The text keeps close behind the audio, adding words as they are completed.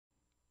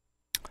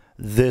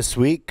This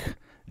week,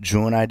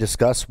 Drew and I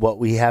discuss what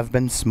we have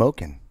been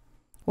smoking.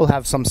 We'll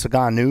have some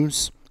cigar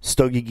news,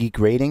 Stogie Geek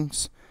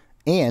Ratings,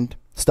 and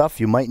stuff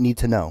you might need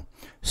to know.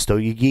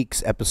 Stogie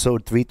Geeks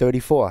episode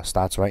 334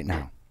 starts right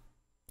now.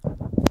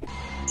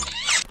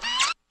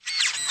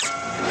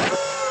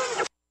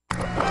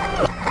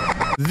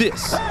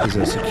 This is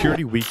a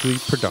Security Weekly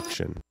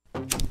production.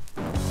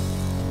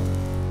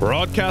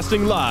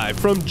 Broadcasting live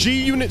from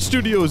G-Unit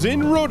Studios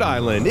in Rhode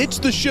Island, it's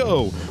the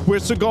show where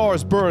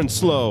cigars burn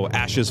slow,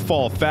 ashes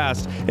fall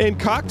fast, and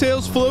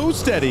cocktails flow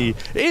steady.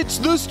 It's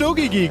the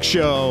Stogie Geek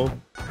Show.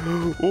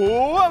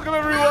 Welcome,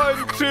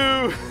 everyone,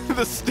 to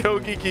the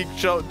Stogie Geek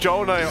Show.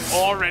 Joe and I are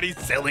already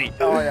silly.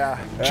 Oh, yeah.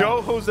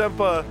 Joe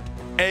Hozempa,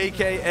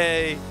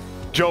 a.k.a.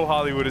 Joe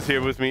Hollywood, is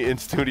here with me in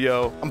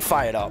studio. I'm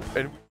fired up.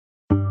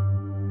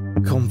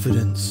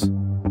 Confidence.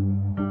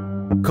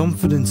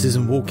 Confidence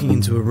isn't walking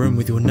into a room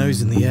with your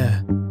nose in the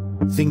air,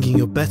 thinking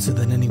you're better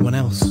than anyone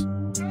else.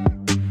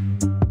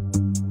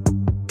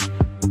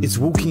 It's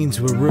walking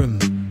into a room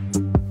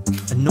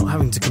and not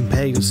having to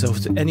compare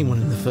yourself to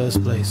anyone in the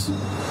first place.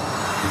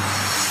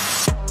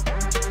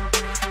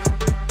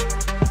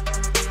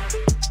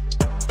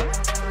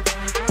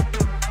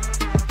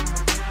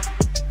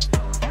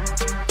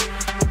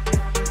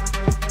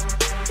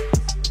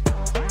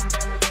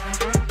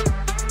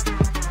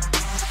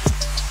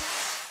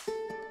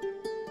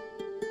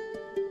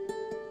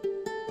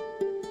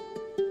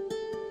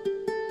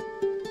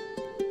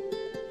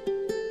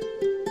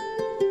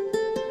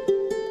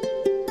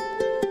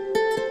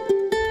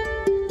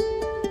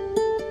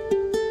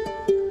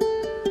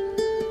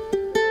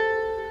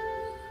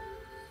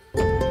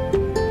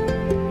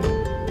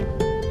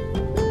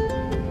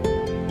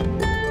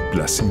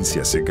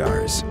 Placencia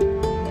Cigars,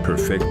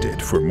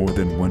 perfected for more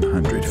than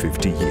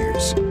 150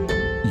 years.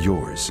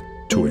 Yours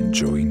to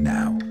enjoy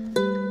now.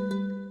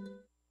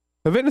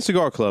 Havana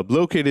Cigar Club,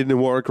 located in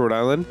Warwick, Rhode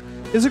Island,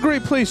 is a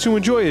great place to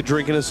enjoy a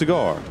drink and a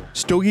cigar.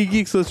 Stogie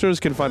Geeks listeners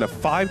can find a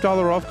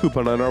 $5 off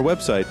coupon on our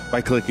website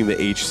by clicking the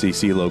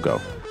HCC logo.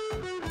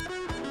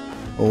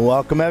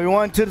 Welcome,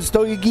 everyone, to the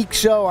Stogie Geek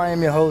Show. I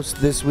am your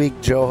host this week,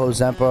 Joe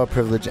Hozempa. A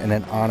privilege and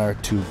an honor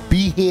to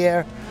be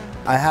here.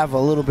 I have a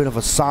little bit of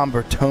a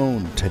somber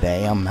tone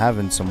today. I'm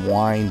having some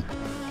wine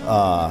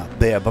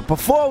there. But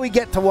before we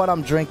get to what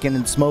I'm drinking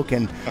and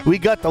smoking, we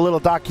got the little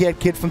dark-haired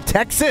kid from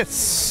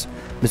Texas,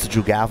 Mr.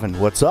 Drew Galvin.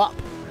 What's up?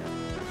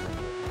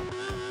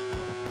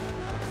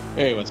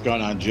 Hey, what's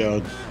going on,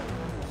 Joe?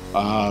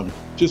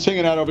 Just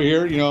hanging out over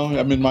here. You know,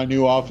 I'm in my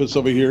new office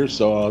over here,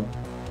 so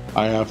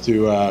I have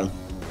to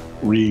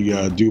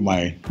redo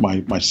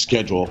my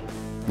schedule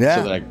so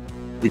that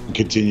we can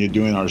continue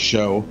doing our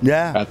show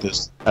at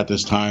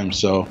this time.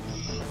 So,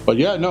 but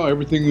yeah, no,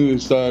 everything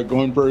is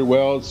going very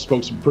well.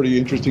 Smoked some pretty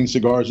interesting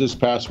cigars this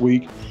past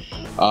week.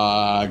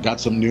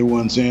 Got some new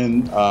ones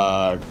in.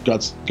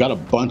 Got a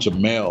bunch of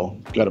mail.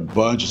 Got a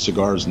bunch of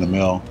cigars in the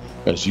mail,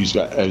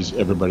 as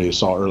everybody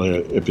saw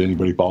earlier. If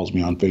anybody follows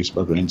me on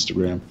Facebook or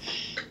Instagram,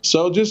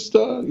 so just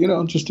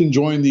just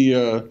enjoying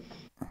the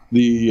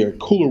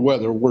cooler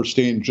weather. We're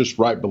staying just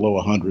right below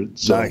 100.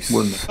 So nice.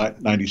 We're in the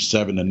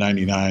 97 to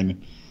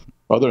 99.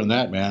 Other than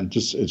that, man,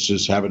 it's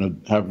just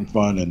having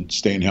fun and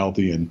staying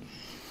healthy and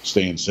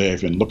staying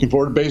safe and looking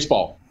forward to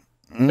baseball.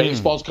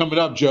 Baseball's coming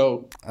up,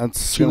 Joe.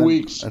 That's 2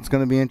 weeks. That's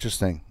going to be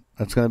interesting.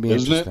 That's going to be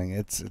interesting.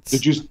 It? It's.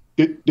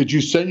 Did you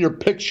send your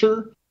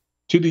picture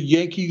to the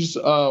Yankees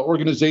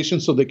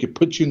organization so they could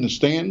put you in the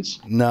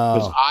stands? No,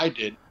 because I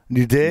did.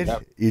 You did?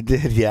 Yep. You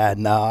did? Yeah.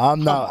 No,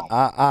 I'm not.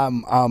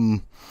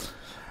 I'm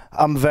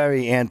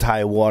very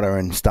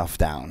anti-watering stuff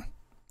down.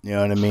 You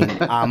know what I mean?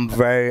 I'm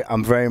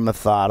very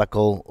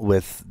methodical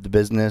with the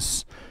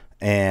business,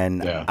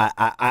 and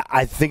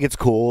I think it's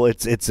cool.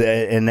 It's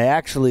and they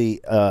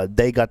actually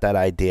they got that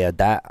idea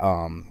that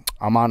I'm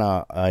on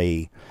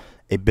a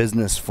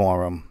business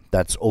forum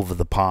that's over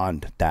the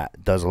pond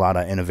that does a lot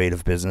of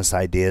innovative business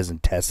ideas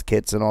and test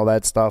kits and all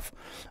that stuff.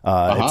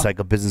 It's like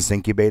a business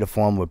incubator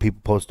forum where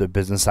people post their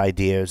business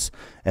ideas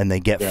and they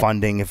get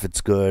funding if it's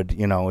good.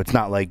 You know, it's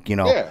not like,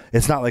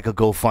 it's not like a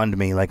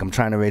GoFundMe. Like I'm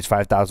trying to raise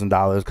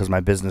 $5,000 because my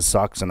business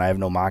sucks and I have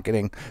no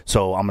marketing.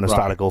 So I'm going to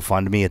start a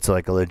GoFundMe. It's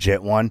like a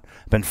legit one.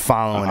 I've been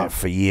following it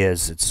for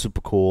years. It's super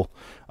cool.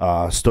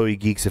 Stogie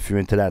Geeks, if you're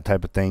into that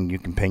type of thing, you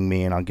can ping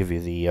me and I'll give you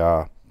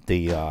the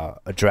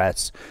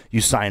address.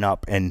 You sign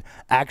up, and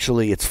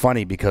actually it's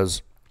funny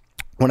because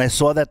when I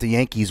saw that the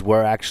Yankees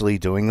were actually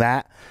doing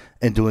that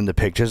and doing the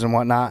pictures and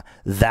whatnot,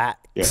 that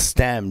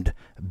stemmed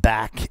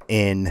back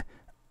in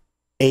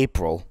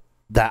April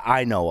that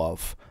I know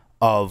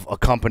of a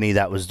company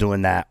that was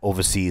doing that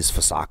overseas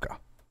for soccer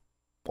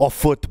or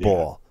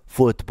football,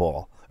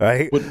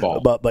 right? Football.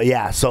 But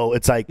yeah, so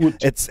it's like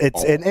it's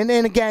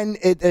and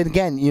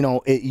again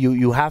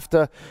you have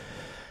to.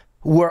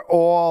 We're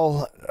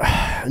all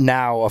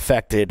now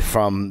affected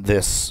from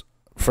this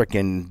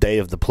freaking day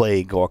of the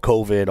plague or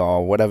COVID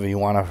or whatever you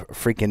want to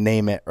freaking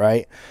name it,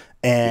 right?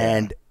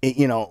 And,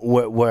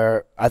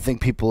 I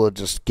think people are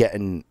just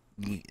getting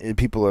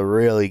people are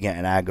really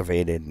getting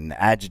aggravated and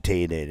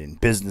agitated, and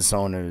business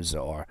owners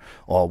or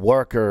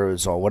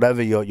workers or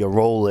whatever your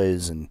role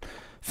is, and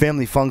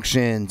family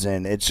functions,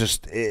 and it's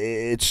just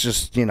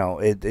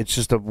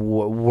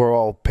we're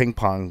all ping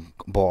pong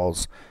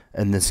balls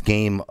in this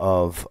game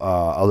of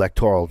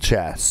electoral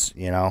chess,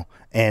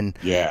 and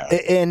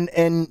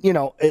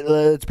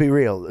let's be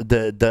real,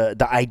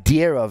 the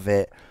idea of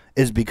it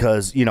is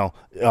because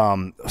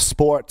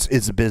sports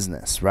is a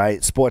business,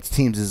 right? Sports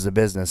teams is a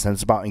business, and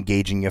it's about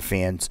engaging your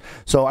fans.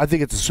 So I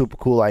think it's a super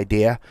cool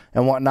idea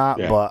and whatnot.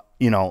 Yeah. But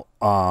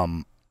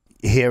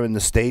here in the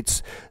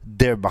States,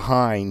 they're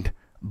behind,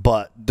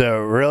 but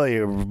they're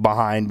really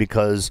behind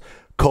because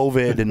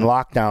COVID and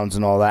lockdowns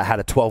and all that had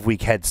a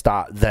 12-week head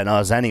start than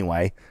us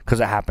anyway,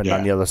 because it happened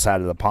on the other side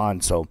of the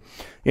pond. So,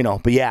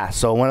 but yeah.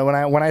 So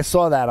when I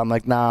saw that, I'm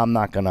like, nah, I'm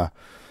not gonna.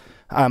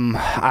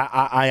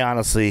 I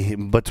honestly,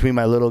 between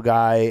my little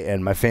guy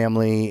and my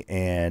family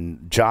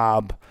and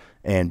job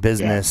and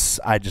business,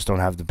 I just don't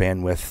have the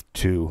bandwidth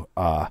to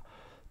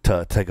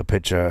take a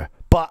picture.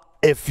 But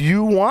if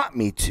you want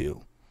me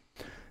to,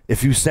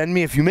 if you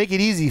make it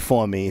easy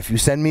for me, if you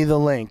send me the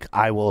link,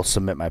 I will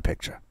submit my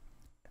picture.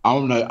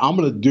 I'm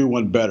gonna do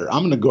one better.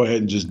 I'm gonna go ahead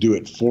and just do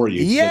it for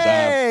you.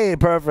 Yay!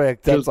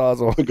 Perfect. That's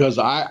awesome. Because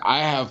I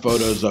have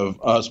photos of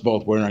us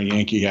both wearing our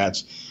Yankee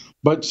hats.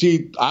 But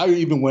see, I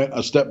even went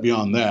a step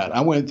beyond that. I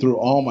went through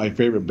all my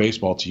favorite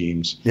baseball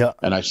teams,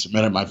 and I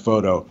submitted my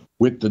photo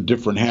with the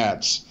different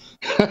hats.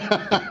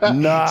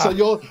 Nah. So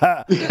you'll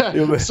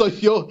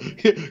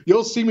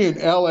see me in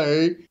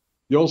L.A.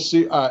 You'll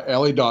see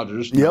L.A.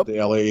 Dodgers, not the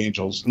L.A.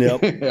 Angels.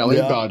 L.A.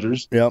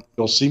 Dodgers. Yep.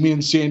 You'll see me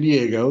in San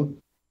Diego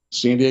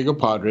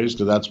Padres,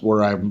 because that's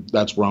where I'm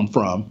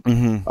from.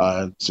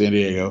 San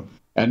Diego.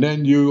 And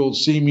then you'll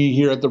see me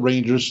here at the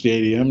Rangers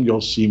Stadium.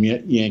 You'll see me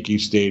at Yankee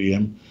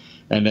Stadium.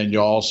 And then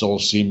you'll also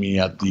see me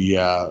at the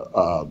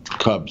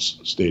Cubs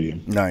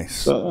Stadium. Nice.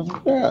 So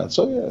nice.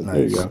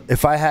 There you go.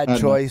 If I had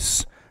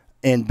choice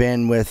and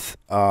bandwidth,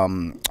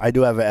 I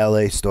do have an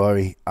LA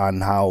story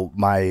on how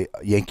my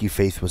Yankee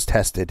faith was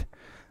tested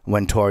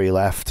when Torrey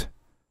left.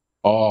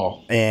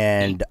 Oh.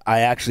 And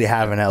I actually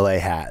have an LA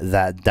hat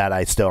that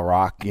I still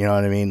rock. You know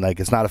what I mean? Like,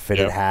 it's not a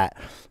fitted hat.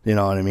 You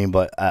know what I mean?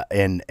 But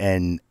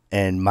and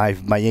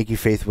my Yankee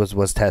faith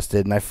was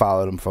tested, and I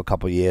followed him for a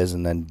couple of years,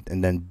 and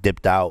then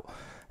dipped out.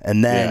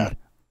 And then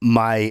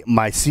my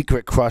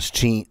secret crush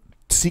team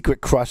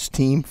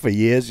for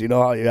years. You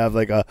know how you have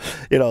like a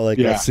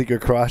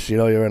secret crush.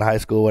 You're in high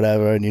school,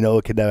 whatever, and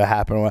it could never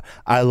happen.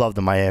 I love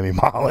the Miami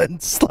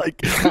Marlins,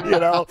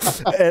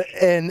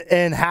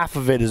 and half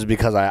of it is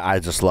because I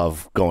just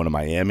love going to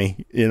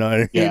Miami. You know what I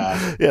mean?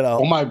 Yeah.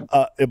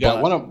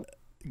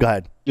 Go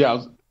ahead.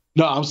 Yeah.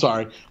 No, I'm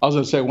sorry. I was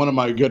going to say one of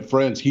my good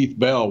friends, Heath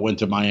Bell, went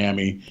to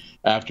Miami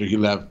after he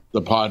left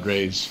the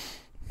Padres.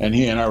 And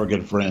he and I were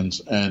good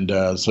friends, and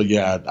I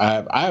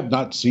have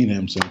not seen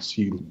him since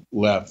he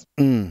left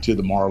to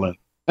the Marlins.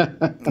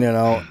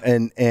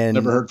 and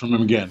never heard from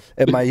him again.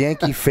 And my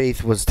Yankee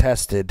faith was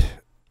tested,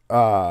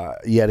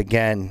 yet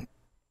again,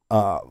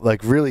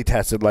 really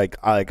tested.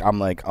 I'm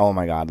like, oh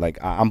my God,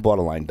 I'm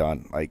borderline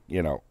done.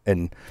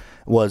 And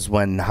was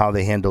when how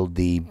they handled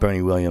the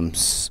Bernie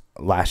Williams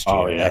last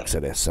year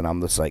Exodus, and I'm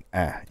just like,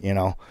 As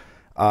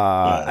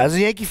a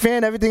Yankee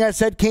fan, everything I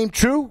said came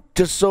true,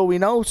 just so we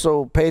know.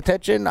 So pay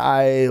attention.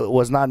 I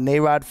was not an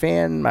A-Rod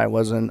fan. I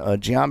wasn't a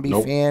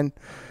Giambi fan.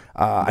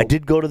 I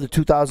did go to the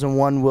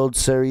 2001 World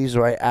Series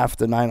right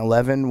after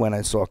 9/11 when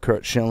I saw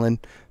Kurt Schilling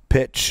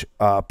pitch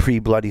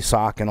pre-bloody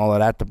sock and all of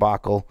that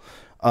debacle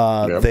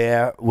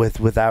there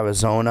with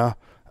Arizona.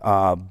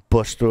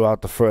 Bush threw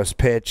out the first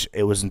pitch.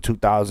 It was in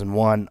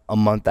 2001, a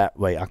month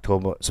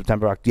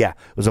September. Yeah,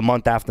 it was a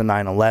month after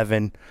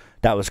 9/11.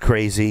 That was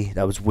crazy.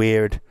 That was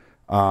weird.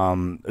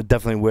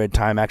 Definitely a weird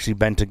time. Actually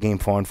been to Game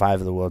 4 and 5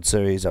 of the World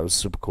Series. That was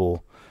super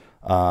cool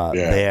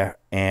there.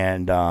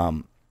 And,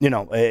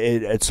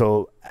 it's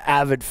so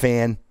avid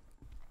fan,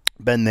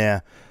 been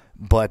there.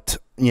 But,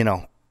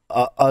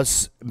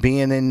 us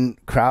being in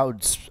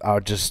crowds are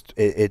just,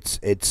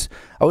 it's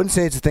I wouldn't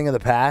say it's a thing of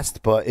the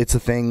past, but it's a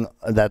thing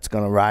that's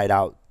going to ride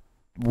out.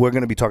 We're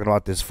going to be talking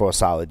about this for a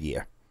solid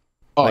year.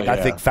 I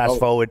think fast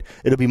forward,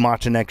 it'll be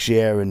March of next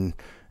year, and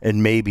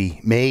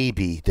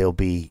maybe there'll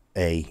be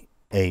a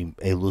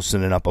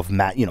loosening up of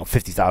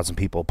 50,000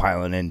 people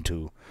piling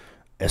into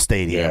a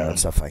stadium and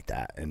stuff like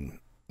that, and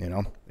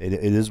it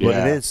is what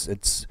it is.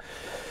 It's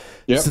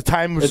the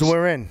time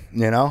we're in.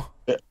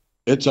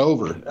 It's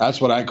over. That's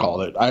what I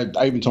called it.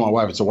 I even told my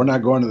wife, I said, we're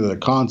not going to the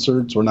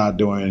concerts, we're not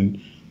doing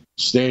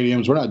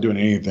stadiums, we're not doing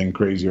anything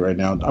crazy right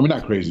now. I mean,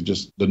 not crazy,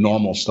 just the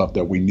normal stuff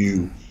that we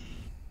knew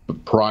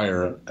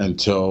prior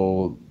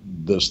until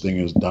this thing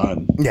is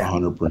done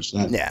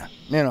 100%. Yeah.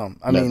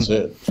 That's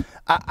it.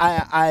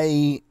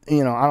 I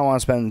don't want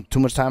to spend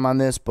too much time on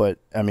this, but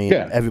I mean,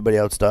 everybody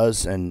else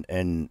does, and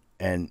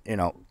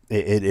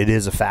it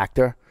is a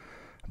factor.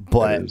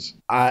 But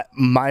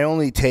my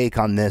only take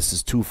on this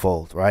is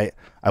twofold, right?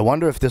 I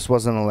wonder if this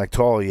was an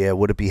electoral year,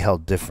 would it be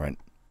held different?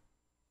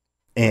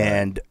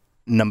 And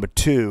number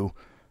two,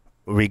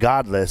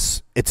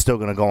 regardless, it's still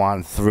going to go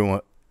on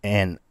through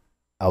an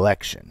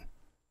election.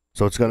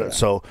 So it's going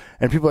to,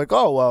 and people are like,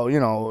 oh, well,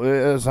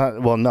 it's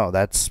not, well, no,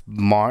 that's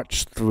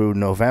March through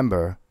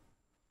November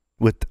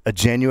with a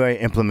January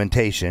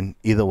implementation.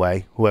 Either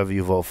way, whoever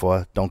you vote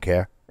for, don't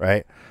care,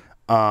 right?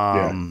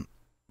 Well,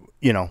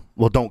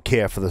 don't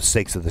care for the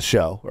sakes of the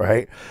show,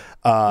 right?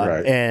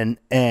 Right.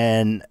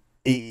 And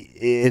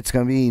it's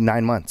going to be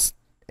 9 months.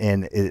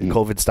 And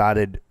COVID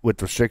started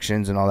with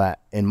restrictions and all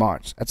that in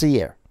March. That's a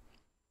year.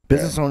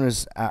 Business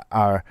owners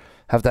have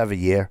to have a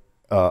year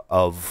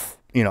of,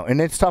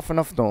 and it's tough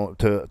enough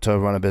to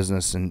run a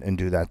business and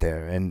do that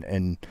there.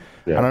 And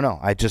I don't know.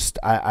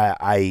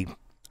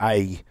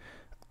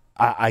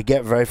 I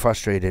get very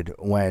frustrated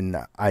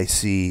when I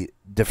see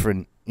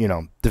different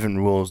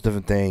rules,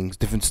 different things,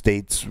 different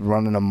states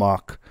running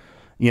amok.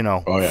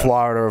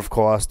 Florida, of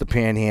course, the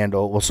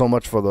Panhandle. Well, so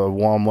much for the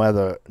warm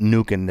weather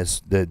nuking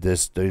this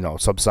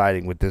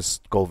subsiding with this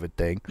COVID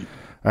thing,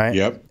 right?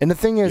 Yep. And the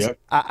thing is,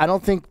 I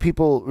don't think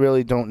people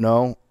really don't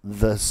know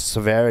the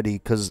severity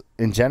because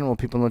in general,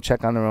 people don't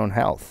check on their own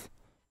health.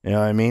 You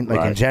know what I mean?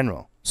 Like in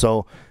general.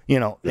 So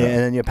and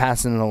then you're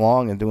passing it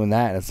along and doing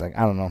that. It's like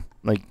I don't know.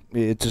 Like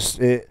it's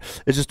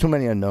just too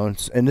many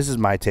unknowns. And this is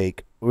my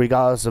take.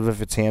 Regardless of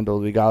if it's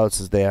handled,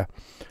 regardless is there.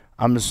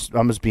 I'm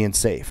just being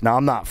safe. Now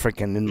I'm not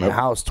freaking in my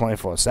house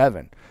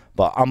 24/7,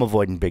 but I'm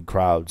avoiding big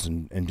crowds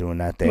and doing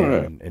that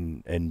there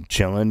and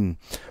chilling.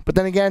 But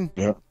then again,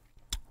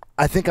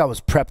 I think I was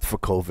prepped for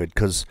COVID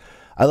because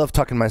I love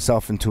tucking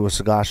myself into a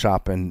cigar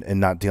shop and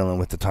not dealing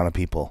with a ton of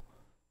people.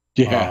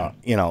 Yeah,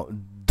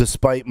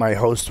 despite my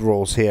host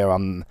roles here,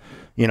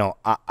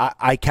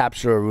 I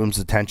capture a room's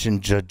attention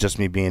just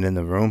me being in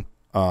the room.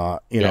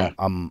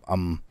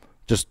 I'm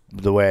just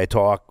the way I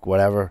talk,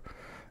 whatever.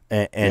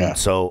 And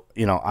so,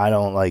 I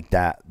don't like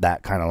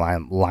that kind of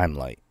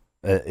limelight,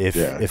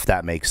 if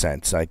that makes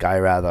sense. Like, I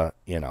rather,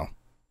 kind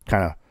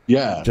of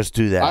just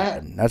do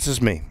that. And that's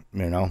just me,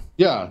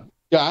 Yeah.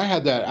 Yeah, I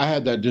had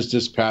that just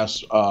this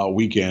past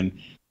weekend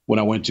when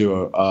I went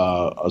to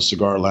a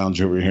cigar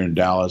lounge over here in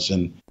Dallas.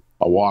 And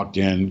I walked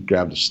in,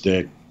 grabbed a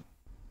stick,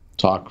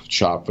 talked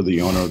shop for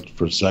the owner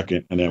for a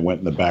second, and then went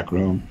in the back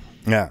room.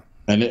 Yeah.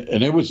 And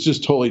it was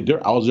just totally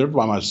different. I was there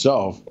by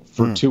myself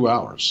for 2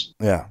 hours.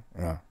 Yeah,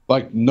 yeah.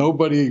 Like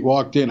nobody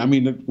walked in. I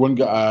mean, one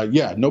guy,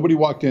 nobody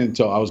walked in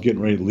until I was getting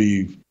ready to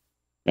leave,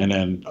 and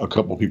then a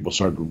couple people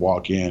started to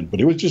walk in.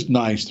 But it was just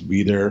nice to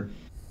be there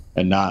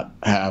and not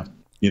have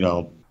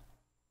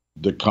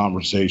the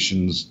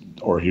conversations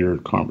or hear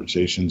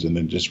conversations, and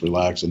then just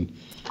relax and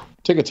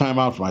take a time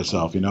out for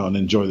myself, and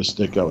enjoy the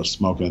stick I was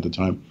smoking at the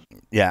time.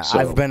 Yeah, so,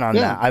 I've been on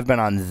that. I've been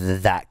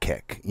on that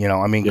kick.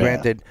 I mean,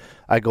 granted,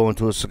 I go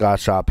into a cigar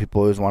shop.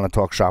 People always want to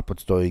talk shop with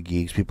Stogie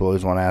Geeks. People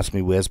always want to ask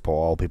me, where's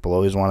Paul? People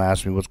always want to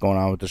ask me what's going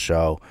on with the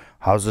show.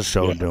 How's the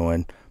show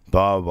doing?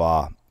 Blah,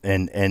 blah, blah.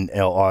 And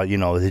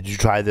did you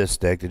try this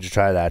stick? Did you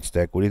try that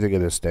stick? What do you think of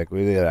this stick? What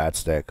do you think of that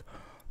stick?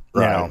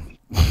 Right.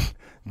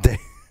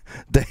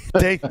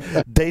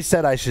 They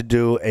said I should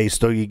do a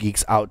Stogie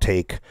Geeks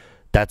outtake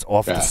that's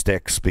off the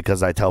sticks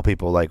because I tell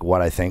people like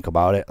what I think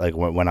about it, like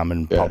when I'm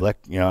in public,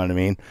 you know what I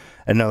mean?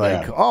 And they're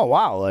like, oh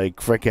wow, like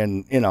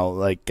freaking,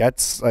 like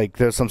that's like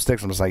there's some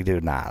sticks. I'm just like,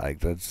 dude, nah, like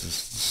that's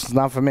just it's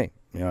not for me.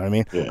 You know what I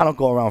mean? I don't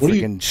go around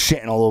freaking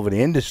shitting all over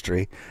the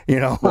industry,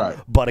 Right.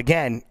 But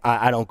again,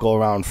 I don't go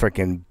around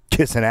freaking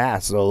kissing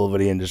ass all over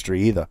the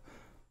industry either.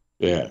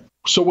 Yeah.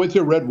 So with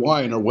your red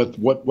wine, or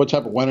what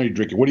type of wine are you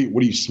drinking? What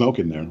are you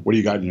smoking there? What do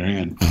you got in your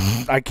hand?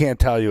 I can't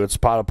tell you. It's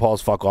part of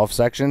Paul's fuck off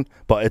section,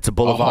 but it's a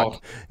Boulevard.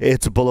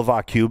 It's a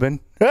Boulevard Cuban.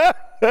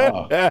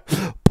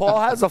 Paul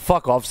has a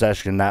fuck off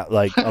section that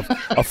like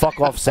a fuck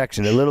off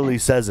section. It literally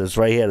says this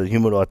right here, the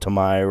humidor to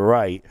my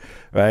right.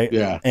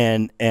 Yeah.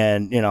 And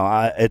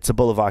it's a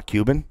Boulevard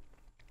Cuban.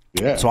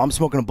 Yeah. So I'm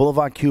smoking a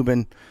Boulevard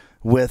Cuban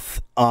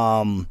with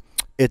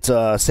it's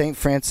a St.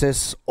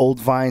 Francis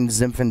Old Vine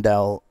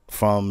Zinfandel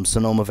from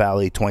Sonoma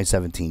Valley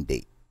 2017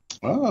 date.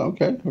 Oh,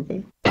 okay.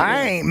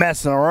 I ain't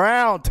messing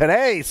around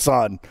today,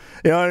 son.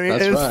 You know what I mean?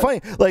 That's it's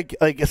funny. Like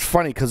it's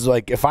funny because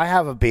like if I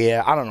have a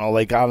beer, I don't know.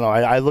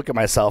 I look at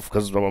myself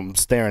because I'm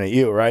staring at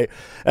you, right?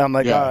 And I'm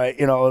like, all right,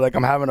 like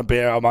I'm having a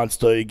beer. I'm on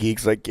Stogie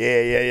Geeks. Like,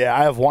 yeah.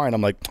 I have wine.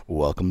 I'm like,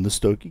 welcome to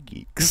Stogie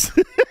Geeks.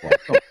 You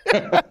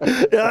know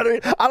what I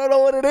mean? I don't know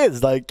what it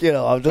is. Like,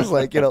 I'm just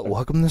like,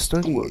 welcome to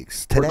Stogie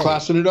Geeks. Today. We're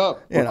classing it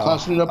up.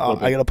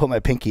 I gotta put my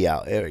pinky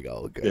out. There we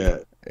go. Good. Yeah.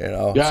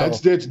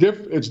 It's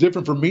different. It's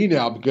different for me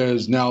now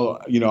because now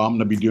I'm going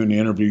to be doing the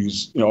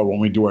interviews. When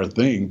we do our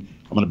thing,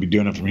 I'm going to be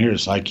doing it from here.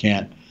 So I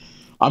can't.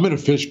 I'm in a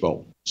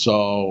fishbowl,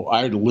 so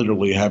I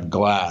literally have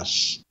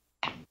glass.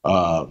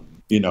 Yeah.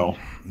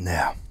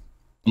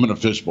 I'm in a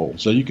fishbowl,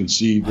 so you can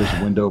see there's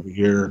a window over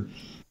here.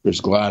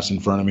 There's glass in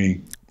front of me.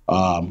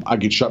 I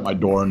can shut my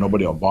door and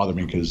nobody will bother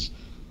me because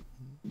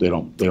they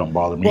don't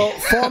bother me. Well,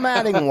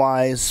 formatting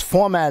wise,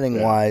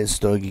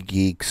 Stogie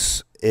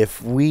Geeks,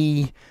 if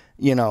we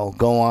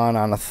go on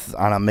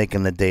I'm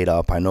making the date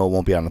up. I know it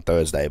won't be on a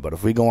Thursday, but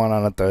if we go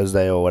on a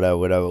Thursday or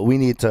whatever, we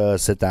need to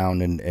sit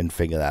down and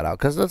figure that out.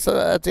 Because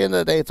at the end of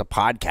the day, it's a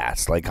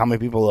podcast. Like, how many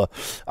people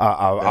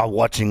are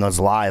watching us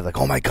live? Like,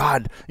 oh my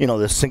God,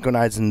 they're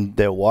synchronizing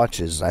their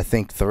watches. I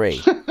think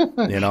 3.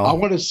 I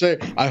want to say,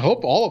 I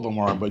hope all of them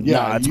are, but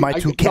yeah. No, it's my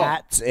 2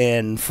 cats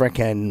and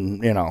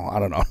freaking, I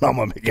don't know. I'm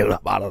gonna make it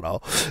up. I don't know.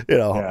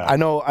 I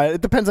know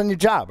it depends on your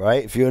job,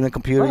 right? If you're in a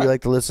computer, you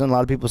like to listen. A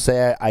lot of people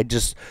say I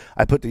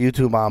put the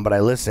YouTube on, but I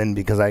listen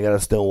because I gotta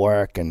still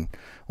work and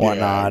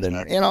whatnot. Yeah,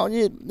 exactly.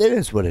 And it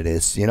is what it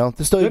is.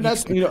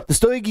 The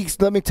Stogie Geeks.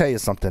 Let me tell you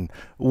something.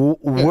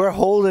 We're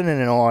holding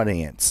an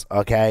audience,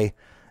 okay,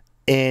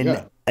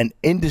 in an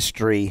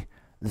industry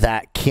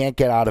that can't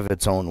get out of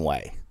its own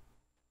way,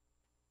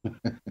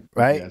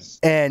 right? Yes.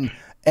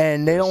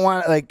 And they don't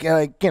want they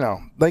can't get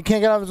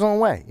out of its own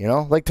way.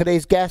 Like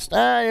today's guest.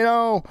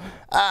 I'll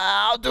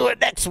do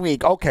it next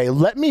week. Okay,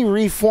 let me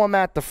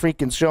reformat the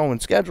freaking show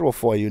and schedule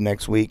for you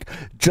next week,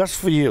 just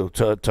for you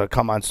to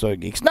come on Stogie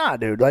Geeks. Nah,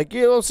 dude. Like,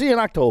 you'll see you in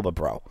October,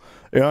 bro.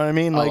 You know what I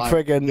mean? Like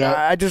freaking.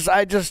 Yeah. I just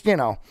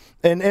and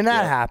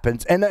that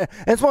happens. And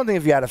it's one thing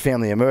if you had a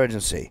family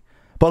emergency.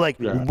 But,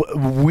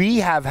 we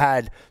have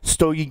had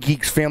Stogie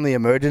Geeks family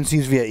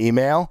emergencies via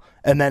email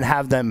and then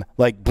have them,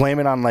 blame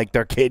it on,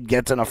 their kid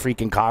gets in a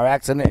freaking car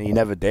accident and he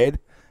never did.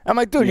 I'm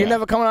like, dude, you're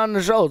never coming on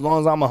the show as long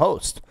as I'm a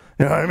host.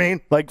 You know what I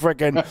mean? Like,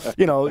 freaking,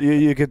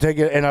 you could take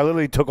it. And I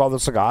literally took all the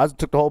cigars,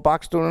 took the whole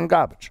box, threw it in the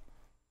garbage.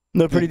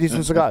 And they're pretty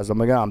decent cigars. I'm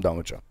like, I'm done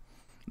with you.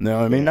 You know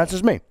what I mean? That's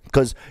just me.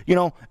 Because,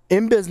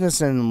 in business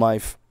and in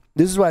life,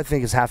 this is what I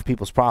think is half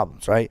people's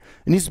problems, right?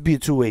 It needs to be a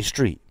two-way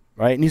street.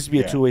 Right? It needs to be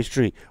a two-way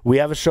street. We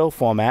have a show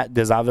format.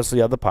 There's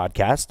obviously other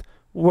podcasts.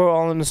 We're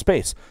all in the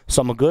space.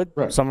 Some are good.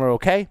 Right. Some are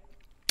okay.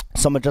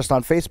 Some are just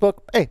on Facebook.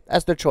 Hey,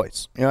 that's their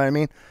choice. You know what I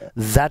mean?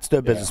 That's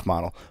their business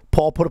model.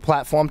 Paul put a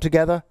platform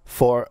together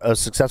for a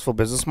successful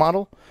business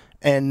model,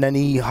 and then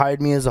he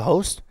hired me as a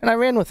host, and I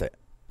ran with it.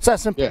 It's that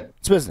simple. Yeah.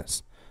 It's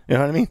business. You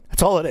know what I mean?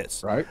 That's all it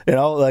is. Right.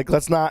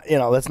 Let's not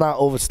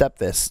overstep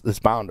this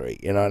boundary.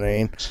 You know what I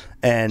mean?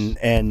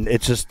 And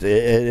it's just it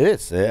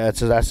is. That's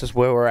just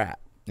where we're at.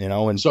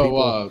 And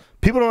so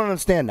people don't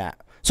understand that.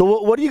 So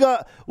what do you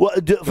got?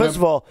 First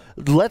of all,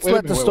 let's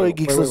let the Stogie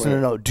Geeks listener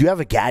know. Do you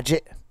have a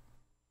gadget?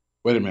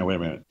 Wait a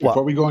minute.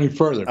 Before we go any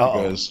further,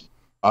 because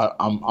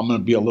I'm going to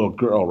be a little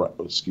girl. Right?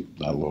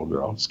 Not a little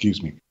girl.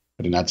 Excuse me.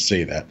 I did not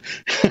say that.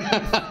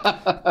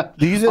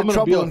 These are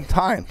troubling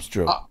times,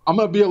 Drew. I'm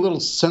going to be a little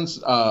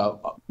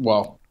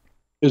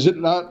is it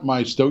not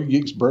my Stogie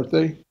Geeks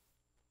birthday?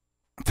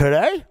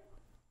 Today?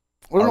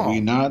 Are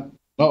we not?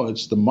 No,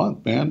 it's the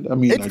month, man. I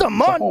mean, it's the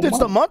month. It's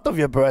the month of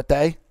your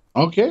birthday.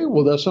 Okay,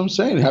 well, that's what I'm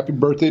saying. Happy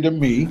birthday to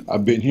me.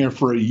 I've been here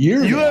for a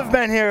year. You have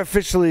been here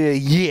officially a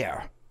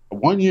year.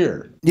 1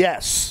 year.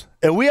 Yes,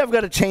 and we have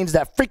got to change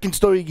that freaking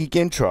Stogie Geek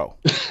intro.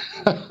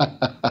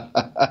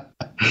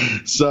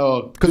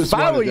 So, because if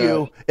I were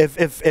you,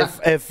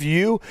 if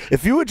you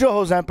were Joe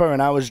Hozemper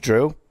and I was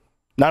Drew,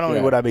 not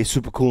only would I be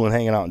super cool and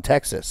hanging out in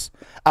Texas,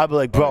 I'd be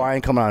like, bro, I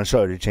ain't coming on the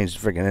show to change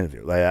the freaking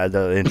interview,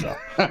 the intro.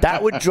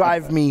 That would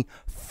drive me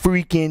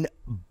freaking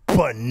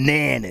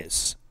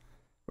bananas,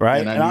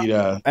 right?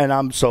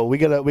 So we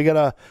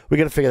gotta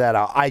figure that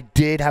out. I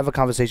did have a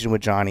conversation with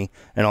Johnny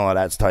and all of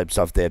that type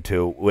stuff there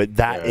too.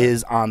 That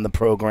is on the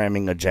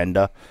programming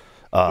agenda.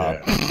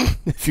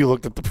 If you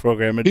looked at the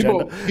program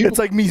agenda, it's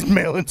like me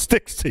mailing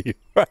sticks to you,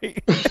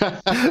 right?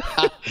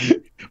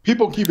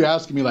 People keep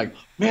asking me like,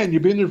 man,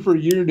 you've been there for a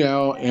year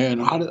now,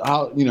 and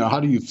how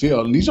do you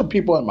feel? And these are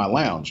people at my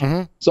lounge,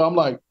 so I'm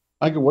like.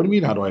 What do you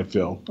mean? How do I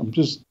feel?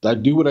 I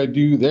do what I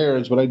do there.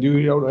 It's what I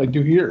do. What I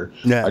do here.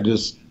 Yeah. I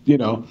just,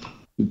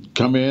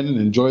 come in and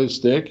enjoy the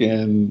stick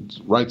and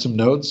write some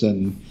notes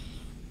and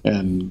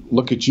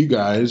look at you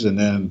guys and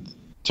then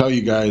tell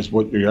you guys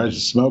what your guys are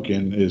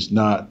smoking is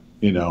not,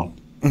 in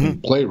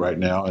play right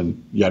now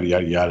and yada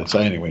yada yada. So,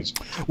 anyways.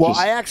 Well,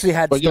 I actually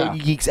had Stogie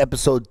Geeks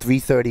episode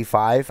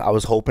 335. I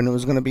was hoping it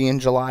was going to be in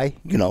July,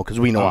 because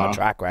we know our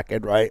track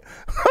record, right?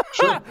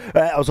 Sure.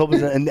 I was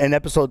hoping, and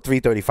episode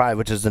 335,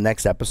 which is the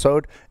next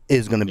episode,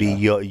 is going to be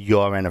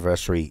your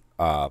anniversary gig.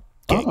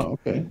 Oh,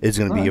 okay. It's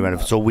going to be your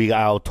anniversary. So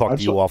I'll talk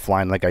to you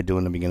offline like I do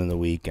in the beginning of the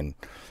week and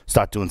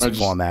start doing some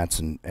formats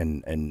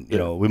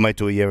and we might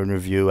do a year in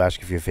review, ask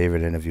you for your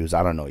favorite interviews.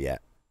 I don't know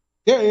yet.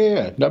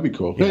 Yeah. That'd be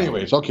cool. Yeah.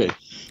 Anyways, okay.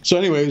 So,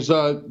 I've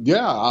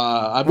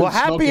been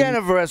happy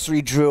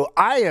anniversary, Drew.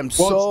 I am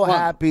so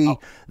happy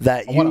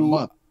that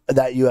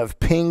you have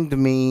pinged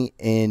me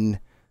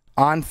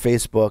on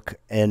Facebook,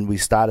 and we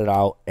started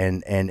out,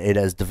 and it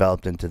has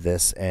developed into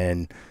this,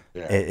 and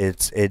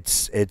it's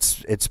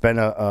been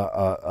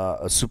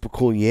a super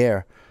cool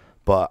year.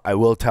 But I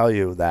will tell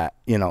you that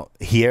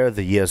here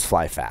the years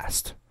fly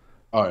fast.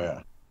 Oh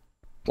yeah.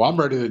 Well, I'm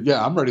ready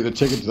to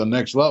take it to the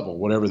next level,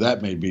 whatever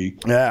that may be.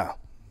 Yeah.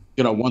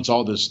 Once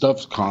all this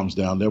stuff calms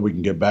down, then we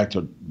can get back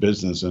to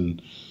business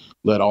and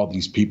let all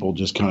these people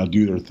just kind of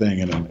do their thing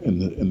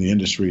in the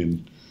industry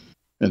and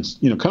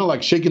kind of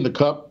like shaking the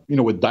cup,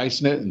 with dice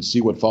in it and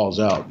see what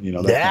falls out.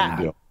 That kind of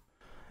deal.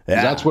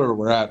 Yeah. That's where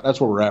we're at. That's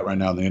where we're at right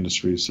now in the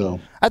industry. So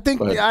I think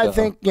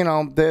you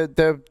know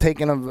they're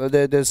taking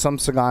there's some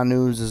cigar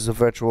news. There's a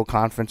virtual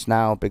conference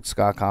now. Big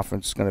cigar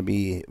conference is going to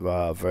be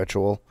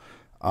virtual.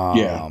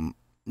 Into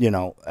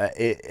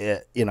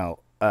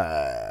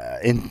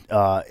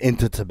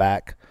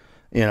tobacco.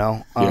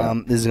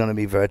 This is going to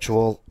be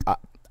virtual.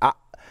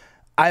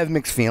 I have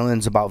mixed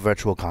feelings about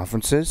virtual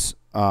conferences.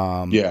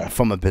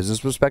 From a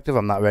business perspective,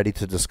 I'm not ready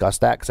to discuss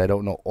that because I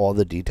don't know all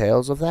the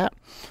details of that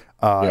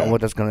and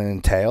what that's going to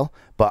entail.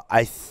 But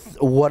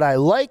what I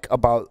like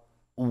about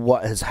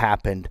what has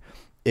happened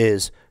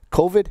is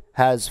COVID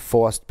has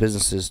forced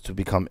businesses to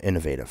become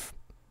innovative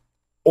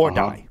or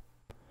die.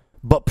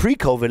 But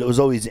pre-COVID, it was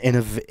always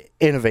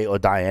innovate or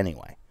die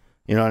anyway.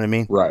 You know what I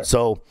mean? Right.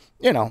 So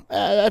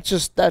that's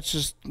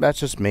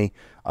just me.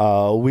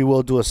 We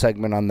will do a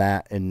segment on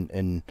that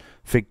and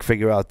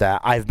figure out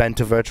that. I've been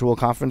to virtual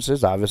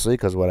conferences, obviously,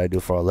 because what I do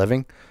for a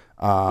living.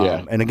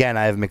 And again,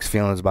 I have mixed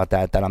feelings about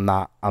that. That I'm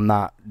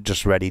not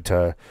just ready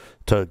to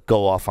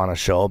go off on a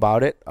show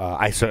about it.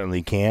 I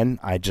certainly can.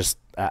 I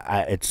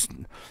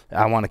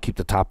want to keep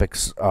the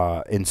topics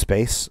in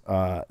space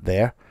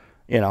there.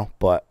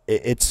 But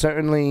it's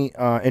certainly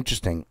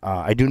interesting.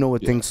 I do know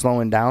with things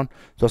slowing down,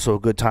 it's also a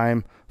good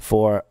time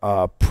for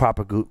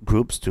proper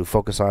groups to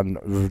focus on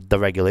the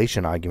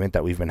regulation argument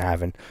that we've been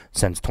having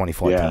since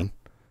 2014.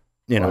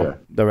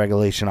 The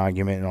regulation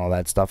argument and all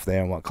that stuff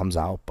there and what comes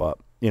out. But,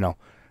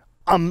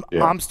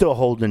 I'm still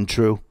holding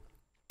true,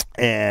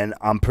 and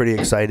I'm pretty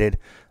excited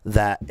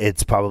that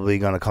it's probably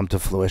going to come to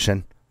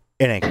fruition.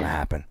 It ain't going to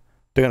happen.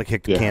 They're going to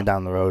kick the can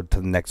down the road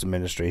to the next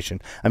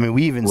administration. I mean,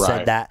 we even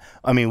said that.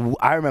 I mean,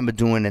 I remember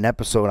doing an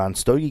episode on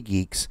Stogie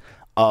Geeks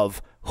of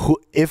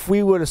if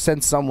we were to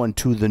send someone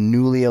to the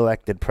newly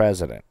elected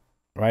president,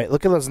 right?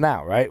 Look at us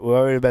now, right? We've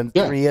already been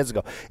 3 years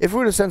ago. If we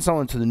were to send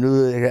someone to the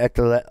newly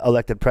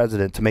elected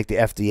president to make the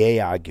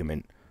FDA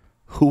argument,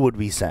 who would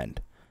we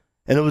send?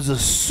 And it was a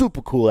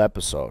super cool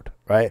episode,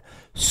 right?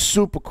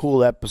 Super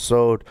cool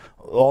episode.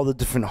 All the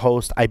different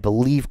hosts. I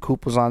believe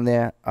Coop was on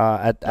there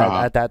at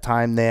that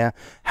time there.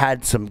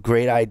 Had some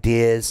great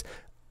ideas.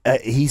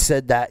 He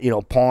said that,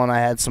 Paul and I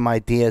had some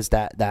ideas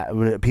that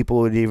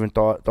people would even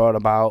thought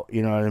about,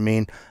 you know what I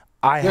mean?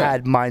 I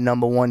had my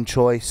number one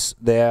choice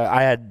there.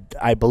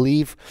 I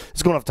believe,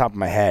 it's going off the top of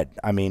my head.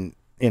 I mean,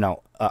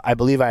 I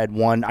believe I had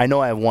one. I know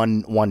I have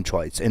one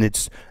choice. And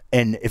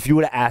if you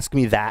were to ask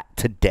me that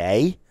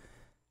today,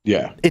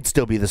 it'd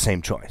still be the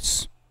same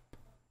choice.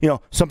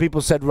 Some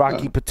people said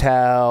Rocky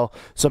Patel.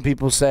 Some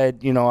people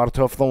said,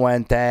 Arturo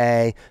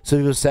Fuente. Some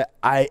people said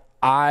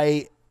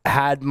I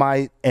had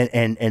my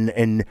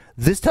and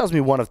this tells me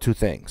one of two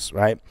things,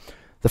 right?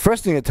 The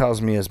first thing it tells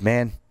me is,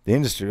 man, the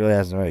industry really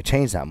hasn't really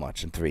changed that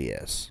much in 3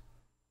 years.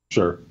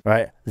 Sure.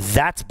 Right?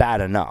 That's bad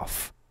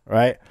enough,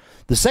 right?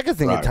 The second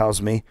thing it tells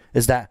me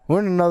is that we're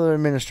in another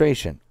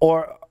administration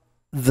or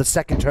the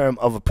second term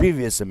of a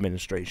previous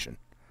administration,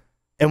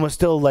 and we're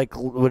still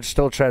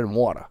treading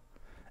water.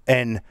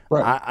 And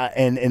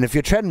and if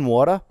you're treading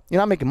water,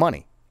 you're not making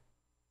money.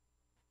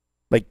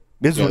 Like,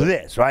 this is what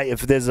it is, right?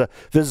 If there's a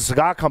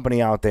cigar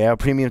company out there, a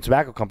premium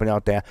tobacco company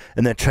out there,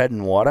 and they're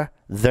treading water,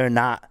 they're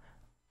not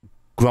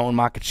growing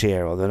market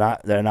share, or they're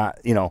not they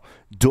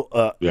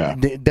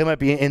might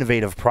be an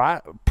innovative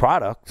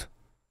product,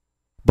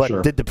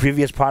 but did the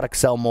previous product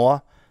sell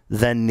more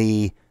than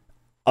the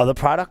other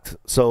product?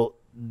 So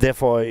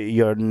therefore,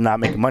 you're not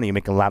making money. You're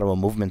making lateral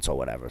movements or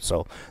whatever.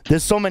 So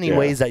there's so many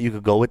ways that you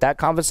could go with that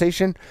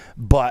conversation.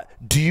 But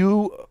do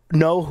you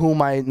know who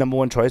my number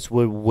one choice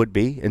would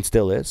be and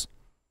still is?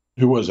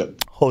 Who was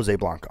it? Jose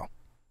Blanco.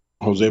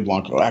 Jose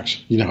Blanco.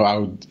 Actually,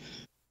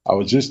 I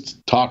was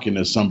just talking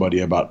to somebody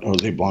about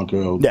Jose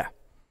Blanco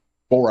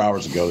 4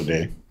 hours ago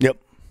today. Yep.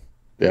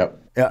 Yeah,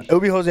 it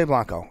would be Jose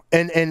Blanco.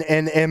 And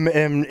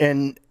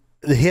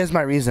here's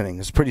my reasoning.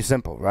 It's pretty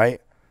simple, right?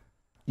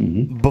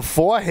 Mm-hmm.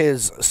 Before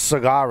his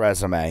cigar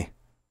resume,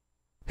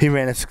 he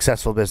ran a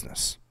successful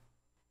business.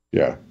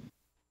 Yeah.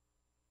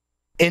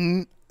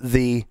 In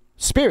the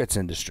spirits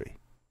industry.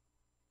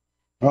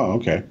 Oh,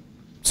 okay.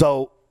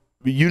 So,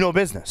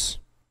 business.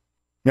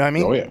 You know what I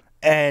mean? Oh, yeah.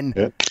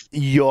 And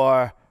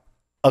you're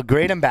a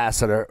great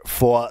ambassador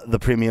for the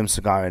premium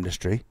cigar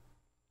industry.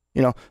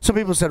 Some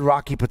people said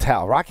Rocky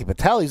Patel. Rocky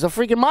Patel, he's a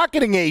freaking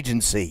marketing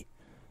agency.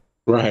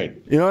 Right.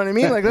 You know what I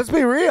mean? Like, let's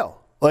be real.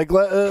 Like,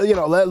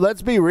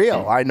 let's be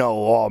real. I know,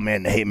 oh,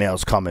 man, the hate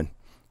mail's coming.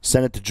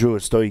 Send it to Drew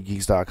at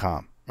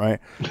StogieGeeks.com,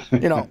 right?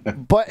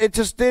 But it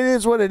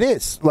is what it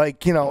is.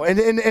 Like,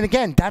 and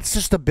again, that's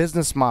just a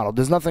business model.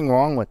 There's nothing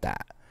wrong with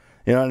that.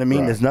 You know what I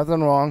mean? Right. There's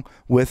nothing wrong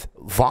with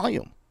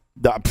volume.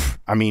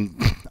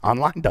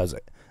 Online does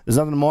it. There's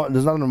nothing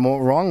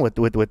more wrong with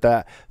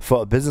that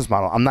for a business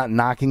model. I'm not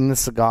knocking the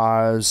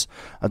cigars.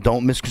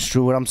 Don't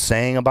misconstrue what I'm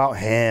saying about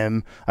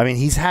him. I mean,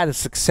 he's had a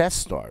success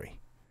story.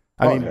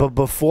 But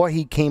before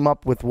he came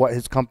up with what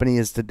his company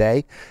is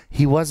today,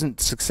 he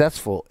wasn't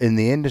successful in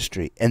the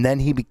industry. And then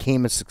he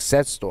became a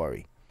success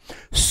story.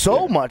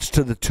 So much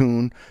to the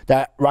tune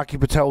that Rocky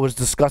Patel was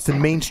discussed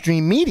in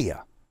mainstream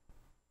media.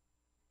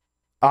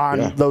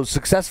 on those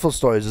successful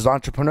stories, those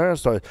entrepreneurial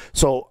stories.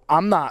 So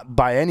I'm not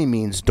by any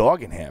means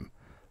dogging him,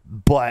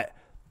 but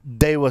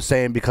they were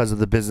saying because of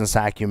the business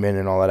acumen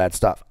and all of that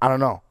stuff. I don't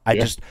know. I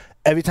just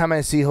every time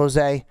I see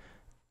Jose,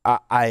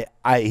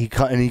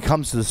 he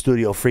comes to the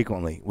studio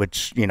frequently,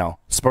 which, you know,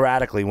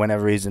 sporadically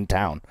whenever he's in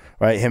town,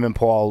 right? Him and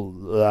Paul,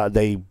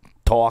 they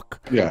talk,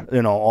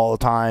 you know, all the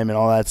time and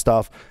all that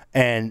stuff.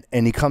 And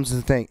he comes to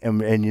the thing,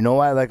 and you know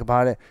what I like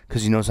about it?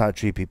 Because he knows how to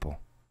treat people.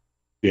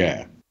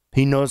 Yeah,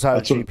 he knows how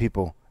to treat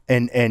people,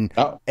 and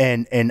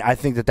I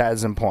think that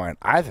is important.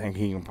 I think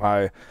he can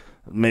probably.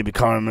 Maybe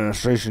current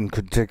administration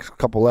could take a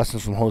couple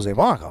lessons from Jose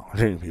Blanco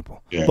treating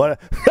people. Yeah.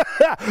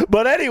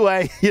 But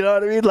anyway, you know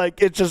what I mean?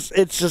 Like, it's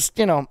just,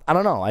 you know, I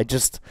don't know.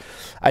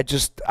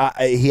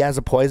 He has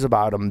a poise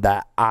about him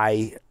that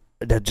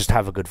just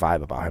have a good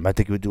vibe about him. I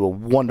think he would do a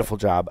wonderful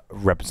job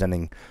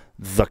representing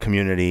the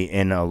community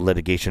in a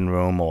litigation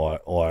room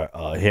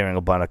or hearing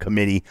about a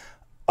committee,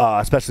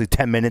 especially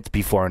 10 minutes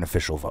before an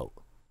official vote.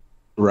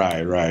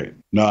 Right.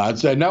 No, I'd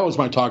say, and that was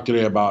my talk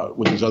today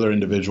with this other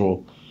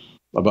individual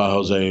about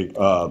Jose.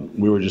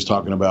 We were just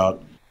talking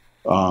about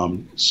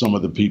some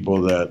of the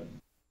people that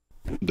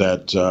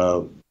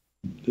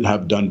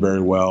have done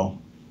very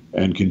well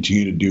and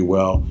continue to do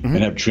well and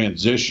have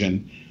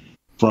transitioned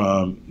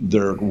from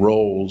their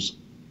roles,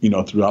 you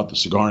know, throughout the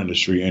cigar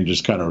industry and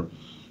just kind of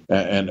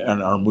and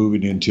are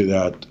moving into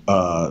that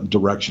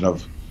direction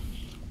of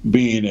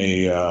being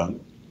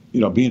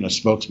a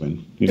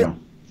spokesman, you know,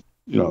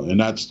 and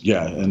that's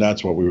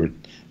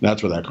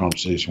what that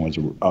conversation was,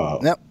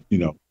 you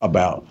know,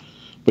 about.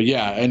 But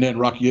yeah, and then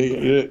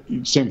Rocky,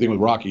 same thing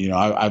with Rocky. You know,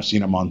 I've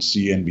seen him on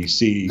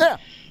CNBC,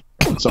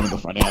 some of the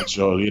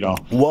financial, you know.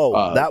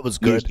 Whoa, that was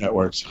good. News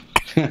networks.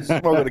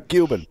 Smoking a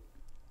Cuban.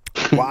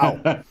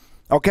 Wow.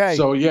 Okay.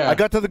 So yeah, I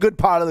got to the good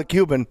part of the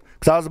Cuban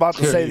because I was about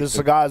to say the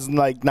cigar's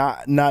like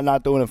not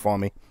doing it for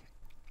me.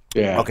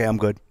 Yeah. Okay, I'm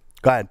good.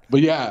 Go ahead.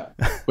 But yeah,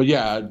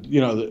 you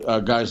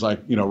know, guys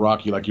like, you know,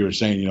 Rocky, like you were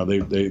saying, you know,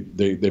 they've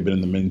been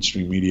in the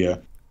mainstream media,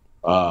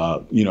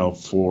 you know,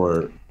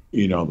 for,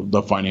 you know,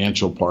 the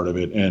financial part of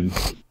it. And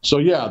so,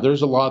 yeah,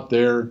 there's a lot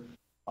there.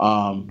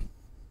 And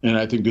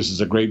I think this is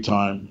a great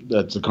time.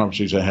 That's the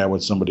conversation I had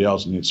with somebody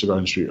else in the cigar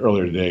industry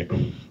earlier today,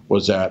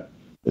 was that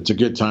it's a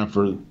good time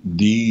for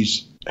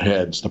these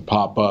heads to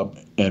pop up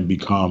and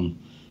become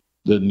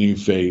the new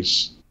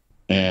face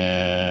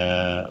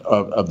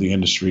of the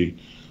industry,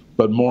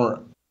 but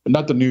more,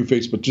 not the new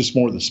face, but just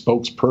more the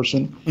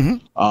spokesperson,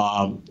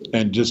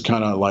 and just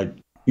kind of like,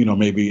 you know,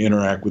 maybe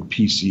interact with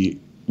PC.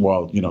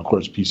 Well, you know, of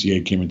course,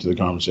 PCA came into the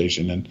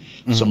conversation and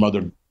some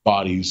other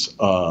bodies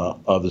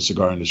of the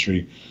cigar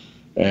industry,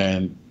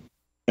 and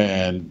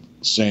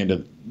saying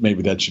that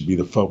maybe that should be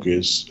the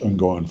focus and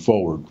going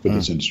forward for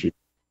this industry.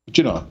 But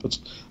you know,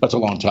 that's a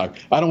long talk.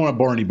 I don't want to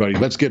bore anybody.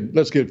 Let's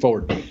get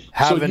forward.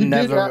 Having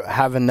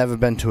never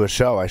been to a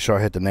show, I sure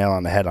hit the nail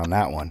on the head on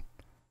that one.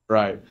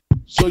 Right.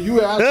 So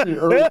you asked me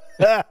earlier.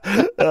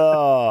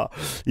 Oh,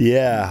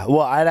 yeah.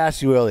 Well, I'd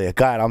asked you earlier.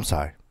 God, I'm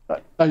sorry.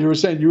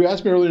 You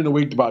asked me earlier in the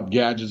week about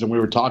gadgets, and we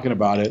were talking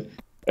about it,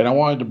 and I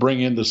wanted to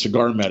bring in the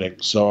Cigar Medic.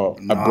 So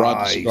I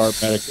brought the Cigar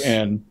Medic,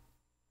 and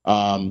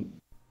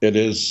it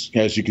is,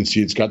 as you can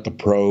see, it's got the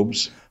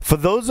probes. For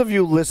those of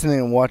you listening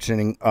and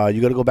watching,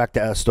 you got to go back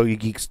to Stogie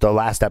Geeks, the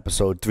last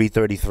episode,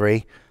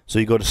 333. So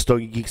you go to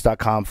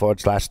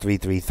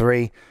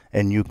stogiegeeks.com/333,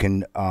 and you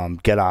can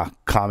get our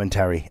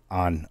commentary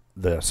on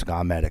the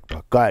Cigar Medic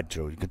book. Go ahead,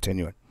 Joe. You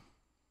continue it.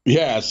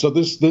 Yeah. So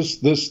this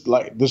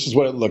is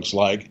what it looks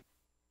like.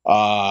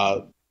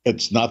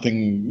 It's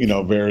nothing, you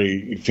know,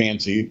 very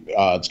fancy.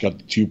 It's got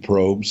the two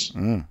probes,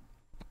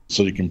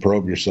 so you can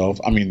probe yourself.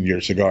 I mean, your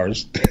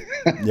cigars.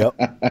 Yep.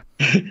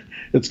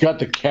 It's got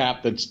the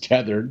cap that's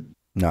tethered.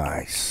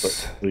 Nice.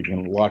 So you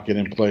can lock it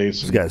in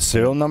place. It's got a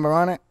serial number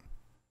on it?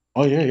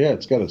 Oh, yeah.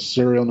 It's got a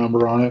serial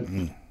number on it.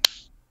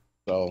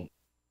 So,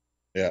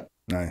 yeah.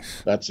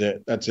 Nice. That's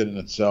it. That's it in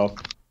itself.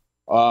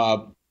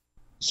 So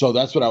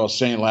that's what I was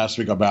saying last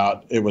week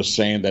about, it was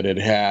saying that it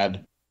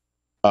had,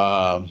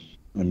 let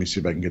me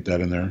see if I can get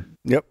that in there.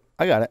 Yep.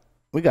 I got it.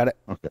 We got it.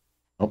 Okay.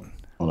 Oh,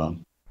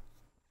 hold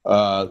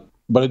on.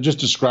 But it just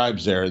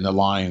describes there in the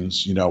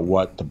lines, you know,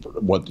 what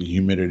the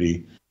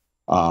humidity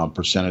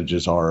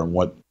percentages are and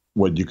what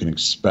you can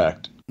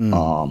expect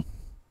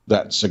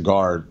that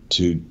cigar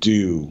to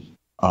do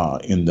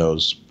in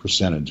those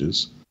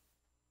percentages.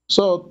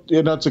 So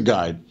yeah, that's a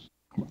guide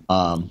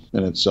in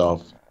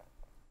itself.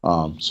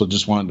 So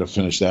just wanted to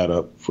finish that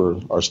up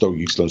for our Stogie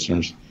Geeks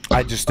listeners.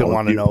 I just still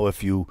want to know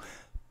if you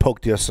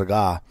poked your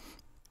cigar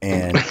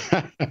and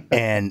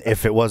and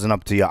if it wasn't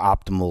up to your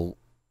optimal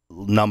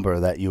number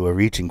that you were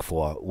reaching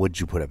for, would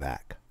you put it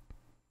back?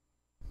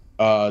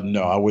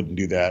 No, I wouldn't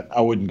do that.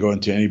 I wouldn't go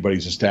into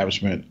anybody's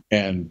establishment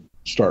and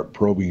start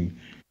probing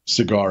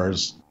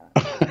cigars.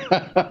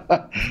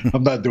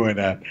 I'm not doing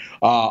that.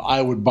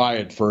 I would buy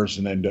it first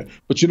and then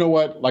but you know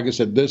what? Like I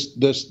said, this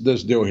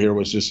deal here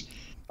was just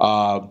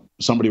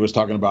somebody was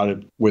talking about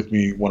it with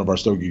me, one of our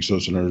Stogie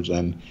listeners,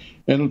 and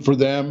for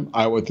them,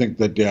 I would think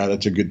that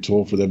that's a good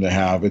tool for them to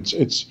have.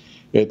 It's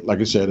it, like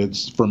I said,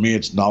 it's for me,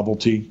 it's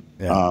novelty.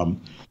 Yeah.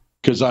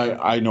 Because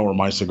I know where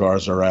my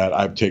cigars are at.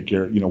 I take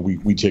care,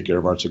 we take care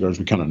of our cigars.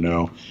 We kind of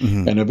know,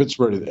 and if it's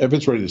ready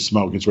to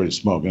smoke, it's ready to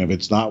smoke. And if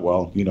it's not,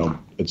 well,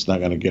 it's not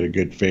going to get a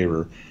good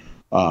favor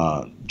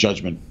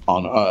judgment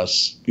on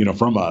us,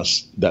 from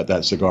us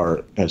that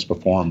cigar has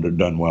performed or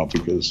done well,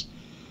 because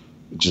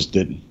it just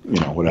didn't,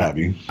 what have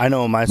you. I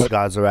know where my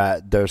cigars are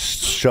at. They're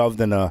shoved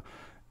in a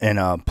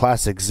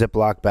plastic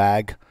Ziploc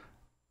bag,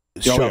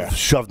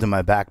 shoved in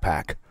my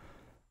backpack.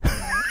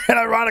 And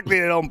ironically,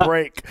 they don't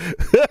break.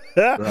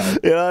 Right.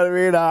 You know what I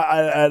mean?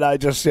 I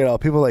just,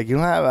 people are like, you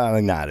don't have. I'm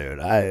like, nah, dude.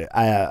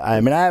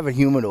 I mean, I have a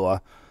humidor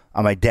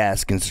on my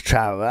desk and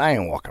travel. I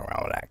ain't walking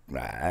around with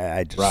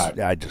that.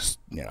 I just.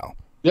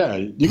 Yeah,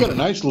 you got a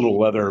nice little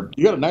leather.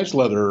 You got a nice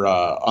leather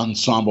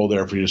ensemble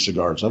there for your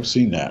cigars. I've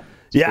seen that.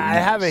 It's I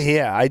have it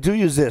here. I do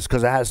use this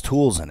because it has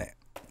tools in it.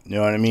 You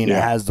know what I mean? Yeah.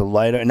 It has the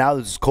lighter. And now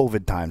this is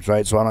COVID times,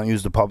 right? So I don't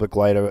use the public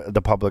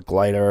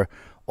lighter,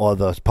 or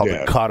the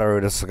public cutter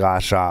at a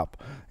cigar shop.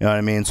 You know what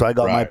I mean? So I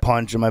got my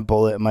punch and my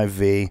bullet and my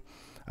V.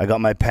 I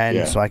got my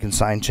pen so I can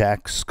sign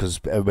checks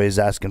because everybody's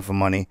asking for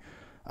money.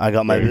 I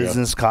got my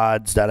business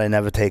cards that I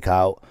never take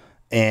out.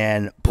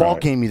 And Paul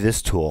gave me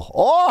this tool.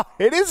 Oh,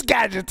 it is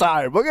gadget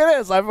time. Look at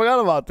this. I forgot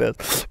about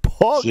this.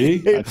 Paul,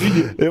 see? I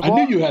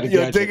knew you had a gadget.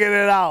 You're digging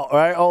it out,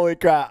 right? Holy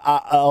crap.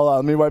 Hold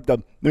on. Let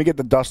me get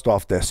the dust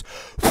off this.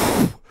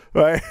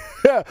 Right?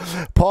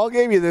 Paul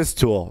gave me this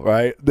tool,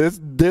 right?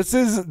 This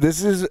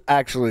is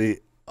actually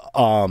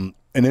an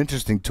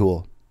interesting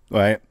tool,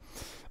 right?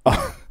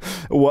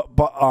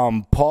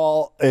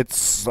 Paul,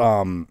 it's I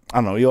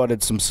don't know, he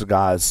ordered some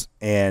cigars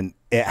and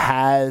it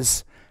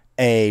has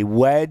a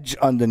wedge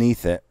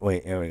underneath it.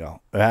 Wait, here we go.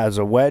 It has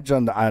a wedge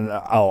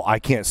I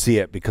can't see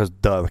it because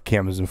the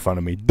camera's in front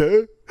of me.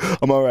 Duh.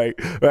 I'm all right,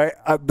 right?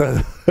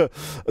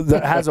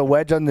 That has a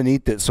wedge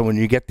underneath it, so when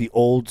you get the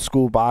old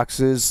school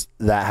boxes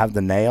that have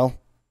the nail,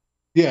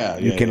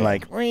 you can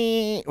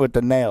with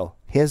the nail.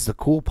 Here's the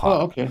cool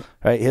part. Oh, okay.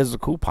 Right, here's the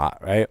cool part,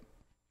 right?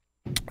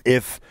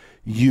 If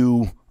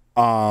you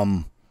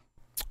want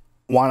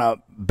to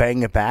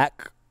bang it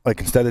back, like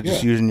instead of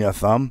just using your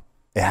thumb,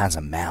 it has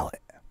a mallet.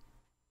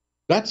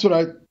 That's what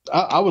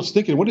I was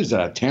thinking. What is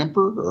that? A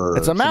tamper or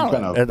it's a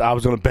mallet? I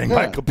was going to bang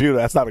my computer.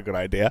 That's not a good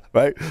idea,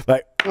 right?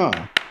 Like,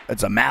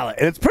 it's a mallet,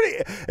 and it's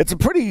a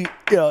pretty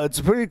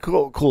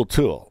cool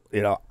tool.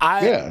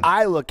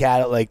 I look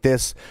at it like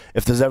this: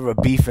 if there's ever a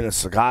beef in a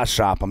cigar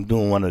shop, I'm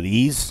doing one of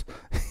these.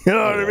 You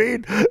know what I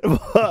mean?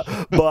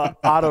 But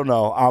I don't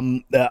know.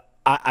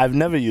 I've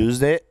never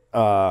used it.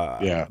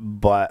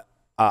 But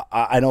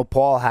I know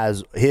Paul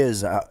has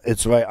his.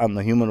 It's right on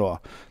the humidor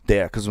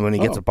there, because when he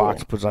gets a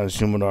box, he puts it on his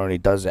humidor and he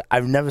does it.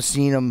 I've never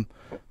seen him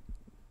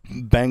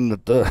bang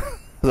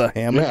the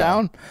hammer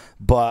down,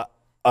 but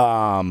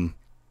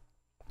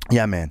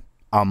yeah, man.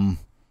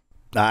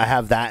 I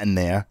have that in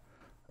there.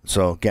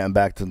 So getting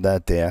back to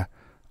that there,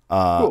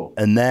 cool.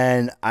 And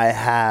then I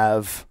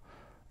have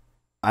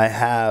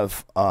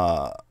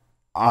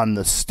on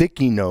the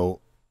sticky note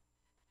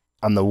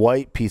on the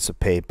white piece of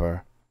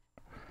paper.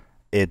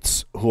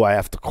 It's who I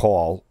have to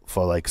call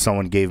for, like,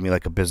 someone gave me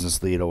like a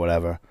business lead or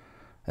whatever,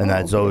 and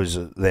that's always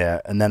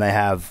there. And then I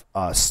have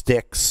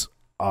sticks,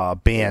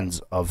 bands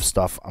of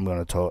stuff I'm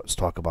going to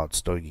talk about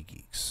Stogie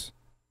Geeks.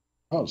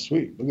 Oh,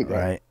 sweet. Look at that.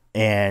 Right.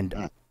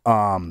 And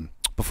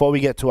before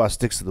we get to our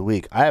sticks of the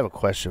week, I have a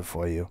question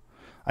for you.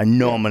 I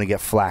know I'm going to get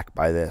flack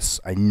by this.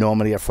 And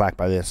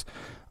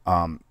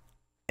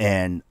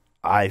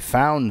I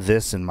found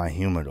this in my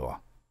humidor.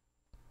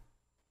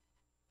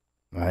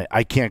 Right?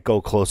 I can't go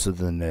closer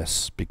than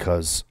this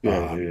because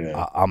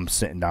I'm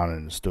sitting down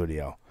in the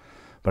studio.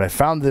 But I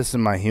found this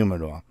in my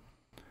humidor,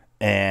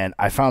 and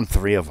I found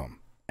 3 of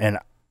them. And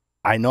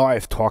I know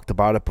I've talked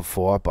about it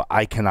before, but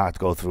I cannot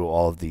go through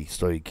all of the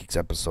Stogie Geeks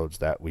episodes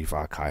that we've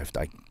archived.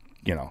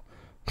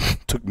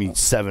 Took me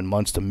 7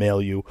 months to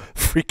mail you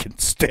freaking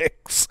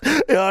sticks.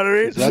 You know what I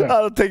mean?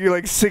 It'll take you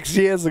like 6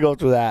 years to go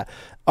through that.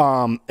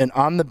 And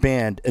on the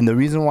band, and the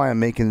reason why I'm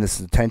making this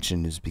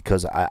attention is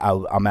because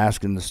I'm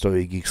asking the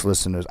Stogie Geeks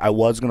listeners. I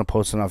was going to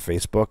post it on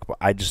Facebook, but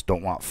I just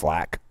don't want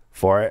flack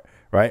for it,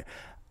 right?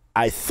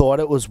 I thought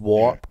it was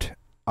warped. Yeah.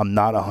 I'm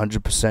not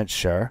 100%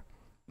 sure,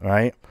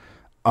 right?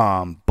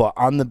 But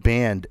on the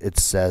band, it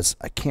says,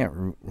 I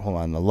can't, hold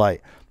on, the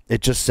light.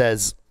 It just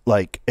says,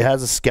 like, it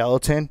has a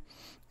skeleton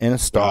and a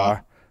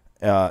star.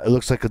 It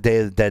looks like a Day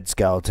of the Dead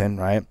skeleton,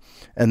 right?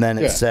 And then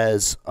it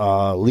says,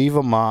 leave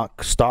a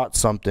mark, start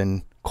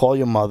something, call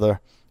your mother,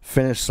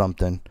 finish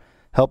something,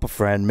 help a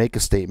friend, make a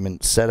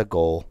statement, set a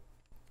goal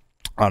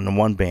on the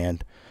one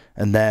band.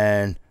 And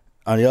then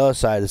on the other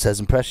side, it says,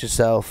 impress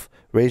yourself,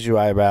 raise your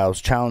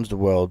eyebrows, challenge the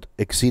world,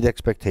 exceed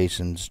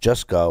expectations,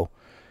 just go,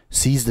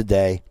 seize the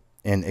day,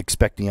 and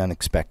expect the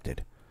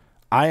unexpected.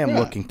 I am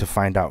looking to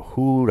find out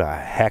who the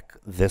heck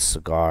this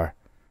cigar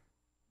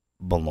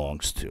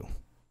belongs to.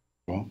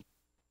 Well,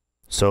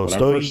 so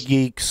Stogie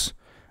Geeks,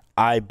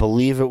 I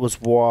believe it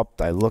was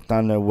warped. I looked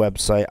on their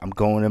website. I'm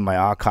going in my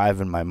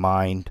archive in my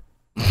mind.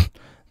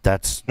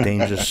 That's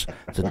dangerous.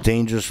 It's a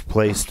dangerous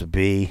place to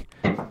be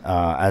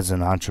as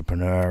an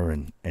entrepreneur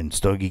and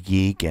Stogie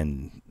Geek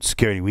and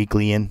Security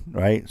Weekly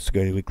right?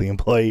 Security Weekly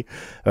employee,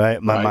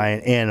 right? My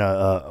mind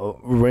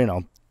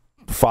and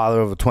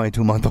father of a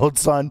 22-month-old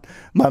son.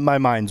 My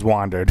mind's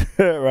wandered,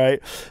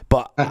 right?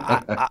 But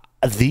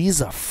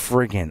these are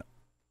friggin'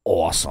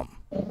 awesome.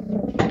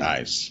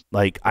 Nice.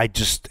 Like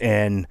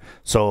and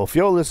so if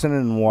you're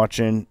listening and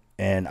watching,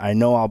 and I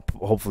know I'll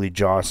hopefully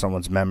jar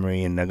someone's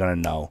memory and they're gonna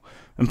know.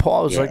 And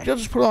Paul was like,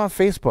 just put it on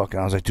Facebook.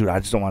 And I was like, dude, I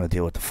just don't want to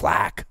deal with the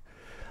flack.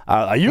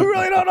 You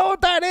really don't know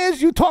what that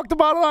is? You talked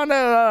about it on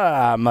there.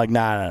 I'm like,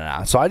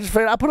 nah. So I just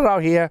figured I put it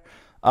out here.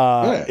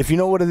 If you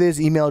know what it is,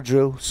 email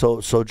Drew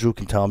so Drew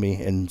can tell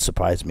me and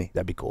surprise me.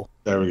 That'd be cool.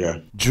 There we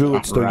go. Drew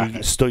at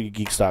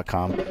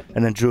StogieGeeks.com.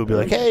 And then Drew will be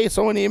like, hey,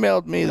 someone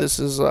emailed me. This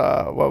is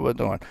what we're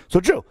doing. So,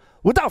 Drew,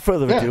 without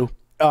further ado,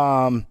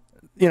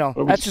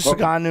 that's just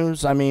cigar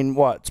news. I mean,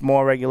 it's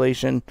more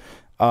regulation,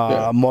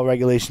 more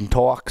regulation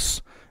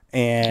talks.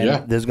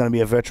 And there's going to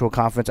be a virtual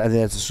conference. I think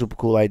that's a super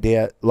cool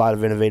idea. A lot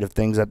of innovative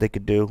things that they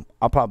could do.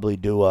 I'll probably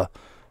do a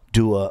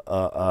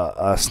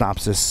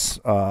synopsis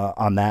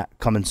on that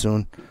coming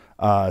soon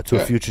to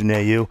a future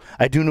near you.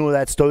 I do know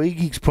that Stogie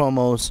Geeks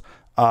promos.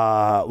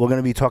 We're going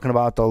to be talking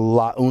about the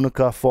La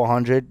Unica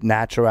 400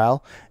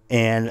 Natural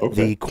and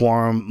the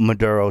Quorum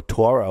Maduro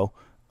Toro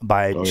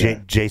by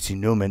J.C.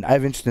 Newman. I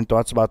have interesting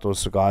thoughts about those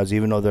cigars,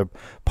 even though they're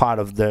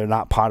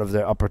not part of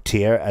their upper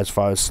tier as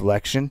far as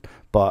selection.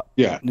 But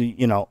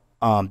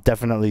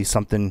definitely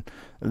something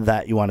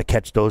that you want to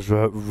catch those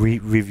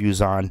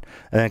reviews on.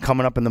 And then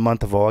coming up in the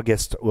month of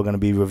August, we're going to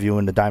be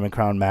reviewing the Diamond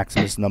Crown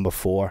Maximus number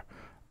 4.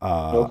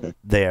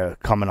 There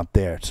coming up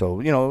there.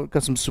 So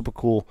got some super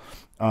cool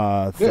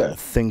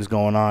things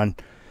going on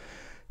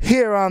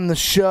here on the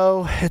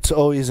show. It's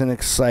always an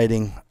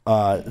exciting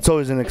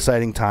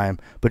time.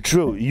 But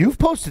Drew, you've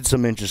posted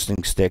some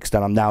interesting sticks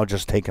that I'm now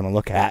just taking a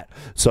look at.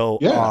 So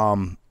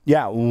why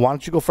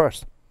don't you go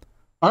first?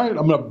 All right,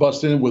 I'm going to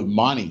bust in with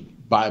Monty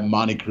by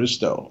Monte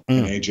Cristo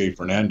and AJ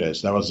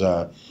Fernandez. That was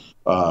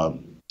how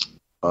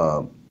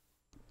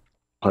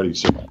do you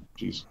say that?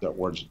 Jeez, that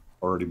word's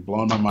already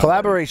blown my mind.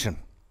 Collaboration.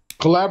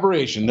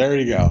 There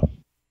you go.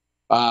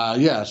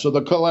 So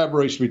the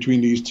collaboration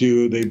between these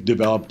two, they've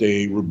developed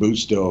a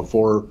Robusto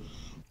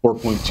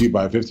 4.2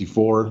 by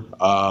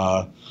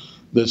 54.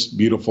 This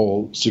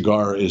beautiful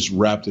cigar is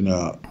wrapped in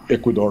a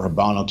Ecuador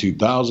Habano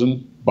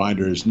 2000.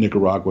 Binder is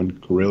Nicaraguan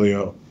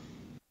Criollo.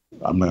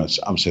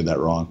 I'm saying that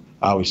wrong.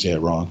 I always say it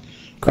wrong.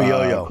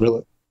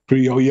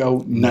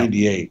 Criollo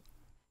 98.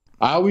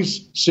 I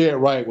always say it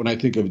right when I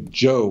think of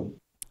Joe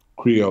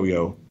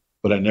Criollo,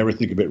 but I never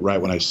think of it right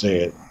when I say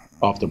it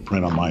off the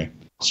print on my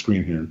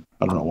screen here.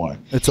 I don't know why.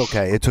 It's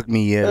okay. It took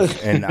me years,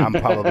 and I'm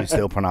probably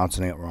still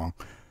pronouncing it wrong.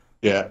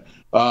 Yeah.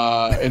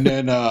 And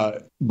then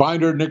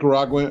Binder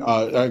Nicaraguan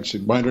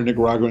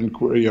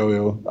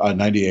Criollo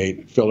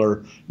 98,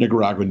 filler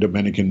Nicaraguan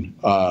Dominican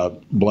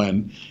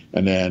blend.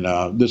 And then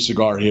this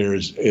cigar here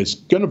is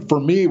gonna, for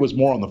me, it was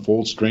more on the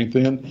full strength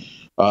end.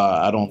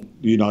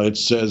 It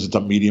says it's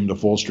a medium to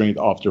full strength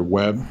off their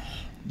web,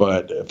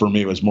 but for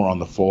me it was more on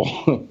the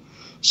full.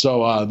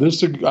 So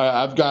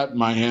I've got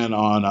my hand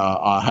on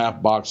a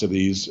half box of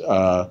these.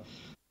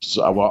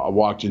 So I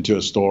walked into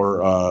a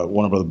store,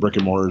 one of the brick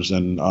and mortars,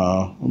 and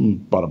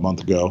about a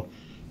month ago,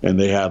 and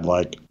they had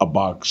like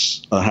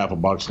half a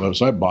box left.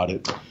 So I bought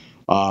it,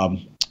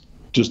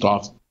 just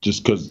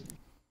because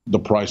the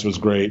price was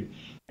great,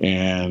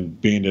 and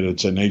being that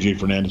it's an AJ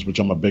Fernandez, which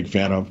I'm a big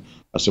fan of,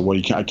 I said, well,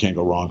 I can't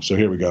go wrong. So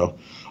here we go.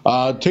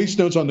 Taste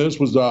notes on this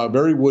was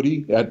very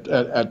woody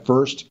at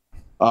first.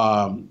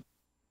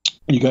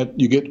 You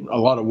get a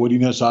lot of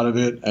woodiness out of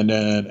it, and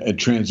then it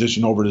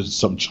transitioned over to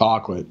some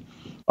chocolate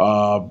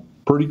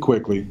pretty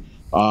quickly.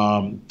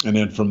 And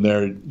then from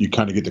there, you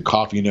kind of get the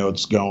coffee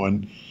notes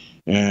going.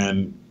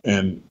 And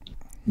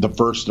the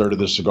first third of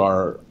the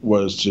cigar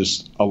was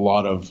just a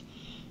lot of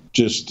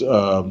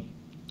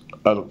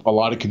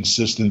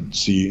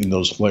consistency in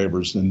those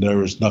flavors. And there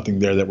was nothing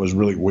there that was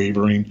really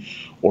wavering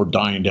or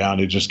dying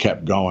down. It just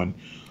kept going.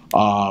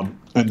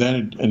 And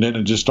then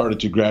it just started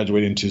to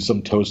graduate into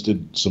some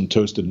toasted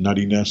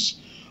nuttiness.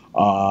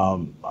 I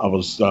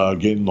was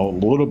getting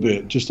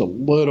just a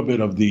little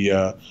bit of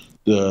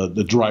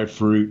the dry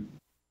fruit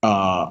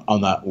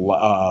on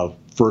that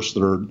first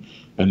third,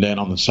 and then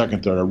on the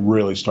second third, I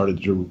really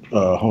started to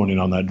hone in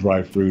on that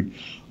dry fruit,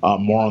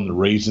 more on the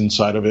raisin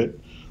side of it,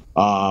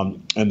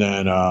 and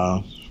then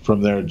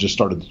from there, it just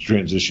started to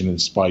transition in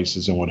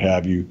spices and what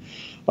have you.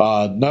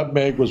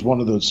 Nutmeg was one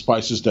of the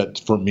spices that,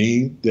 for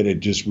me, that it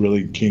just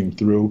really came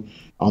through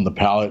on the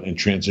palate and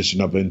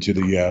transitioned up into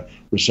the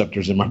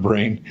receptors in my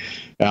brain.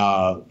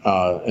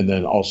 And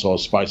then also a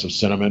spice of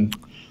cinnamon.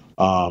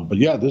 But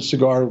yeah, this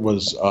cigar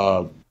was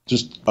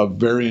just a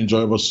very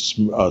enjoyable,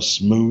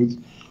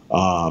 smooth,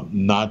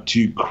 not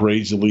too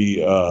crazily,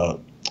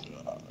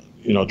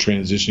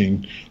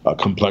 transitioning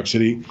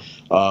complexity.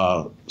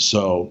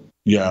 So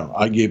yeah,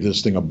 I gave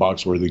this thing a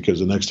box worthy because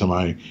the next time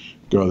I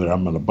go there,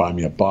 I'm going to buy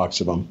me a box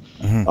of them.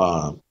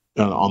 Mm-hmm.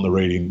 on the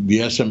rating. The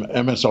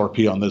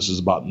MSRP on this is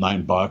about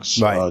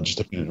 $9, right. Just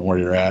depending on where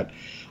you're at.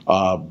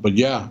 But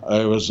yeah,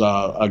 it was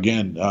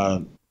again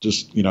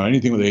just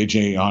anything with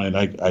AJ on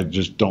it. I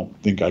just don't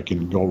think I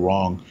can go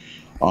wrong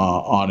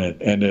on it.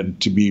 And then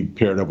to be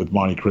paired up with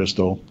Monte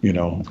Cristo,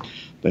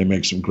 they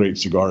make some great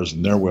cigars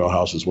in their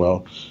wheelhouse as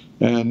well,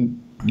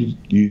 and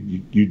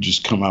you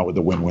just come out with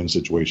a win-win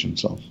situation.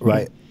 So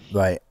right.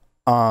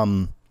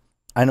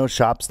 I know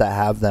shops that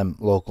have them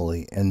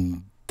locally,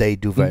 and they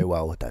do very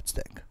well with that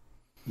stick.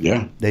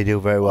 Yeah, they do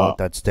very well with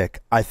that stick.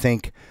 I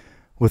think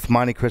with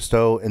Monte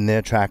Cristo and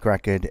their track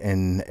record,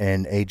 and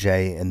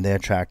AJ and their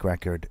track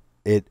record,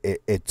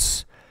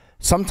 it's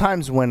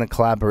sometimes when a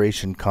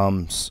collaboration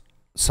comes,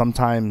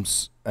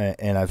 sometimes,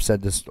 and I've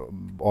said this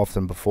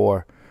often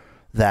before,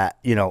 that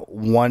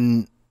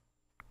one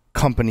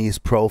company's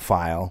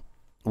profile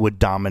would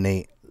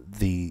dominate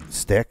the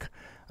stick.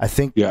 I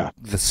think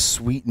the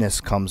sweetness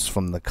comes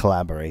from the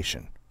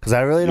collaboration, because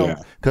I really don't.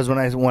 Because when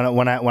I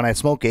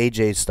smoke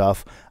AJ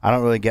stuff, I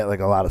don't really get like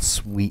a lot of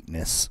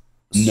sweetness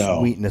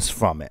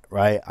from it.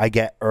 Right? I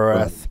get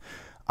earth.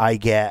 Right. I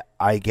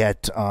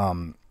get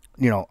a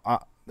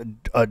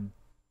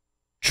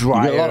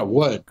drier, a lot of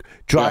wood,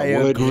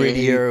 drier,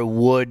 grittier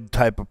wood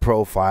type of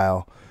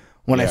profile.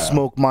 When I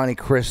smoke Monte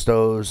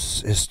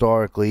Cristos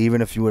historically,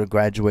 even if you were to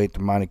graduate to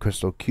Monte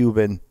Cristo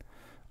Cuban.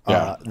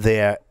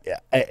 There,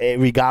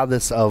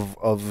 regardless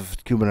of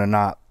Cuban or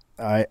not,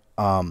 I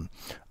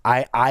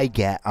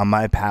get on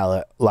my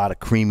palate a lot of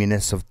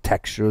creaminess of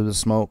texture of the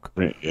smoke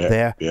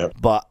there.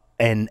 But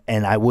and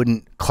I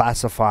wouldn't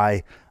classify.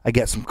 I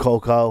get some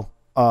cocoa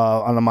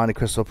on the Monte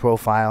Cristo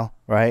profile,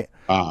 right?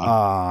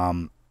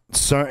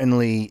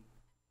 Certainly,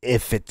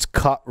 if it's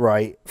cut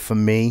right for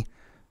me,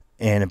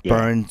 and it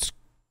burns.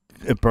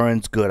 It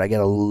burns good. I get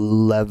a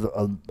leather,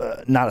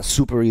 not a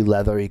supery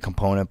leathery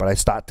component, but I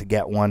start to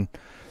get one.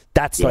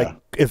 That's like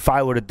if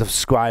I were to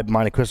describe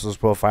Monte Cristo's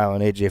profile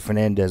and AJ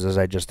Fernandez as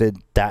I just did.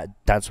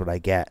 That's what I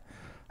get.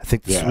 I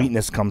think the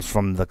sweetness comes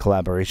from the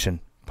collaboration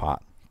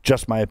pot.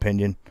 Just my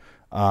opinion.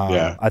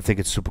 I think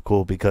it's super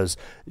cool because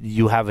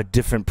you have a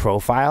different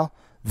profile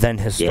than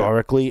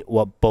historically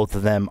what both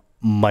of them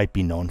might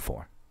be known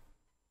for.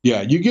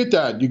 Yeah, you get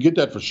that. You get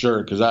that for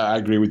sure, because I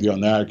agree with you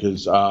on that,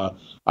 because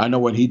I know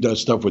when he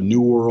does stuff with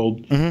New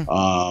World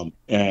and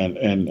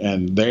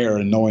there,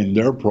 and knowing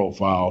their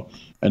profile,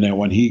 and then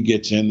when he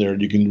gets in there,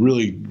 you can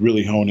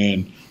really hone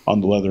in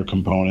on the leather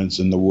components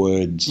and the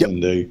woods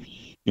and the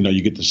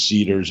you get the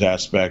cedars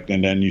aspect,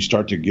 and then you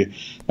start to get,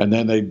 and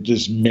then they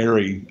just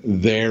marry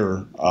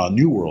their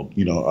New World,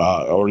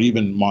 or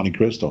even Monte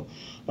Cristo.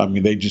 I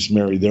mean, they just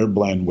marry their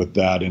blend with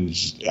that, and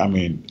it's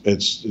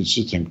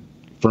just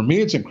for me,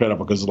 it's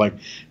incredible, because like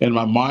in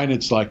my mind,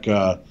 it's like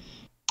I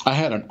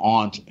had an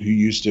aunt who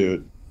used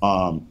to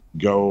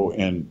go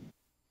and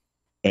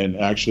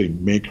actually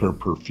make her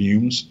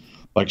perfumes.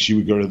 Like, she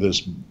would go to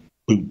this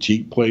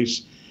boutique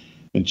place,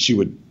 and she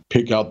would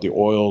pick out the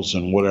oils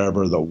and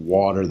whatever, the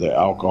water, the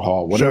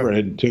alcohol, whatever it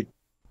had to take.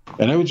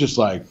 And it was just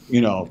like,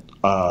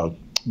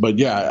 but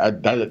yeah,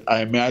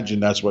 I imagine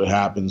that's what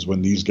happens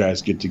when these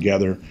guys get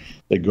together.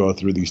 They go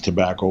through these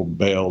tobacco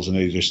bales, and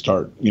they just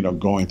start,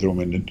 going through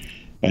them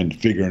and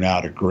figuring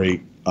out a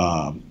great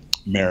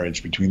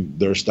marriage between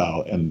their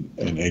style and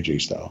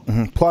AJ style.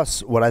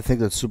 Plus, what I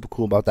think that's super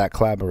cool about that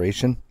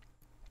collaboration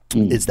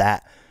is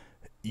that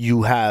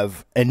you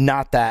have, and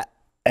not that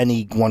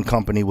any one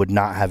company would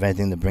not have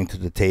anything to bring to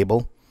the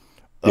table,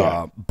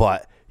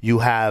 but you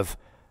have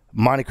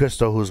Monte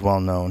Cristo, who's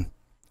well known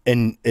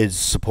and is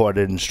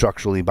supported and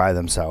structurally by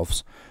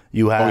themselves.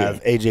 You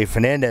have AJ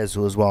Fernandez,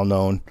 who is well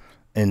known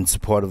and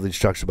supportively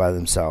structured by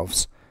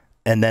themselves,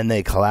 and then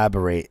they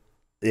collaborate.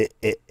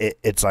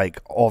 It's like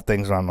all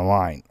things are on the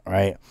line,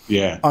 right?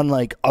 Yeah.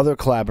 Unlike other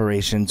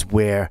collaborations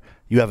where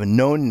you have a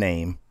known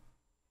name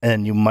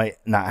and you might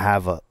not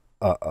have a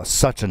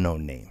such a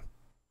known name.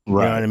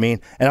 Right. You know what I mean?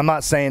 And I'm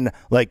not saying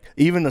like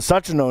even the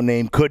such a known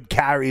name could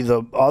carry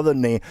the other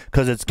name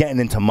because it's getting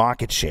into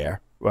market share,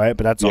 right?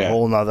 But that's a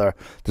whole nother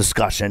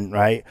discussion,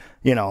 right?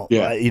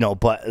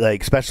 But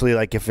like especially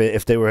like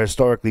if they were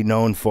historically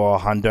known for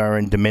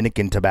Honduran,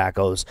 Dominican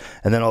tobaccos,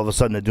 and then all of a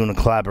sudden they're doing a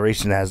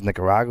collaboration that has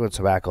Nicaraguan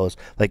tobaccos,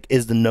 like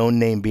is the known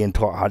name being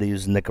taught how to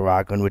use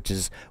Nicaraguan, which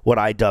is what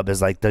I dub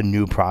as like the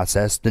new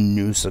process, the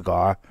new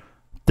cigar,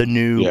 the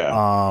new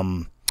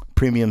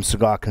premium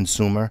cigar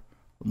consumer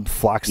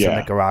flocks to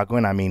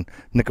Nicaraguan. I mean,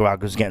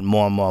 Nicaragua's getting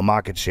more and more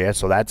market share,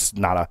 so that's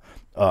not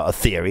a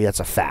theory,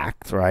 that's a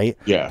fact, right?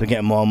 Yeah. They're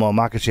getting more and more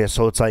market share.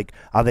 So it's like,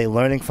 are they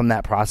learning from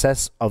that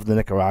process of the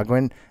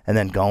Nicaraguan and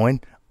then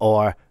going?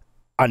 Or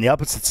on the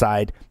opposite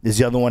side, is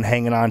the other one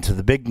hanging on to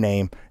the big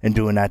name and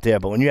doing that there?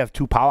 But when you have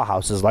two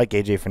powerhouses like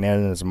AJ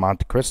Fernandez and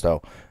Monte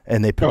Cristo,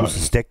 and they produce a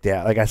stick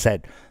there, like I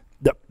said,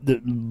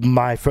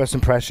 my first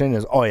impression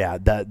is,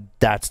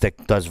 that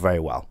stick does very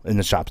well in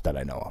the shops that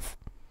I know of.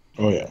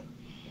 Oh, yeah.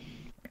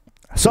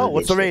 So,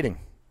 what's the rating?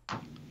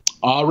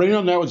 Rating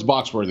on that was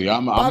box worthy.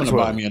 I'm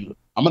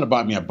gonna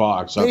buy me a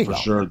box for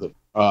sure. That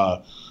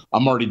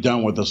I'm already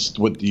done with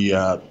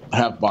the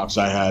half box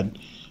I had.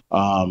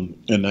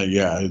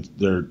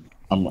 they're.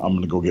 I'm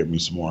gonna go get me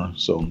some more.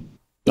 So,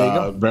 There you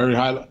go. very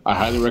highly, I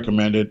highly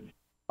recommend it.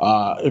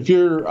 If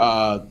you're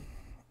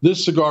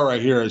this cigar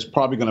right here is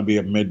probably going to be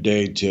a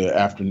midday to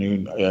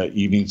afternoon,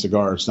 evening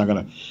cigar. It's not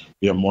going to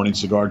be a morning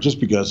cigar just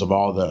because of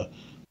all the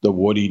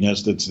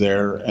woodiness that's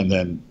there, and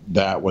then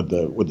that with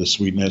the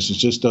sweetness. It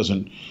just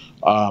doesn't.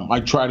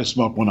 I tried to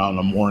smoke one on in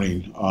the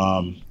morning,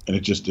 and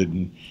it just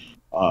didn't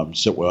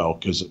sit well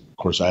because, of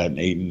course, I hadn't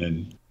eaten,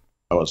 and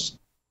I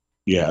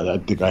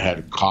think I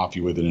had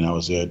coffee with it, and that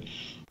was it.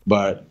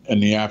 But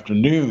in the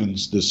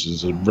afternoons, this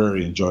is a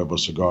very enjoyable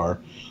cigar.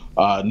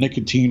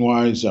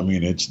 Nicotine-wise, I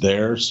mean, it's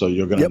there, so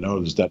you're going to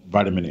notice that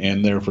vitamin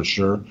N there for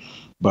sure.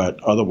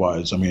 But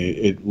otherwise, I mean,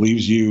 it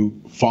leaves you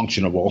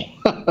functionable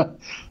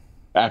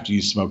after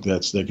you smoke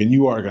that stick, and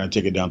you are going to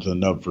take it down to the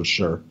nub for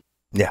sure.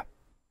 Yeah.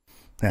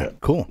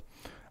 Cool.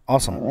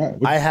 Awesome. All right.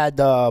 I had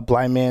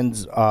Blind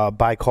Man's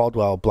by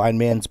Caldwell, Blind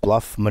Man's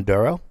Bluff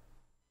Maduro.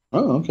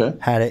 Oh, okay.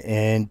 Had it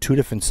in 2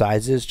 different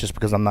sizes just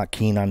because I'm not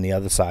keen on the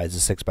other size, the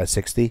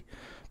 6x60.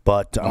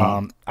 But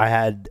I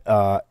had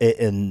it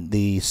in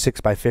the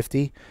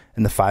 6x50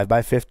 and the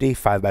 5x50.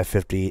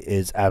 5x50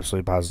 is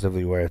absolutely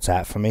positively where it's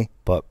at for me,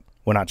 but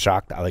we're not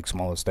shocked. I like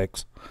smaller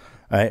sticks.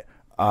 All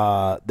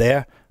right.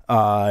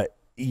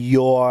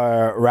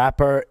 Your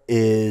wrapper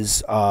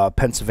is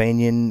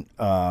Pennsylvanian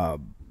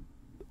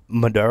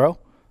Maduro,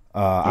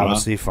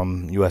 obviously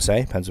from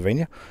USA,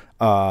 Pennsylvania.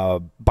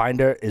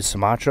 Binder is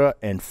Sumatra,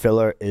 and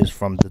filler is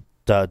from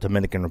the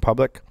Dominican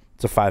Republic.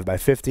 It's a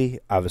 5x50.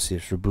 Obviously,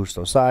 it's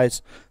Robusto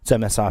size. Its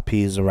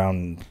MSRP is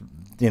around,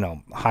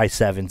 high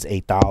 $7s,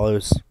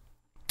 $8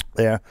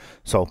 there.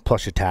 So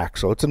plus your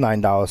tax. So it's a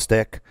 $9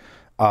 stick.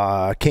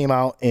 Came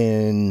out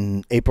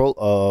in April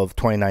of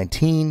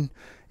 2019.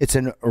 It's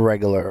in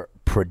regular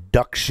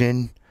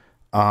production.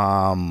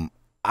 I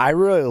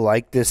really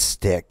like this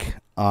stick.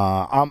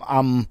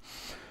 When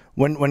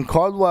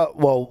Caldwell,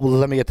 well,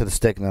 let me get to the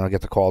stick and then I'll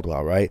get to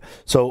Caldwell, right?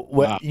 So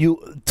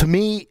to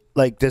me,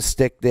 like this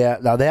stick there,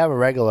 now they have a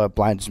regular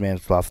Blind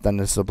Man's Bluff, then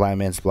this is a Blind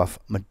Man's Bluff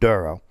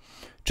Maduro,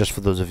 just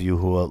for those of you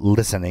who are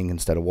listening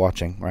instead of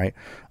watching, right?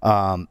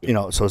 So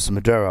it's a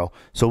Maduro.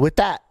 So with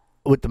the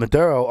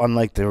Maduro,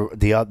 unlike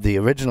the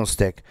original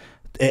stick,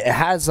 it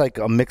has like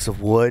a mix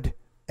of wood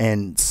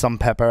and some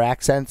pepper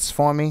accents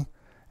for me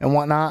and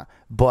whatnot,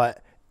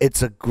 but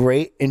it's a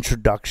great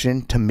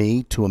introduction to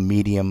me to a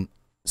medium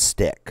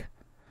stick.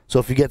 So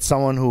if you get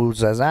someone who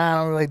says, I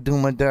don't really do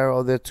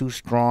Maduro, they're too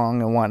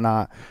strong and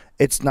whatnot,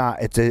 it's not.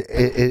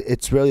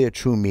 It's really a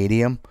true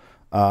medium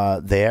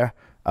there.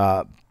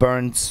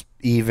 Burns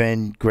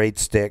even, great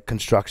stick,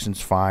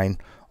 construction's fine,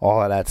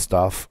 all of that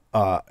stuff.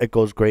 It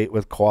goes great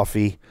with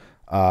coffee.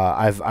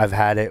 I've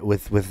had it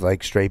with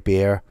like straight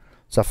beer,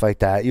 stuff like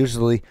that.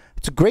 Usually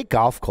it's a great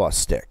golf course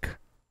stick.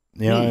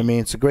 You know what I mean?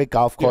 It's a great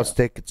golf course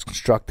stick. It's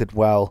constructed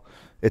well.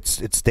 It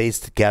stays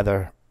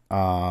together.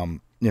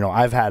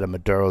 I've had a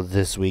Maduro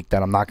this week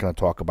that I'm not going to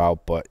talk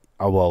about, but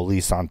at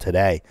least on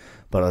today.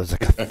 But it was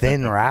like a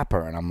thin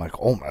wrapper, and I'm like,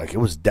 oh my! Like, it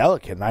was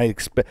delicate, and and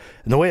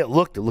the way it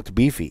looked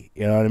beefy.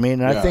 You know what I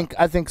mean? And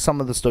I think some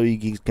of the Stogie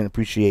geeks can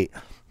appreciate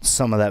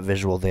some of that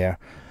visual there.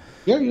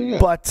 Yeah.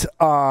 But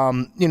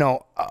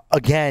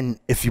again,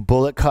 if you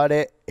bullet cut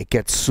it, it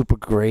gets super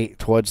great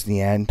towards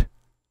the end.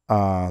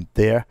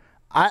 There,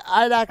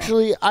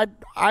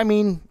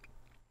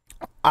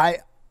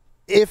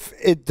 if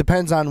it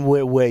depends on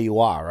where you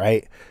are,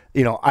 right?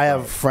 I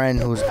have a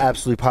friend who's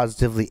absolutely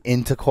positively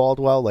into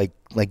Caldwell, like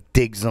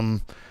digs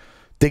the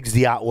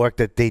artwork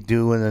that they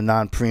do in the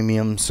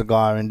non-premium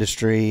cigar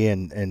industry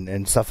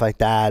and stuff like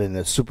that, and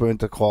is super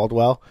into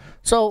Caldwell.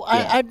 So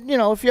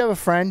if you have a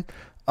friend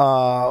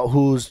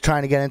who's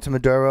trying to get into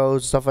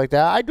Maduros, stuff like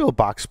that, I do a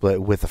box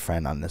split with a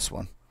friend on this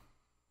one.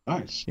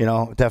 Nice.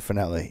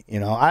 Definitely.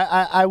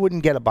 I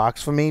wouldn't get a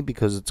box for me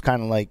because it's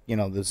kind of like,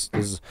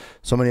 there's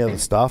so many other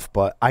stuff,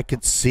 but I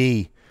could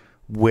see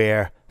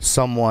where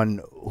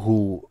someone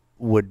who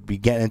would be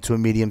getting into a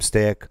medium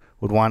stick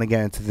would want to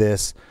get into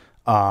this,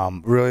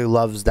 really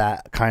loves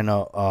that kind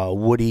of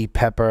woody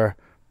pepper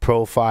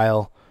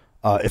profile.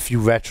 If you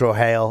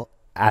retrohale,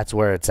 that's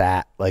where it's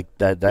at. Like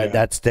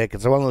that stick.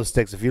 It's one of those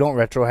sticks. If you don't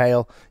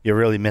retrohale, you're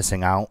really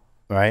missing out.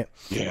 Right?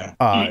 Yeah.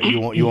 You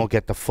won't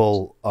get the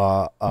full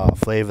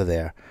flavor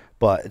there,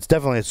 but it's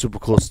definitely a super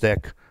cool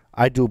stick.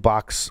 I do a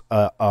box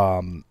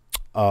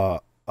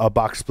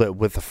split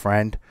with a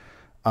friend.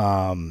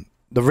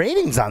 The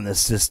ratings on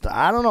this, just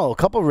I don't know, a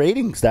couple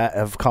ratings that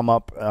have come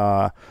up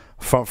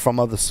from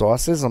other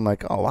sources. I'm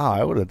like, oh wow,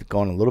 I would have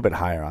gone a little bit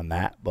higher on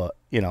that, but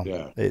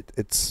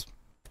it's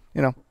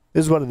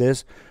is what it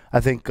is.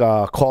 I think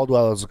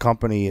Caldwell as a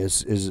company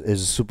is a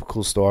super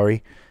cool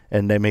story.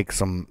 And they make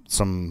some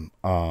super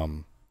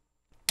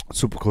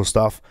cool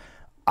stuff.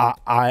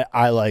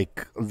 I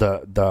like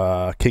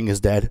the King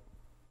is Dead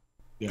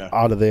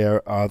out of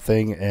their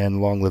thing,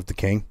 and Long Live the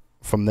King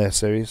from their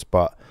series.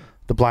 But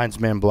the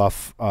Blind Man's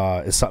Bluff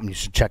is something you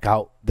should check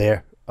out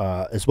there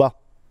as well.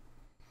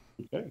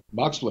 Okay,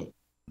 box split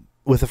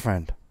with a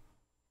friend.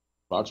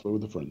 Box split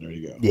with a friend. There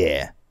you go.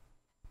 Yeah.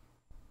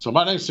 So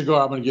my next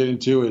cigar I'm going to get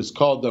into is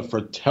called the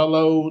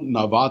Fratello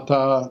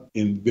Navata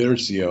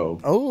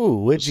Inversio.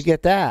 Oh, where'd you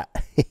get that?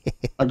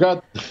 I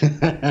got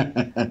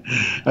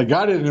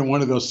it in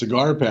one of those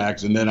cigar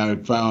packs, and then I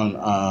found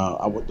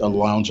a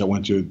lounge I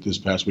went to this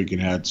past week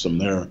and had some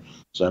there.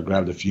 So I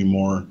grabbed a few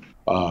more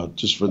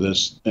just for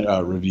this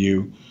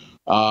review.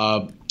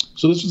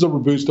 So this is a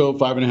Robusto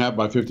 5.5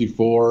 by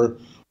 54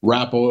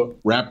 wrapper.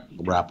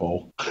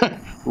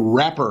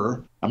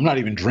 I'm not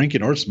even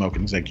drinking or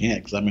smoking because I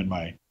can't, because I'm in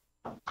my,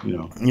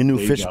 your new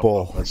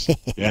fishbowl.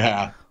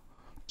 Yeah.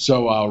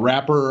 So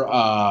wrapper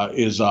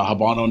is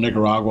Habano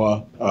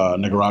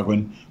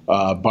Nicaraguan,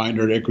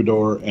 binder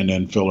Ecuador, and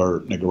then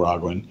filler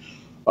Nicaraguan.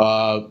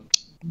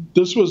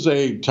 This was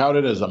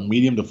touted as a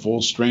medium to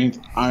full strength.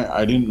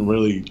 I didn't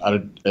really.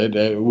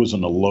 It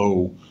wasn't a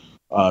low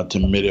to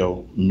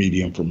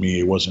medium for me.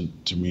 It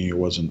wasn't to me. It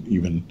wasn't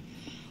even.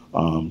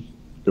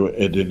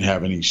 It didn't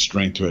have any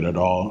strength to it at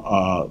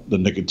all. The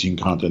nicotine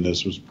content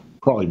this was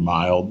probably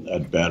mild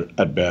at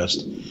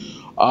best.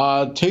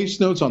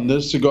 Taste notes on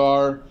this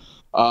cigar,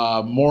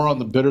 more on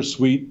the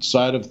bittersweet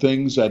side of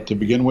things. To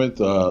begin with,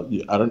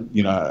 I don't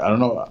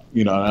know.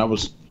 And I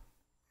was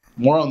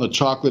more on the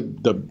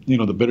chocolate, the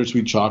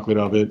bittersweet chocolate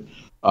of it.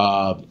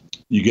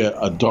 You get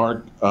a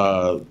dark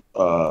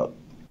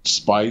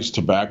spice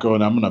tobacco,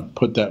 and I'm going to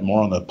put that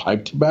more on the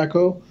pipe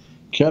tobacco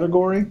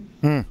category.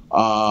 And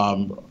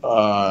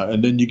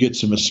then you get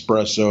some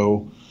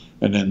espresso,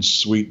 and then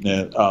sweeten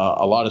it.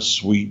 A lot of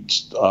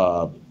sweet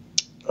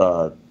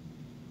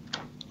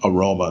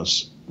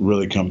aromas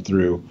really come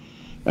through,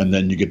 and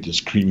then you get this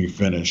creamy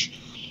finish.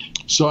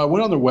 So I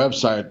went on their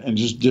website and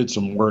just did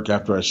some work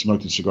after I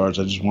smoked the cigars.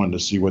 I just wanted to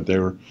see what they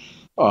were,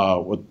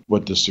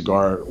 what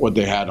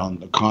they had on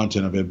the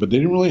content of it, but they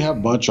didn't really have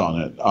much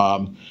on it.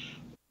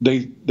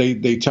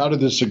 They touted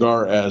this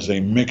cigar as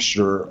a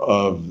mixture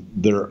of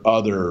their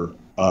other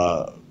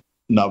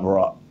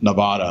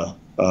Nevada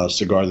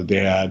cigar that they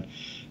had,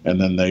 and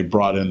then they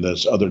brought in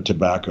this other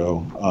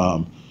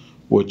tobacco,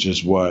 which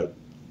is what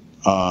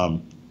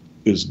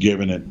is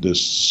giving it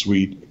this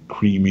sweet,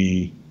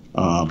 creamy.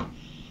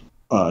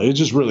 It's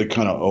just really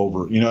kind of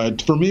over.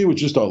 For me, it was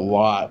just a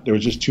lot. There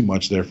was just too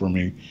much there for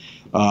me.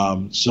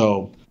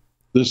 So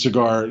this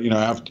cigar,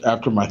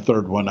 after my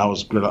third one, I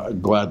was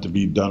glad to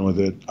be done with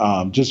it.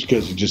 Just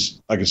because it just,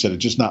 like I said,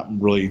 it's just not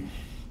really.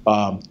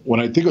 When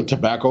I think of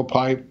tobacco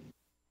pipe,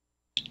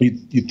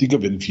 you think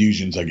of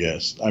infusions, I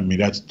guess. I mean,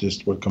 that's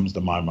just what comes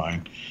to my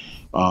mind.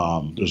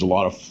 There's a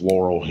lot of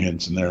floral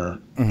hints in there,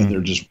 and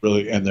they're just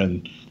really, and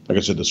then, like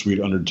I said, the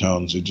sweet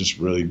undertones. It just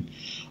really,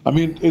 I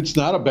mean, it's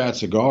not a bad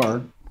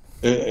cigar.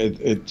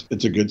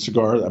 It's a good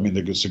cigar. I mean,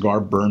 the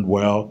cigar burned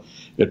well.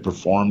 It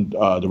performed.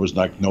 There was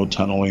no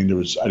tunneling.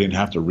 I didn't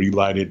have to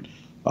relight it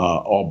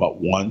all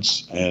but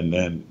once. And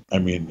then, I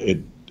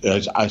mean,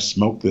 I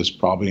smoked this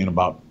probably in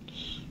about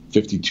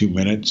 52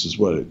 minutes is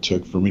what it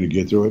took for me to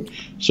get through it.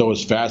 So it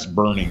was fast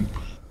burning.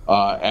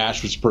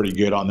 Ash was pretty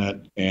good on that,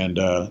 and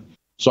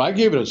so I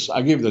gave it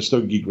a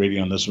Stogie Geek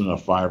rating on this one, a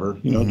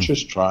 5.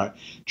 Just try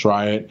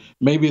it.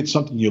 Maybe it's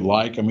something you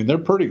like. I mean, they're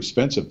pretty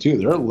expensive too.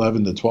 They're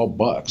 $11 to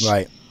 $12,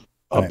 right,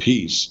 a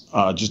piece,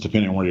 just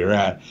depending on where you're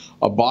at.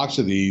 A box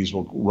of these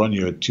will run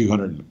you at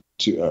 $200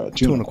 to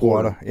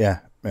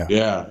 $2.25.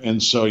 Yeah,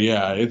 and so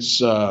it's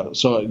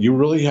so you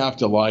really have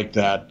to like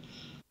that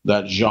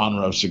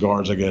genre of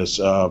cigars, I guess.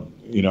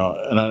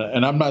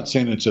 And I'm not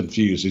saying it's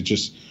infused. It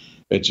just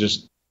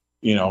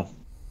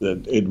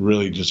it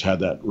really just had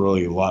that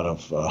really a lot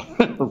of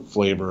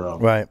flavor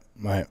of right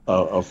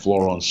of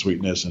floral and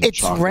sweetness and it's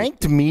chocolate.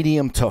 Ranked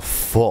medium to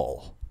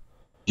full.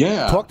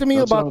 Yeah, talk to me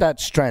about that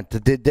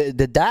strength.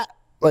 Did that,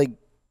 like,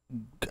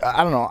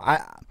 I don't know,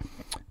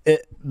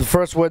 the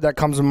first word that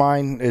comes to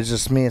mind is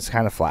just me, it's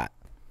kind of flat.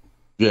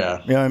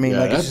 Yeah, you know what I mean.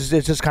 Like it's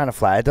just kind of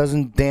flat. It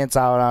doesn't dance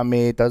out on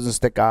me. It doesn't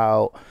stick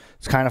out.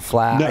 It's kind of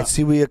flat. No. I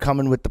see where you're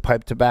coming with the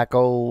pipe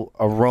tobacco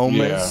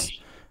aromas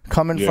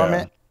coming from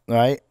it,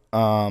 right?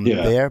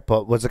 There,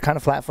 but was it kind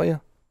of flat for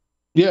you?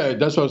 Yeah,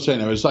 that's what I was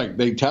saying. It was like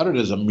they touted it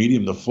as a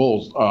medium to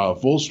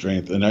full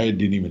strength, and I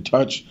didn't even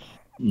touch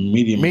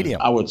medium.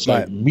 I would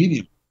say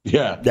medium.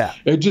 Yeah.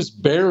 It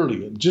just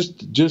barely,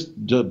 just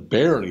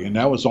barely, and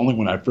that was only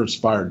when I first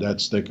fired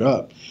that stick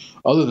up.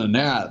 Other than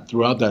that,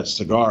 throughout that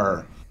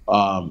cigar,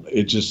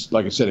 it just,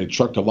 like I said, it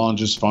trucked along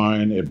just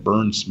fine. It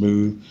burned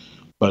smooth,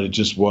 but it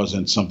just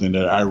wasn't something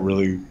that I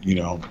really,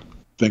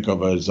 think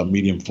of as a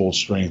medium full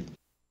strength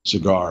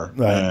cigar.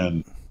 Right.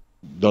 And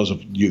those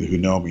of you who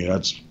know me,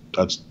 that's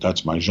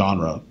my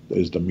genre,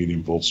 is the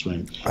medium full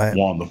strength,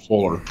 more on the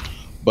fuller.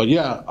 But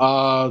like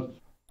I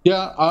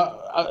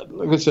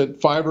said,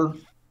 $5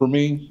 for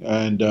me,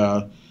 and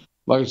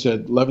like I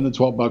said, $11 to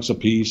 $12 a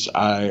piece.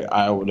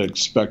 I would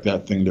expect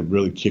that thing to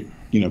really kick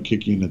you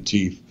in the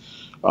teeth.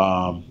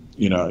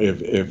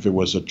 If it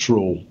was a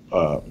true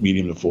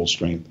medium to full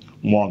strength,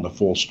 more on the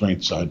full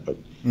strength side, but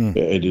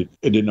it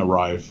didn't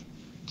arrive.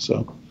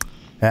 So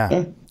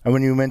yeah. And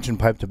when you mentioned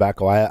pipe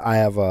tobacco, I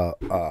have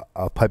a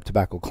pipe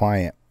tobacco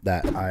client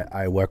that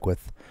I work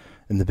with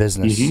in the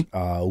business,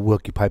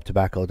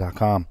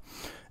 WilkiePipeTobacco.com.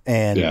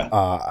 and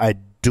I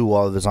do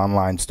all of this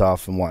online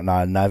stuff and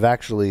whatnot. And I've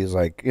actually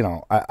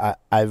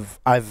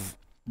I've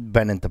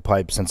been into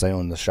pipes since I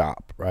owned the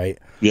shop, right?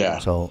 Yeah.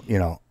 So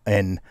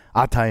and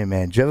I'll tell you,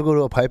 man. Did you ever go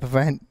to a pipe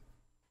event?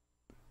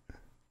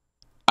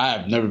 I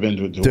have never been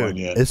to Dude, one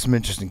yet. It's some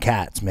interesting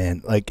cats,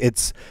 man. Like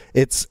it's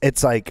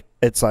like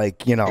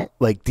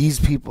like these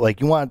people,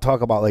 like you want to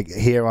talk about like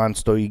here on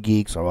Stogie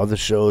Geeks or other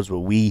shows where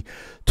we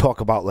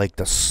talk about like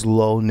the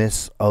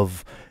slowness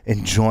of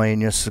enjoying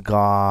your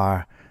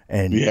cigar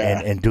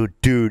and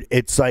dude,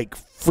 it's like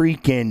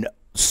freaking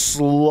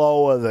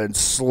slower than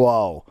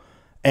slow.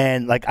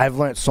 And like I've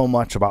learned so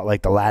much about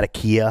like the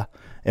latakia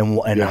and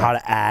how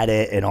to add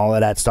it and all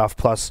of that stuff.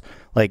 Plus,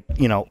 like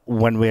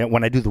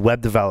when I do the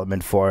web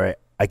development for it,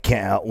 I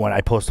can't when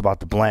I post about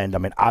the blend. I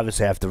mean,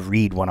 obviously I have to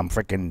read what I'm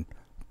freaking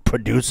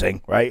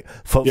producing, right?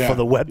 For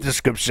the web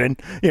description,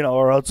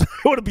 or else it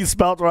wouldn't be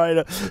spelled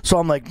right. So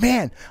I'm like,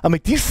 man,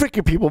 these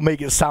freaking people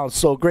make it sound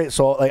so great.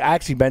 So like I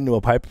actually been to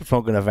a pipe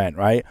smoking event,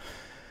 right?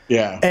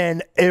 Yeah.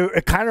 And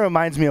it kind of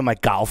reminds me of my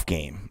golf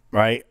game,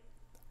 right?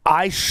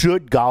 I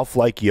should golf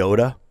like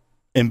Yoda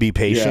and be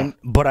patient,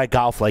 but I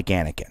golf like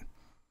Anakin.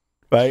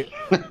 Right?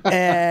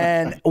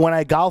 And when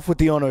I golf with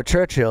the owner of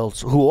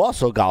Churchill's, who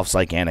also golfs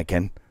like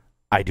Anakin,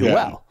 I do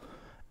well.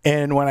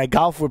 And when I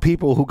golf with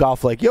people who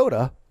golf like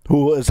Yoda,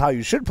 who is how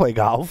you should play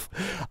golf,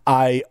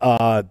 I,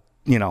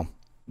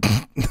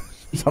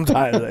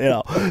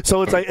 sometimes,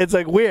 so it's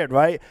like weird,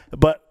 right?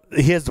 But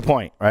here's the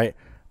point, right?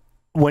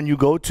 When you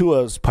go to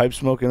a pipe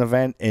smoking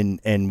event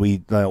and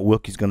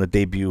Wilkie's going to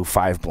debut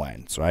 5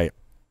 blends, right?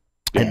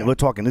 Yeah. And we're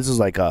talking, this is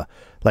like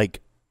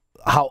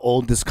how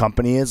old this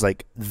company is.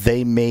 Like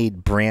they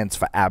made brands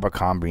for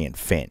Abercrombie and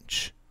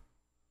Finch.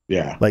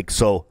 Yeah. Like,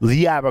 so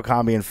the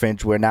Abercrombie and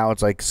Finch, where now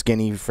it's like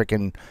skinny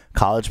freaking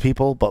college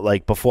people, but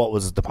like before it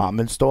was a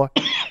department store,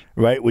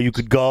 right? Where you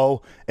could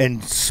go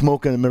and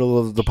smoke in the middle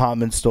of the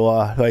department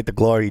store, like the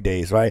glory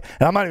days, right?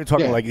 And I'm not even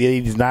talking like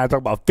the 80s now, I'm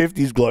talking about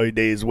 50s glory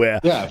days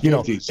where,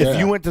 50s, if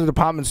you went to the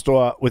department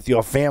store with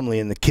your family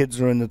and the kids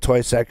were in the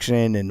toy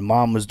section and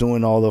mom was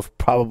doing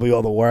probably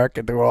all the work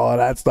and doing all of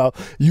that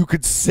stuff, you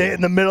could sit in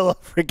the middle of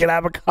freaking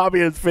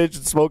Abercrombie and Finch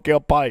and smoke your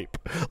pipe.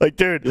 Like,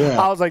 dude,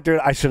 I was like,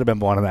 dude, I should have been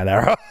born in that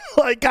era.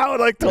 Like, I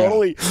would like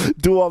totally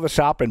do all the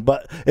shopping.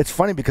 But it's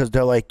funny because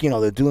they're like,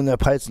 they're doing their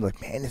pipes and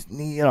like, man, it's,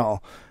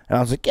 and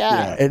I was like,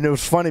 and it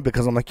was funny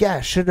because I'm like,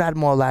 I should have had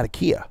more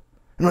latakia.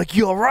 I'm like,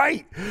 you're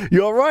right.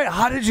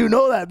 How did you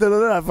know that?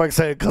 I'm like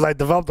saying, because I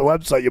developed a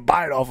website. You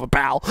buy it off a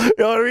pal. You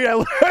know what I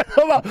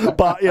mean?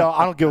 But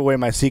I don't give away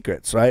my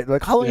secrets, right?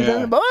 Like, how long you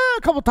been?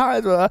 A couple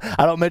times.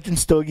 I don't mention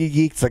Stogie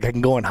Geeks. Like, I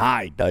can go and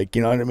hide. Like,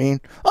 you know what I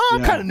mean?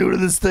 I'm kind of new to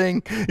this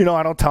thing.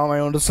 I don't tell them I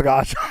own the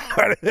cigar shop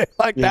or anything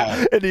like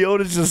that. And the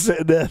owner's just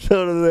sitting there.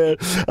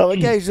 I'm like,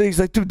 he's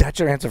like, dude, that's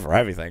your answer for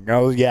everything. I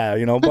was,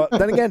 But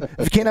then again,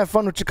 if you can't have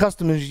fun with your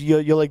customers,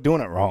 you're like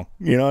doing it wrong.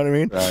 You know what I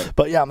mean? Right.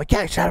 But I'm like,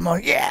 shout him out.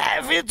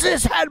 If it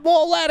just had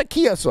more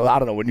latakia. So I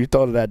don't know. When you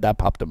thought of that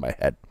popped in my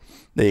head.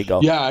 There you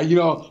go. Yeah, I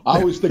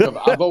always think of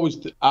I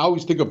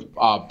always think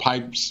of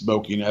pipe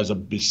smoking as a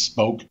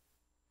bespoke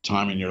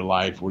time in your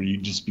life where you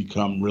just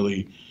become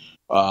really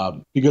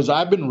because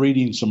I've been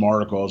reading some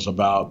articles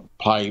about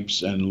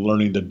pipes and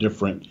learning the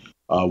different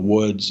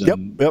woods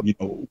and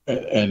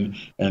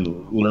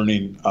and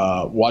learning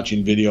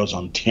watching videos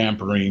on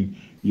tampering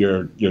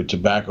your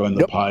tobacco in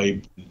the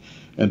pipe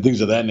and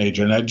things of that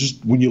nature. And I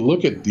just, when you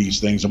look at these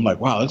things, I'm like,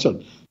 wow,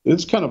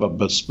 it's kind of a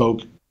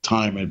bespoke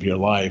time of your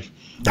life.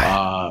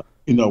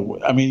 You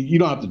don't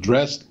have to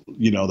dress,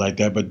 like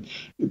that, but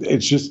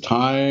it's just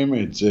time.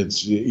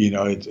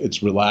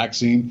 It's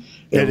relaxing.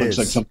 It looks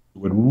like something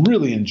you would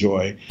really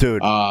enjoy,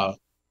 dude. So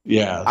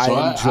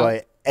I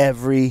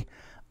enjoy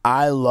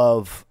I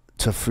love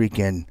to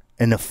freaking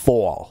in the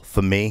fall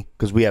for me,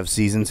 because we have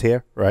seasons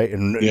here, right?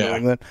 In New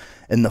England,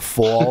 in the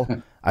fall.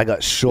 I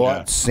got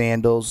shorts,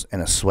 sandals, and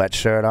a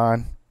sweatshirt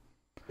on.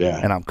 Yeah.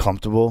 And I'm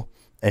comfortable.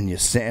 And you're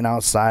sitting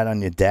outside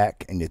on your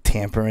deck, and you're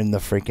tampering the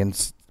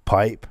freaking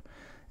pipe,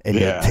 and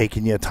you're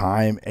taking your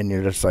time, and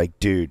you're just like,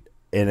 dude.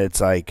 And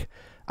it's like,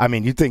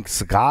 you think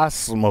cigar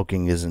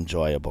smoking is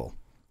enjoyable.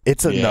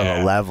 It's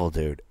another level,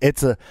 dude.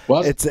 It's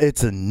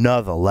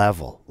another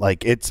level.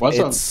 Like,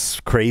 it's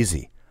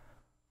crazy.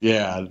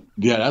 Yeah.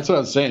 Yeah, that's what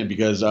I was saying,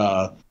 because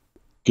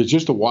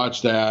just to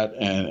watch that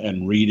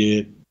and read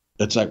it,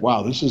 it's like,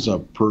 wow, this is a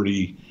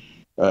very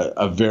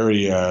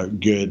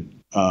good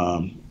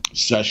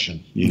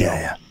session,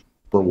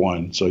 for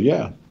one. So,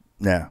 yeah.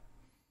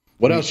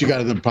 What else you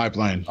got in the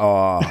pipeline?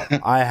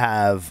 I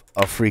have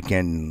a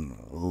freaking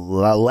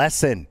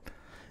lesson.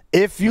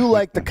 If you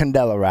like the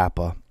Candela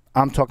wrapper,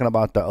 I'm talking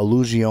about the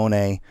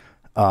Illusione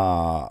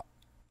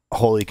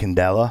Holy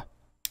Candela.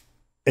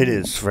 It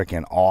is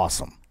freaking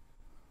awesome.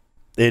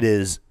 It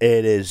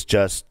is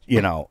just,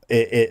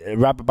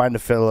 wrapper binder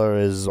filler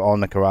is all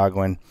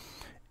Nicaraguan.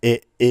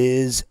 It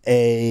is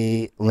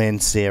a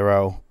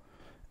Lancero.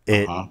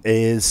 It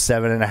is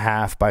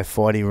 7.5 by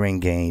 40 ring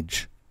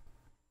gauge.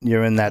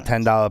 You're in that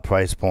 $10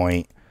 price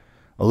point.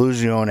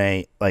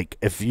 Illusione, like,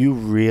 if you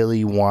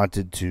really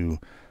wanted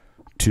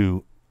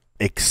to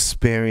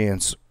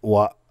experience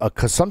what,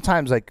 because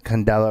sometimes like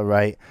Candela,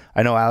 right?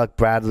 I know Alec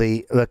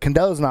Bradley. The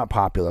Candela's not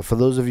popular. For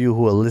those of you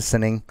who are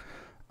listening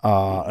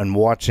and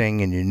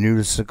watching, and you're new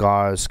to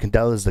cigars,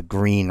 Candela is the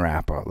green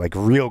wrapper, like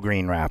real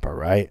green wrapper,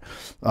 right?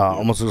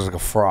 Almost looks like a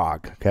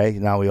frog. Okay,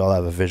 now we all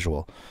have a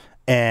visual,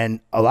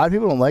 and a lot of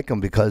people don't like them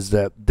because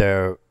they're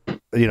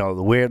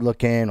the weird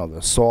looking or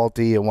the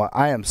salty and what.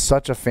 I am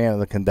such a fan of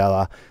the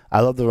Candela.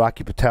 I love the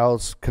Rocky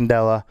Patel's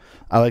Candela.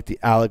 I like the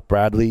Alec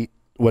Bradley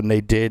when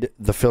they did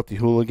the Filthy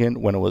Hooligan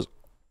when it was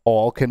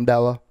all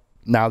Candela.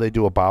 Now they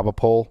do a barber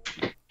pole.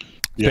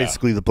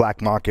 Basically the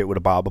black market with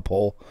a barber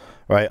pole,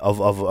 right,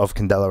 of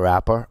Candela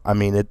wrapper. I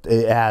mean, it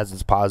has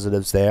its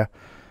positives there.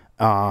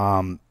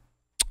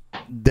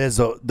 There's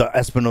the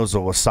Espinosa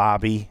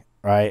Wasabi,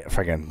 right?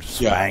 Freaking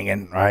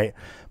banging, right?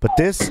 But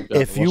this,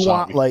 if you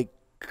want like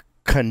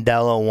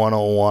Candela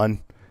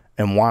 101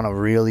 and want to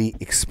really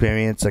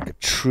experience like a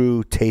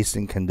true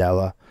tasting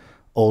Candela,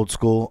 old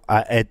school,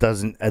 it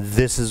doesn't.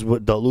 This is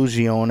what the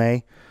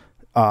Illusione,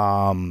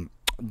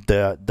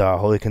 the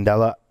Holy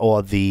Candela,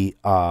 or the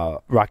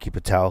Rocky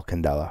Patel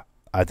Candela.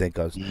 I think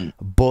goes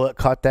bullet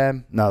cut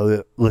them.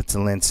 Now it's a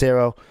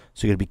Lancero,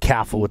 so you got to be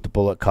careful with the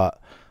bullet cut.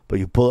 But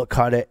you bullet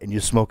cut it and you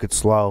smoke it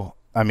slow.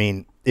 I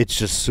mean, it's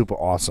just super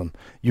awesome.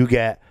 You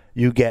get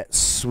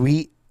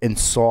sweet and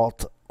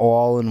salt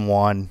all in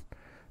one.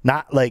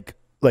 Not like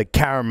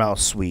caramel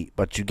sweet,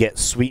 but you get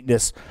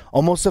sweetness,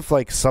 almost if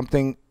like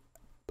something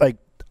like,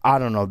 I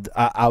don't know.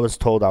 I was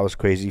told I was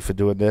crazy for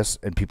doing this,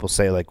 and people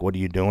say like, "What are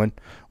you doing?"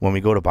 When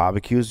we go to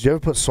barbecues, do you ever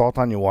put salt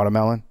on your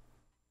watermelon?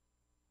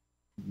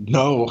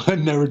 No, I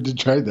never did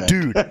try that.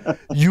 Dude,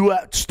 you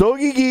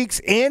Stogie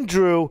Geeks and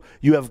Drew,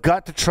 you have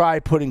got to try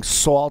putting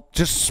salt,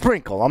 just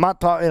sprinkle. I'm not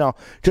talking,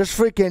 just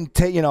freaking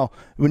take,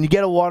 when you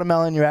get a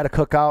watermelon, you're at a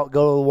cookout,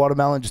 go to the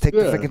watermelon, just take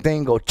the freaking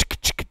thing, go chicka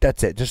chicka,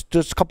 that's it.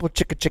 Just a couple of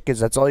chickens,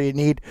 that's all you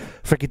need.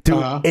 Freaking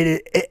dude,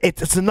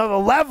 it's another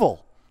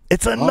level.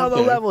 It's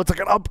another level. It's like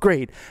an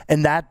upgrade.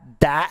 And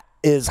that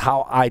is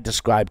how I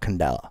describe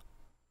Candela.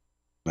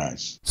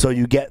 Nice. So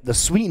you get the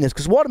sweetness,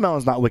 because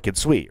watermelon's not wicked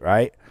sweet,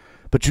 right?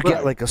 But you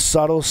get like a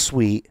subtle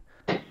sweet.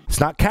 It's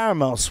not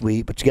caramel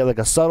sweet, but you get like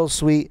a subtle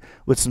sweet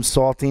with some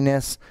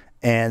saltiness.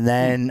 And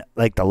then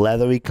like the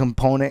leathery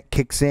component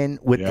kicks in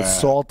with the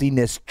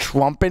saltiness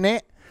trumping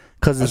it,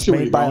 because it's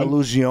made by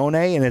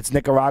Illusione and it's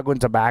Nicaraguan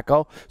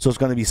tobacco. So it's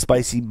going to be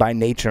spicy by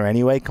nature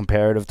anyway,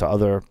 comparative to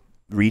other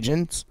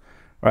regions,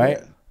 right?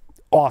 Yeah.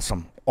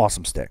 Awesome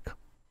stick.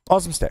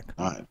 Awesome stick.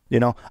 All right.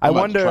 I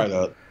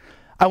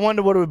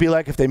wonder what it would be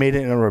like if they made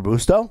it in a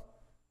Robusto.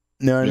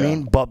 You know what I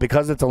mean? But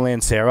because it's a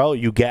Lancero,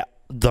 you get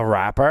the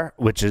wrapper,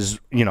 which is,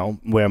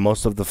 where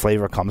most of the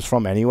flavor comes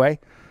from anyway.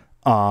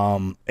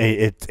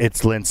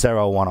 It's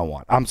Lancero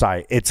 101. I'm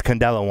sorry, it's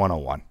Candela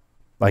 101.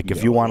 Like,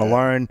 if you want to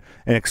learn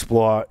and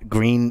explore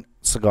green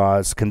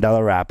cigars,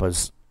 Candela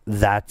wrappers,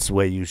 that's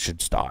where you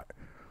should start.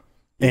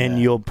 And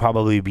you'll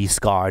probably be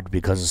scarred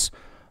because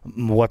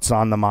what's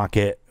on the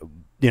market,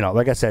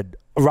 like I said,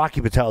 Rocky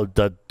Patel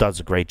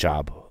does a great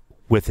job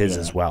with his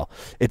as well.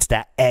 It's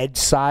that Edge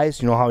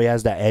size. You know how he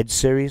has that Edge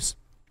series?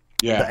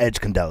 Yeah. The Edge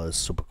Candela is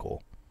super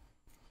cool.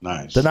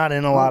 Nice. They're not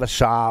in a lot of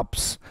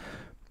shops.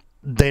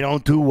 They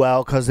don't do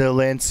well because they're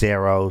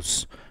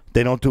Lanceros.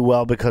 They don't do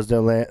well because they're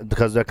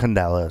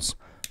Candelas.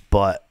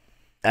 But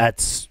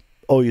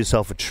owe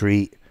yourself a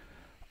treat.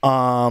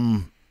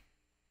 The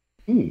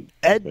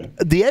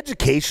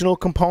educational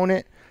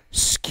component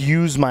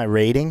skews my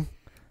rating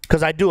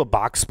because I do a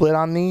box split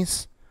on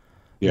these.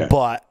 Yeah.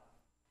 But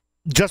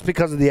just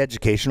because of the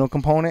educational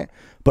component.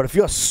 But if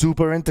you're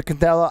super into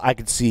Candela, I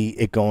could see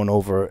it going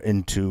over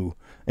into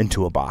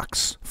a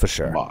box for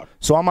sure.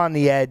 So I'm on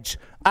the edge.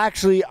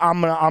 Actually,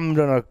 I'm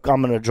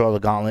gonna draw the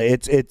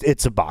gauntlet.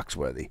 It's a box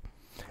worthy.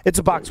 It's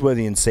a box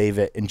worthy and save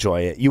it,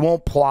 enjoy it. You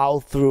won't plow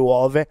through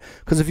all of it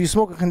because if you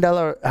smoke a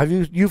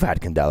Candela, you've had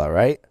Candela,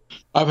 right?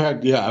 I've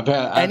had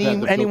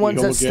any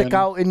ones that stick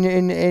out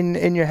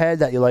in your head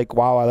that you're like,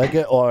 wow, I like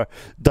it, or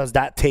does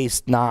that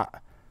taste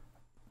not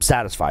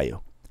satisfy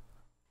you?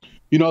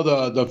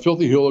 The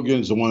Filthy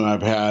Hooligan is the one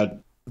I've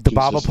had. The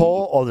barber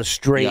pole or the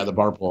straight? Yeah, the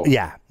barber pole.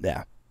 Yeah.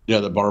 Yeah,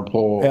 the barber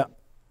pole. Yeah.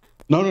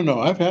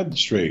 No, I've had the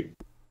straight.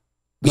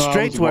 The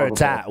straight's where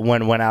it's at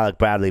when Alec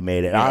Bradley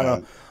made it.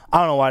 Yeah. I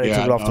don't know why they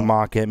took it off the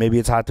market. Maybe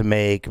it's hard to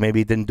make.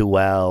 Maybe it didn't do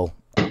well.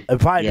 It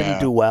probably didn't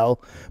do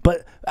well.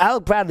 But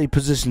Alec Bradley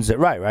positions it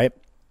right?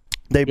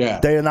 They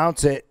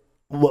announce it.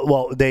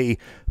 Well, they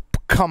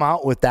come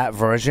out with that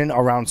version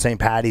around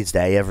St. Paddy's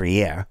Day every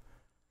year.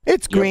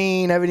 It's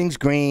green. Everything's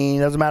green.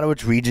 Doesn't matter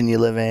which region you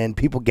live in.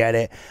 People get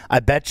it. I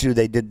bet you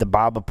they did the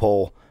barber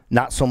pole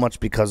not so much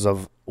because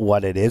of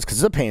what it is, because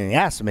it's a pain in the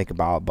ass to make a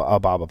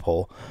barber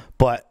pole.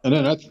 But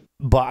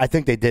I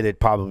think they did it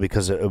probably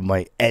because it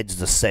might edge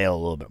the sale a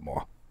little bit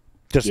more.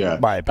 Just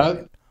my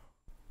opinion.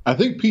 I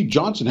think Pete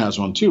Johnson has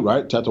one too,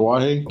 right?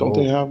 Tatuaje, don't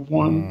they have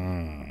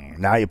one?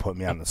 Now you put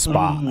me on the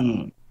spot.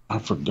 I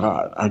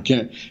forgot. I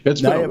can't.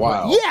 It's been a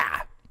while.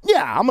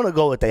 Yeah. I'm gonna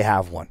go with they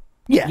have one.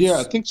 Yes. Yeah,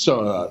 I think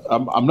so.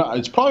 I'm not.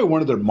 It's probably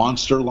one of their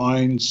Monster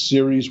Line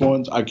series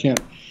ones. I can't.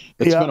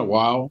 It's been a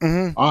while.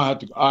 Mm-hmm.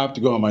 I have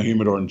to go on my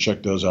humidor and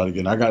check those out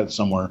again. I got it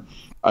somewhere.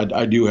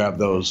 I do have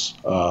those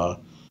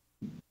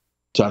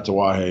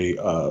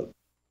Tatuaje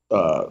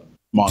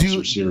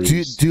Monster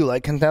Series. Do you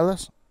like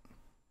Cantelas?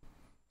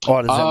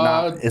 Or does it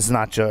not? It's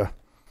not your.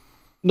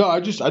 No,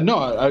 I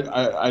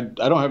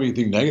don't have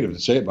anything negative to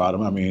say about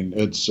them. I mean,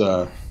 it's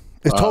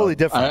totally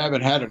different. I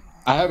haven't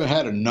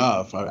had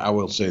enough. I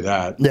will say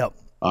that. Yep.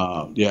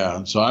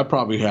 Yeah. So I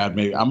probably had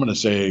I'm going to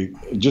say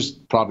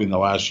just probably in the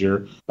last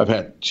year I've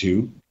had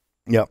 2.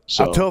 Yep.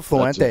 So Arturo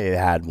Fuente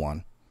had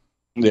one.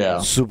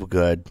 Yeah. Super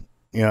good.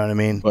 You know what I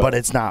mean? But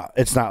it's not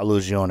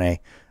Illusione.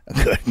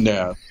 Good.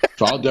 Yeah.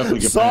 So I'll definitely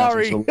get my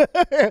hands on some.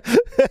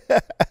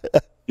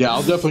 Yeah,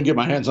 I'll definitely get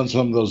my hands on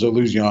some of those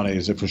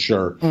Illusiones for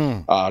sure,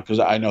 because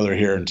I know they're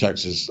here in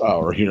Texas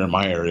or here in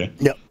my area.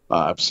 Yep,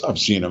 I've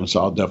seen them, so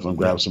I'll definitely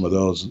grab some of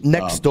those.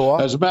 Next door,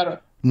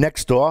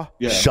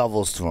 yeah.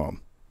 shovels through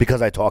them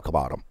because I talk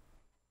about them.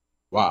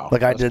 Wow,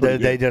 like I did.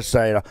 They just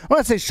say when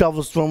I say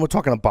shovels through them, we're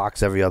talking a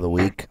box every other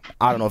week.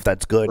 I don't know if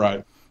that's good.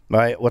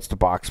 Right. What's the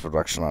box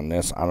production on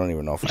this? I don't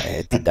even know if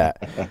I did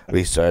that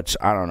research.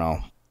 I don't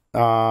know.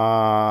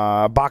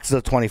 Boxes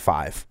of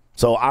 25.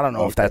 So I don't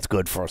know if that's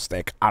good for a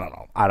stick. I don't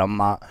know. I'm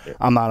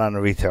not on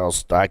the retail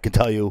store. I can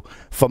tell you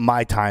from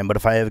my time, but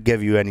if I ever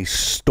give you any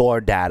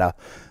store data,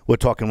 we're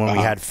talking when we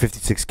had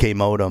 56K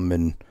modem,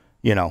 and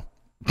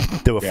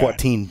there were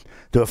 14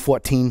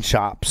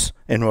 shops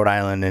in Rhode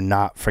Island and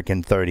not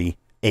freaking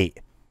 38.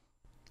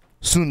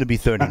 Soon to be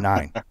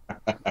 39.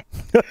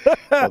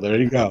 Well, there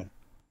you go.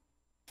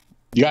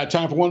 You got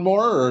time for one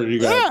more, or you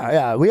got?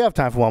 Yeah, we have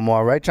time for one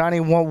more, right, Johnny?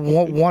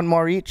 One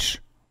more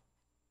each.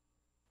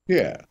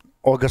 Yeah.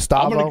 Or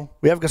Gustavo.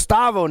 We have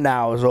Gustavo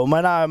now, so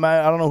I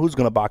don't know who's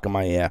gonna bark in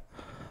my ear,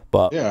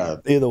 but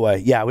either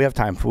way, we have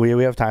time.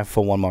 We have time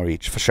for one more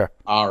each for sure.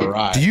 All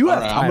right. Do you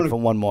have time for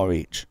one more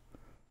each?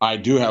 I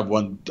do have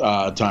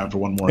time for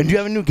one more. And do you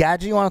have a new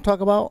gadget you want to talk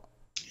about?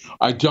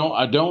 I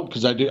don't,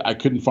 because I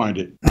couldn't find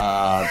it.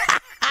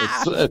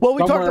 It's well,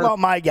 we talked about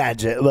my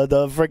gadget, the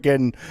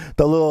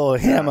little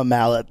hammer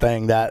mallet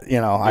thing that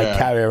I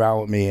carry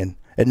around with me and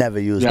it never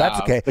used. That's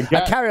okay.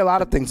 I carry a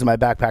lot of things in my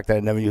backpack that I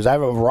never use. I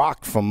have a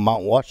rock from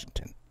Mount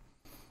Washington.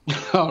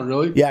 Oh,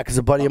 really? Yeah, because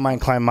a buddy of mine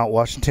climbed Mount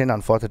Washington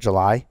on 4th of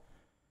July.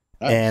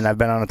 Nice. And I've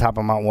been on the top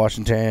of Mount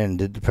Washington and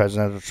did the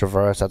Presidential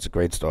Traverse. That's a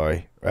great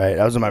story, right?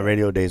 That was in my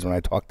radio days when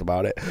I talked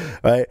about it,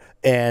 right?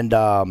 And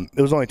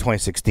it was only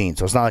 2016,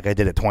 so it's not like I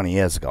did it 20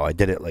 years ago. I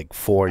did it like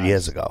 4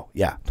 years ago.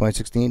 Yeah,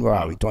 2016. Where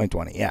are we?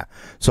 2020. Yeah.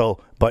 So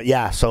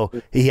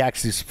he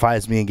actually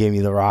surprised me and gave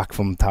me the rock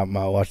from top of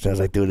Mount Washington. I was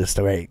like, dude, this is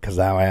great because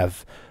now I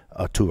have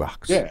 2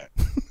 rocks. Yeah.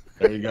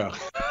 There you go.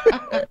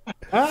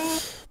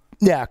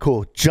 Yeah,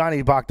 cool.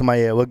 Johnny barked in my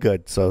ear. We're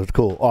good. So it's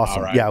cool.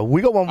 Awesome. Right. Yeah,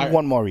 we got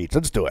one more each.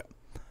 Let's do it.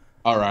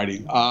 All righty.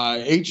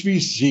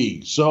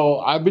 HVC. So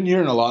I've been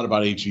hearing a lot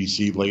about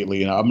HVC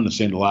lately, and I'm going to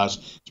say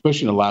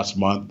especially in the last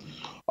month,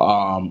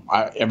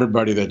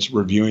 everybody that's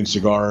reviewing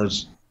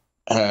cigars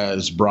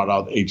has brought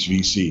out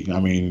HVC. I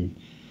mean,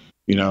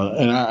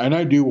 and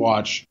I do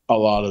watch a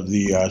lot of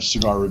the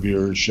cigar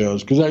reviewers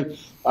shows because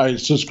I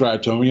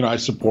subscribe to them. I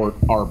support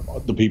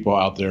the people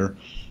out there,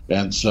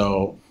 and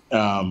so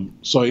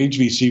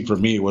HVC for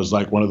me was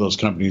like one of those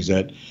companies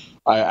that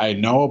I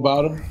know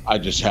about them. I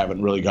just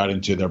haven't really got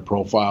into their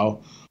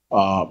profile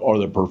or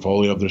their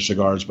portfolio of their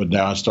cigars, but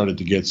now I started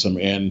to get some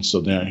in.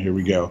 So now here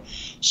we go.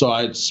 So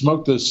I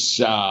smoked this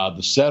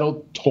the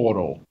Cerro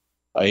Toro,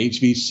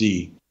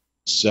 HVC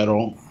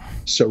Cerro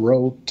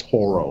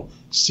Toro,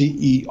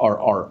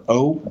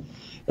 CERRO.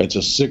 It's a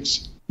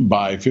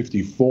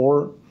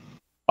 6x54.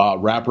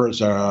 Wrapper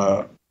is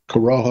a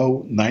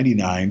Corojo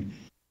 99.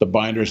 The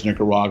binder is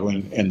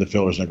Nicaraguan and the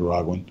filler is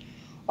Nicaraguan.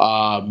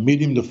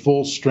 Medium to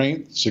full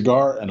strength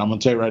cigar, and I'm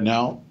gonna tell you right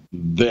now,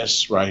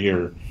 this right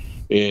here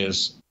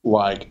is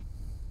like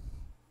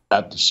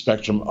at the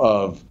spectrum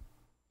of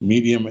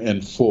medium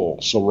and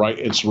full. So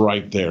it's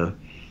right there.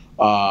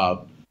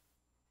 You're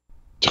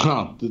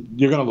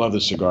gonna love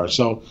this cigar.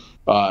 So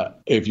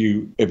if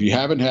you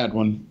haven't had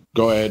one,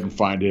 go ahead and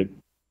find it,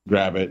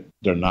 grab it.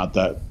 They're not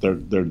that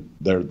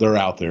they're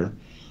out there.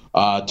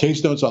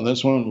 Taste notes on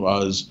this one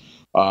was.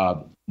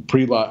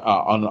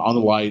 On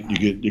the light,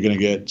 you're gonna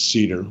get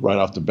cedar right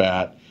off the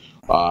bat.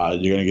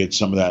 You're gonna get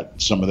some of that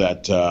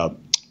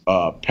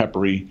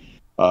peppery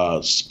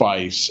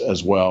spice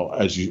as well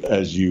as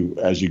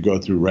you go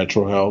through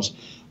retrohales.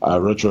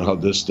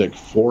 Retroheld this stick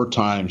 4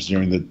 times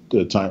during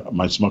the time of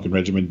my smoking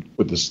regimen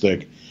with the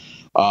stick,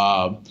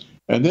 and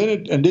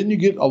then you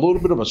get a little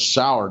bit of a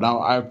sour. Now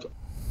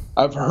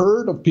I've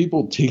heard of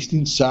people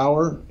tasting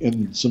sour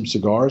in some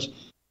cigars.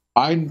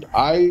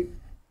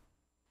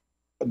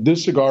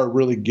 This cigar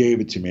really gave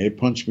it to me. It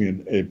punched me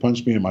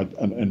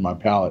in my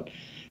palate,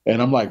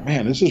 and I'm like,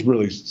 man, this is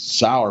really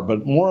sour,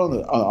 but more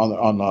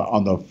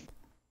on the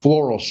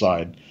floral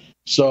side.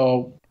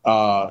 So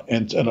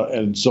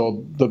and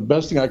so the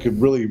best thing I could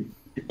really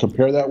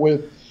compare that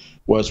with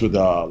was with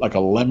like a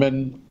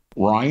lemon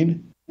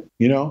rind,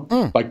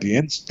 like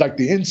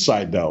the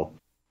inside though,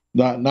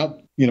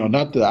 not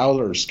not the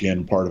outer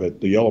skin part of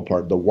it, the yellow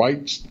part, the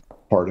white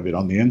part of it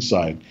on the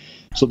inside.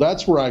 So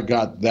that's where I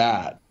got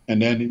that.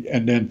 And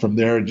then from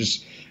there, it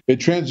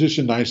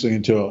transitioned nicely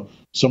into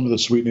some of the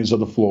sweetness of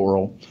the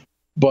floral.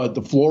 But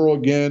the floral,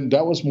 again,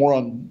 that was more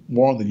on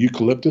the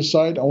eucalyptus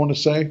side, I want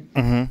to say.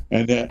 Mm-hmm.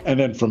 And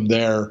then from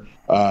there,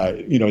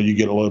 you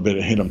get a little bit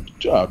of hint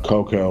of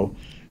cocoa,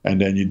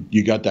 and then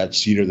you got that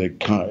cedar that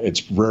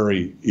it's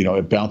very,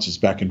 it bounces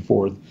back and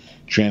forth,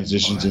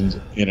 transitions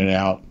in and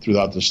out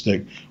throughout the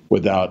stick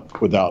without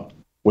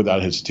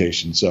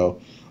hesitation.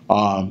 So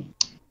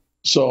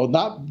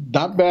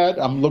not bad.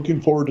 I'm looking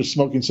forward to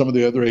smoking some of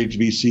the other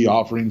HVC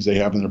offerings they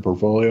have in their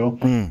portfolio.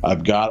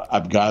 I've got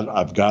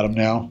them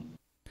now.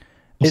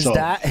 Is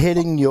that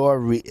hitting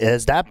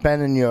has that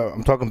been in your,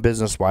 I'm talking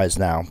business wise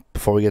now,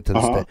 before we get to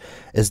this,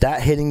 is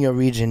that hitting your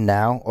region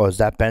now, or has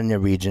that been in your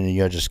region and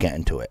you're just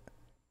getting to it?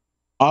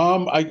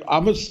 I'm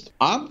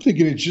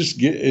thinking it's just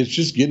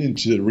getting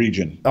to the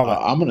region. Okay.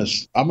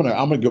 I'm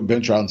gonna go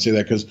venture out and say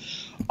that, because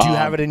do you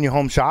have it in your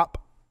home shop?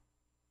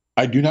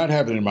 I do not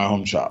have it in my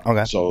home shop.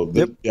 Okay. So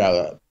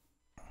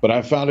but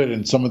I found it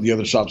in some of the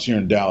other shops here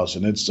in Dallas,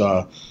 and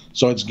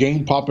it's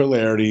gained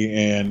popularity,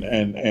 and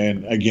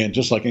again,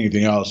 just like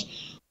anything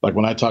else, like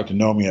when I talked to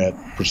Nomi at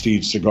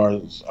Prestige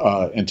Cigars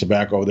and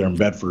Tobacco over there in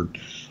Bedford,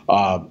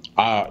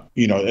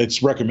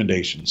 it's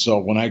recommendations. So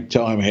when I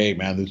tell him, hey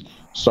man,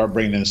 start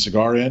bringing a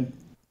cigar in,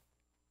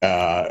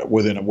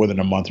 within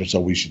a month or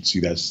so, we should see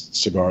that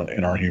cigar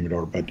in our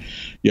humidor. But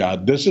yeah,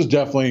 this is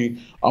definitely,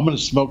 I'm going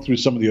to smoke through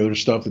some of the other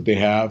stuff that they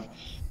have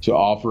to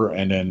offer,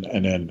 and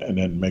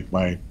then make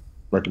my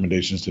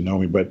recommendations to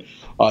Nomi. But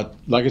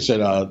like I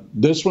said,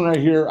 this one right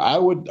here, I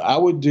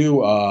would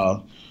do.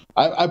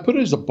 I put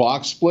it as a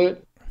box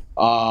split,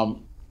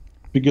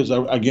 because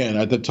again,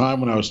 at the time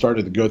when I was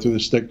starting to go through the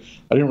stick,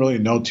 I didn't really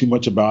know too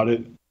much about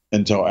it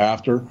until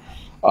after.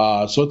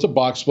 So it's a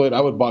box split. I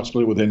would box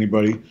split with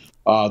anybody.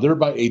 They're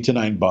about $8 to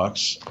 $9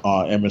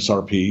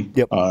 MSRP.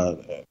 Yep.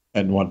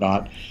 And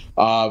whatnot.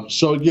 But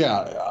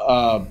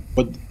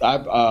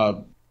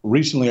I've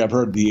recently I've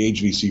heard the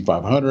HVC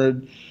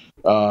 500.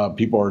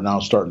 People are now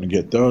starting to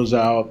get those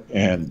out,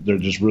 and they're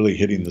just really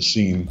hitting the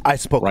scene. I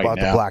spoke about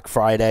the Black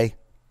Friday.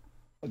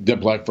 The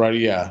Black Friday,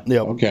 yeah.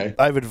 Yep. Okay.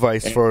 I have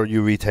advice for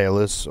you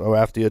retailers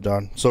after you're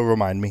done, so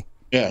remind me.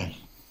 Yeah.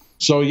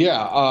 So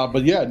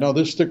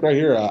this stick right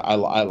here,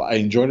 I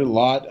enjoyed it a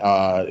lot.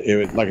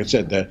 Like I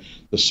said, the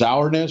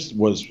sourness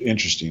was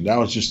interesting. That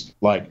was just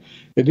like,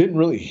 it didn't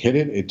really hit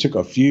it. It took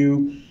a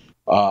few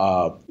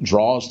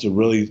draws to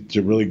really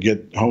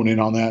hone in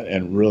on that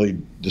and really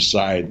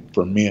decide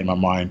for me in my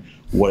mind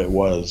what it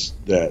was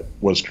that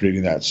was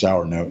creating that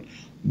sour note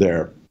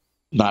there.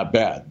 Not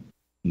bad,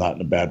 not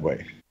in a bad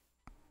way.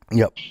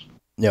 Yep.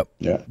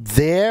 Yeah.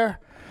 Their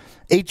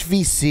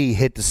HVC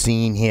hit the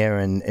scene here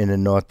in the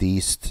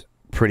Northeast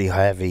pretty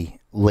heavy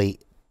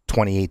late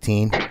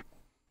 2018,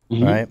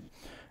 right?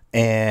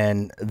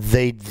 And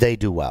they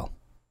do well.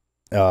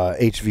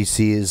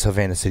 HVC is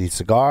Havana City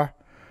Cigar.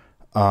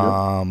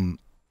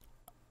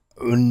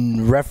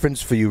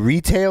 Reference for you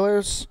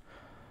retailers.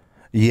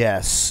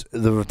 Yes,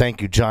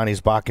 thank you.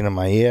 Johnny's barking in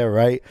my ear,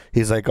 right?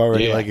 He's like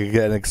already like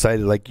getting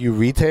excited. Like, you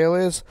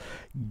retailers,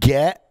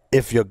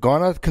 if you're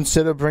gonna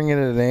consider bringing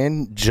it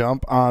in,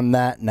 jump on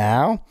that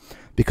now,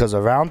 because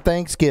around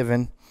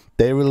Thanksgiving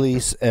they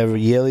release a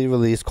yearly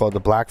release called the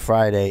Black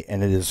Friday,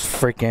 and it is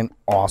freaking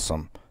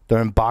awesome.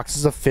 They're in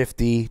boxes of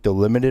 50. They're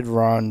limited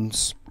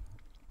runs.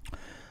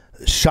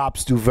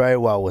 Shops do very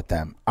well with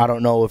them. I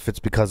don't know if it's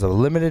because of the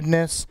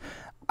limitedness.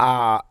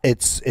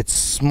 It's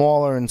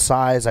smaller in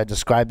size. I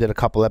described it a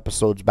couple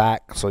episodes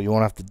back, so you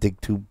won't have to dig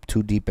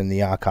too deep in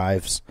the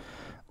archives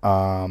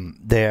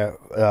there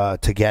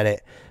to get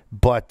it.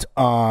 But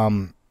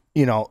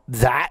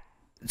that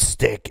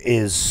stick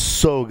is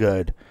so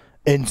good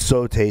and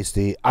so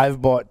tasty.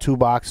 I've bought 2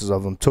 boxes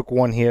of them. Took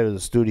one here to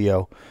the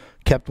studio.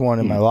 Kept one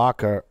in my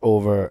locker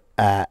over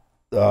at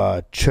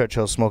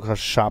Churchill Smokehouse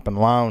Shop and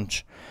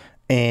Lounge,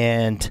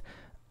 and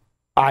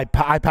I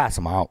pass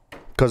them out.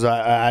 Because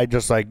I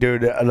just like,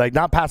 dude, like,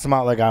 not pass them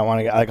out like I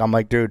want to, like, I'm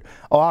like, dude,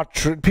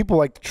 people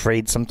like to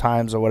trade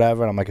sometimes or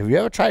whatever. And I'm like, have you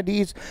ever tried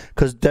these?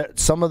 Because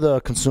some of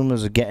the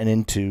consumers are getting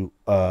into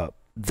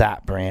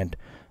that brand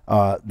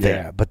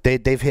there. But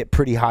they've hit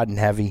pretty hot and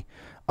heavy.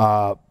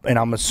 And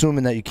I'm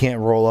assuming that you can't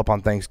roll up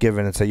on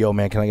Thanksgiving and say, yo,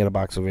 man, can I get a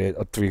box of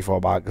 3-4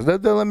 boxes? They're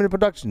limited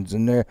productions,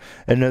 and they're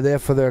there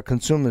for their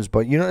consumers.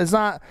 But,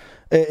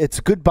 it's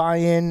a good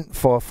buy-in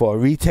for a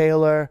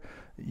retailer.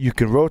 You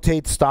can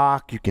rotate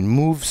stock. You can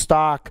move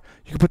stock.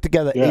 You can put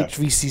together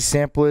HVC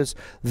samplers.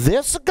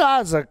 Their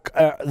cigars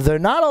they're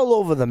not all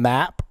over the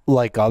map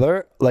like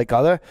other.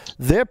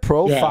 Their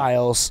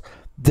profiles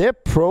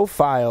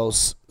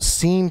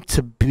seem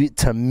to be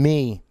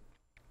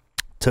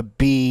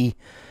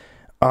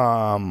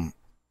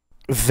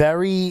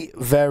very,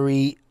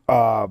 very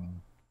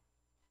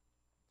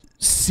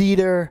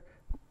cedar,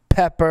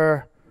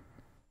 pepper,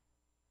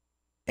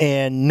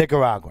 and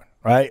Nicaraguan.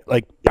 Right,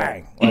 like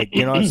bang, like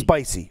it's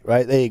spicy.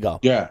 Right, there you go.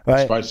 Yeah,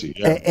 right? Spicy.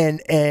 Yeah,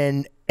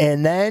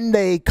 And then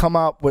they come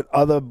up with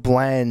other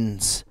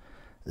blends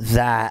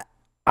that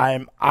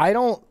I'd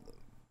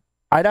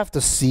have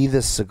to see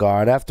this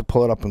cigar. I'd have to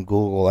pull it up in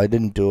Google. I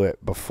didn't do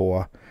it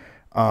before.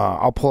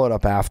 I'll pull it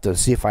up after,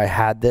 see if I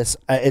had this.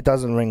 It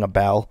doesn't ring a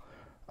bell.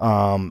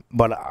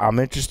 But I'm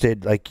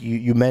interested, like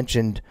you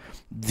mentioned,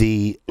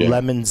 the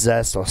lemon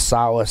zest or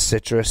sour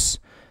citrus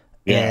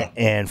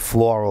and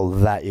floral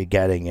that you're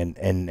getting,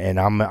 and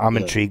I'm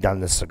intrigued on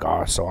this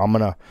cigar, so I'm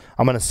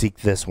gonna seek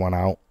this one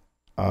out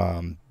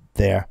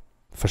there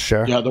for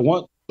sure. Yeah, the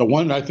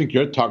one I think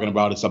you're talking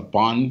about is a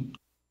Bon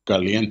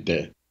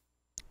Caliente.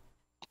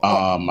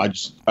 I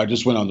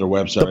just went on their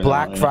website. The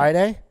Black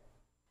Friday?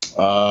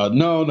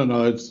 No,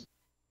 it's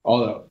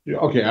all that.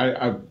 Okay,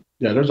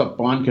 there's a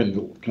Bon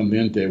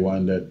Caliente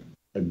one that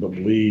I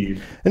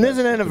believe. And there's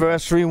an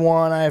anniversary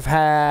one I've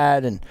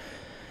had, and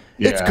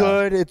it's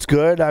good. It's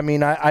good. I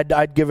mean,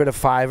 I'd give it a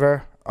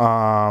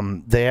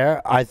 $5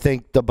 there. I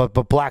think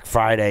but Black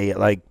Friday,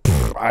 like,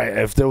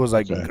 if there was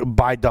like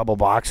buy double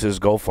boxes,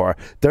 go for it.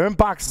 They're in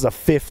boxes of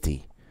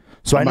 50.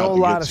 So I know a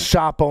lot of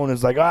shop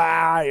owners like,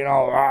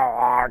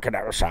 I can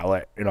never sell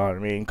it. You know what I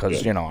mean?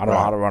 Because, I don't know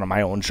how to run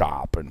my own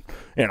shop. And,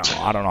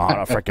 I don't know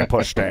how to freaking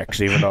push sticks,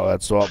 even though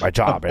that's what my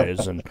job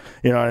is. And,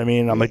 you know what I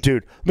mean? I'm like,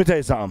 dude, let me tell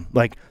you something.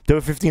 Like, there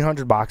were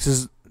 1,500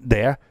 boxes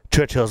there.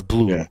 Churchill's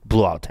blew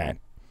out 10.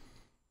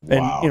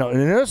 And, and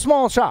they're a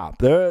small shop.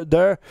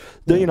 They're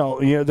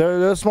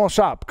a small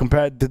shop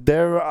compared to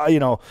there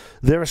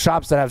are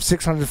shops that have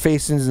 600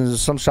 facings and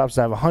there's some shops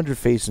that have 100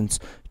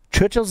 facings.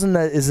 Churchill's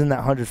is in that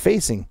 100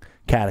 facing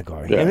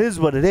category. Yeah. It is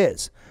what it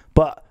is.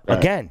 But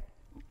again,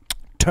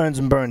 turns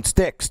and burn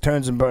sticks.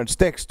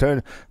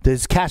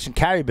 This cash and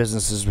carry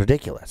business is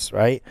ridiculous,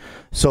 right?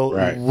 So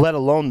let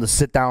alone the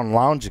sit down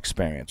lounge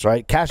experience,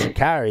 right? Cash and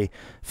carry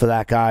for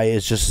that guy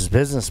is just his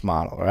business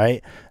model,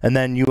 right? And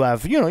then you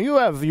have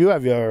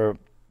your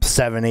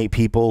 7-8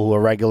 people who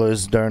are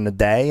regulars during the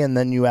day, and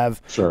then you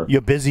have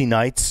your busy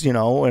nights,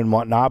 and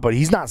whatnot. But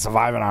he's not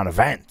surviving on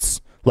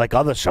events like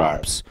other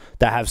shops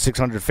that have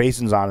 600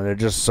 facings on it. They're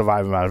just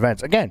surviving on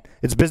events. Again,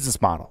 it's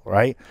business model,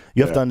 right?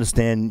 You have to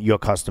understand your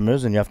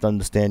customers and you have to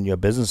understand your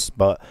business.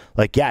 But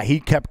he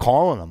kept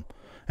calling them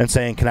and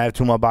saying, "Can I have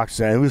 2 more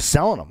boxes?" And he was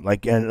selling them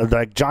like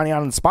Johnny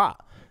on the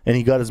spot, and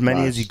he got as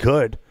many as he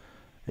could.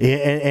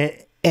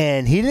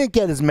 And he didn't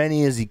get as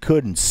many as he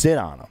could and sit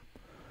on them.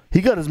 He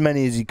got as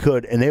many as he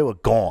could, and they were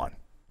gone.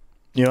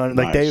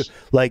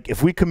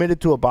 If we committed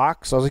to a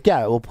box, I was like,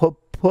 "Yeah, well,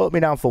 put me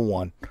down for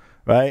 1,"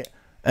 right?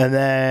 And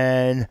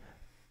then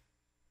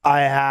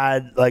I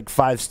had like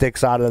 5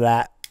 sticks out of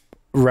that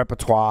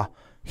repertoire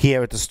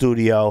here at the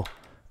studio.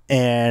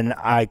 And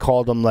I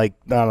called them I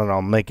don't know,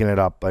 I'm making it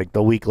up, like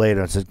the week later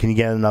and said, "Can you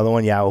get another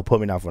one?" "Yeah, we'll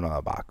put me down for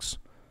another box."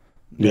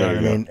 You know what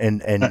I mean?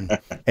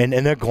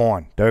 And they're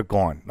gone. They're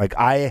gone. Like,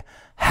 I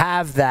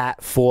have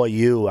that for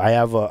you. I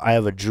have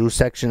a Drew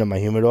section in my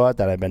humidor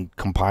that I've been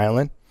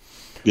compiling.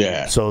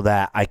 Yeah. So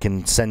that I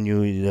can send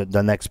you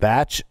the next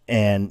batch,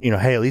 and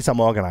hey, at least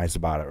I'm organized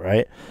about it,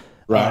 right?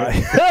 Right.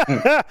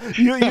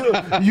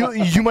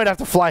 You might have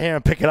to fly here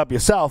and pick it up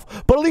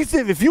yourself, but at least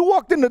if you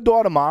walked in the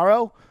door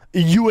tomorrow,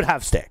 you would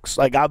have sticks.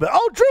 Like, I'll be,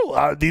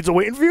 Drew, these are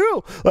waiting for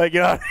you. Like,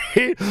 you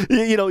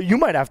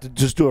might have to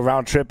just do a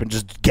round trip and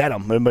just get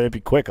them. It might be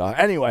quicker.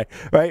 Anyway,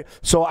 right?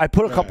 So I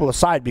put a couple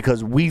aside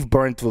because we've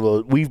burned through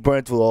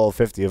all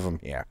 50 of them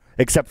here,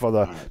 except for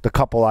the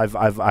couple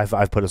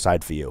I've put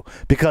aside for you.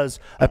 Because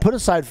I put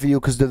aside for you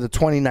because they're the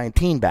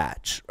 2019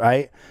 batch,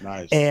 right?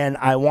 Nice. And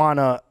I want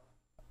to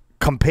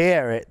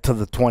compare it to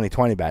the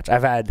 2020 batch.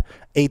 I've had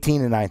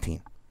 18 and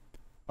 19.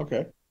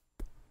 Okay.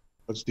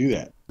 Let's do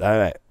that. All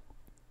right.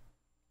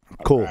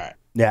 Cool. Right.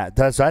 Yeah,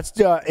 that's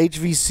the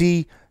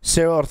HVC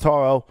Cerro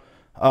Toro.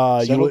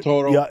 Cerro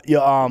Toro.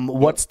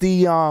 What's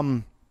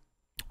the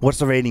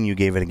rating you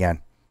gave it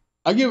again?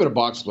 I gave it a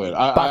box split.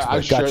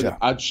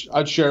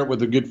 I'd share it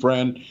with a good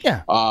friend.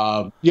 Yeah.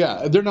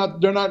 They're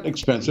not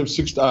expensive.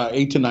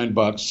 $8 to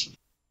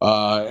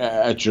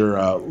 $9 at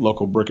your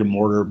local brick and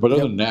mortar. But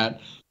other than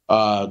that,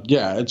 I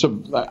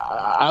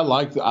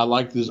like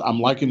this. I'm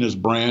liking this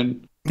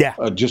brand. Yeah.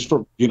 Just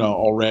for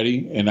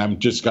already, and I'm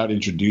just got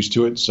introduced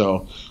to it.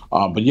 So,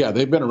 but yeah,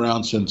 they've been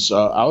around since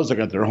I was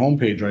looking at their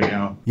homepage right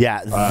now.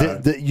 Yeah,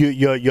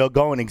 you're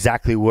going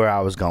exactly where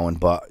I was going,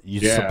 but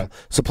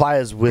supply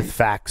us with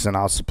facts, and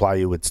I'll supply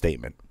you with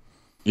statement.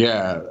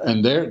 Yeah,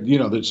 and they're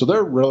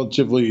they're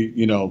relatively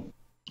young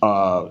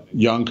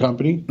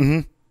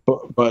company,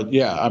 but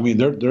yeah, I mean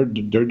they're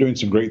doing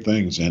some great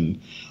things, and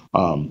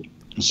they're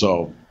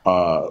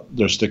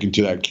sticking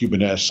to that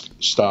Cuban-esque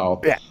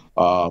style. Yeah.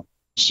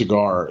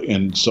 Cigar,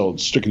 and so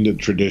sticking to the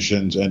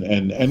traditions and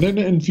then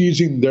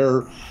infusing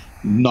their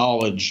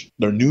knowledge,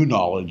 their new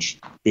knowledge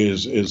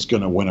is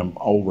going to win them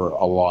over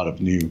a lot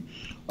of new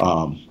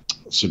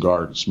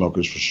cigar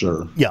smokers for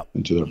sure. Yeah,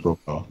 into their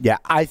profile. Yeah,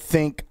 I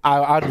think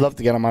I'd love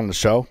to get them on the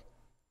show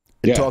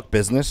and talk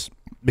business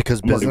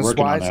because business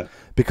wise,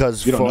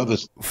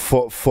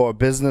 for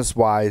business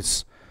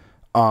wise,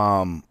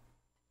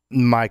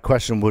 my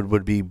question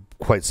would be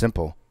quite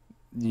simple.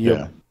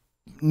 You're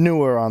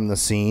newer on the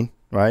scene.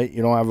 right?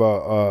 You don't have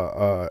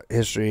a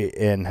history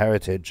and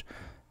heritage,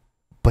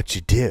 but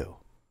you do.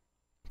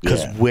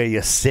 Because where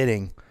you're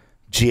sitting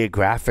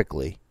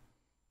geographically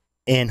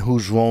and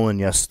who's rolling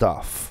your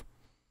stuff.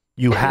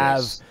 You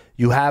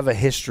have a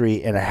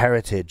history and a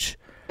heritage.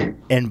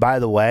 And by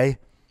the way,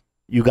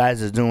 you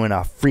guys are doing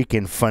a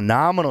freaking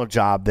phenomenal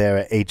job there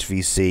at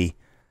HVC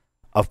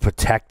of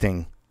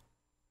protecting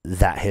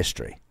that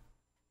history.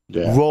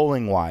 Yeah.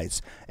 Rolling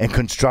wise and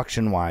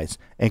construction wise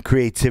and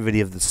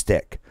creativity of the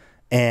stick.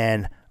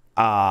 And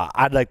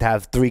I'd like to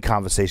have 3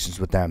 conversations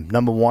with them.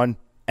 Number 1,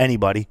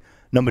 anybody.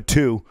 Number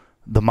 2,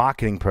 the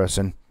marketing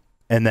person.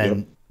 And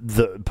then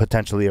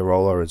potentially a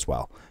roller as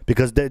well.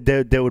 Because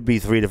there would be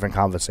 3 different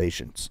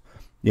conversations.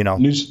 You know?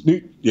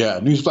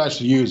 Newsflash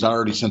to you is I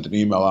already sent an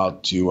email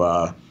out to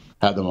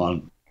have them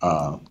on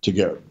to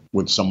get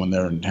with someone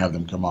there and have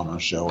them come on our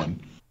show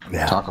and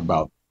talk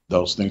about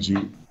those things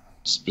you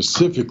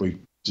specifically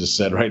just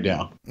said right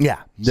now.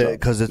 Yeah,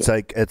 because it's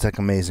like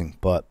amazing.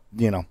 But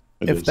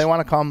if they want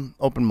to come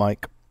open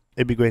mic,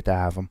 it'd be great to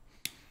have them.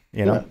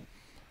 You know,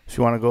 if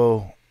you want to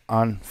go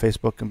on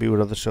Facebook and be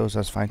with other shows,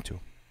 that's fine too.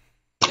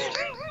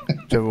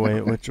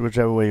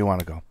 whichever way you want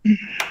to go.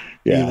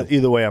 Yeah,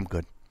 either way, I'm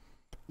good.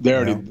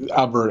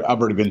 I've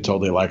already been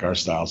told they like our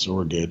style, so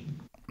we're good.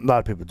 A lot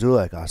of people do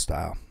like our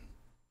style.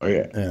 Oh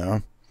yeah.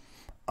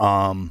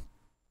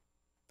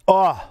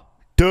 Oh,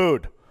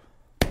 dude.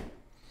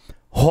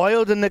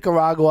 Hoyo de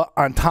Nicaragua,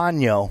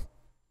 Antonio,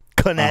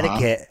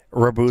 Connecticut,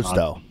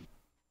 Robusto.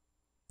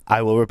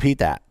 I will repeat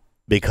that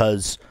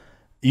because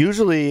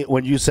usually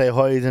when you say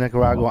Hoyo de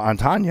Nicaragua,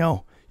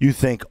 Antonio, you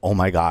think, oh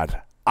my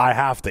God, I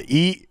have to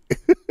eat.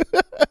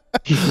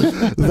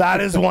 That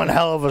is one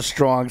hell of a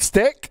strong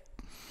stick.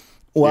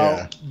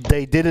 Well,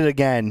 they did it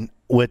again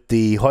with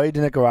the Hoyo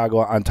de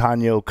Nicaragua,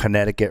 Antonio,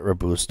 Connecticut,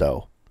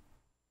 Robusto.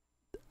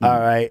 All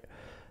right.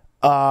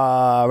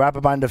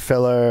 Wrapper binder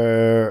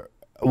filler.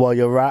 Well,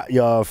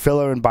 your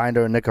filler and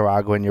binder are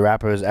Nicaraguan. Your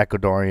wrapper is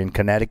Ecuadorian,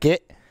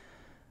 Connecticut.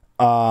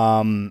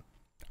 I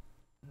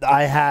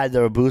had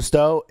the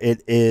Robusto.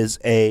 It is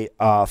a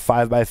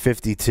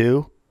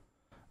 5x52.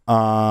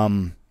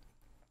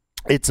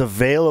 It's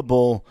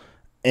available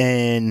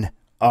in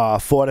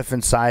 4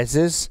 different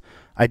sizes.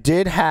 I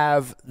did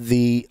have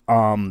the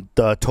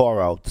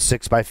Toro, the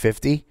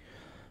 6x50.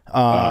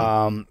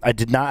 I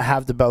did not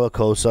have the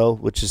Bellicoso,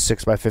 which is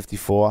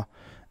 6x54,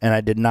 and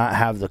I did not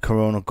have the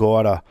Corona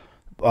Gorda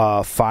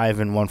 5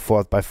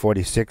 1/4 by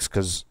 46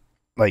 because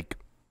not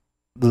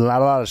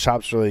a lot of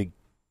shops really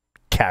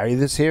carry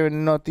this here in the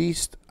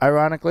Northeast,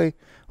 ironically,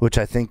 which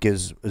I think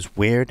is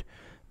weird.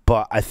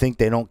 But I think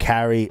they don't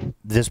carry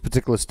this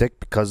particular stick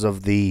because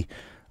of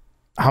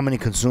how many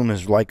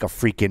consumers like a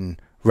freaking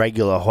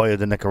regular Hoyo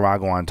de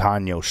Nicaragua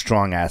Antonio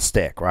strong ass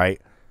stick,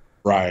 right?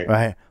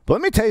 Right. But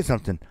let me tell you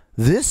something.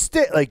 This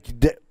stick,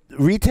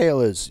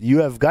 retailers, you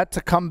have got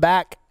to come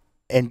back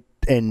and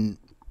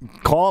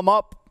call them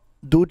up.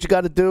 Do what you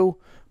got to do.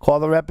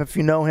 Call the rep if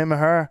you know him or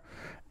her,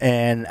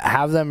 and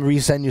have them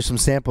resend you some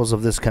samples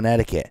of this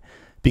Connecticut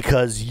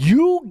because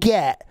you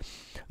get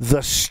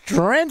the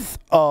strength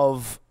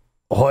of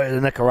Hoyo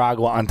de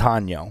Nicaragua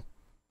Antonio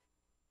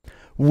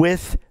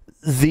with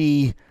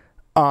the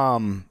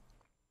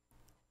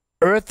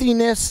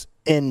earthiness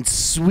and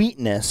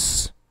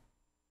sweetness,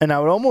 and I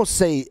would almost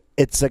say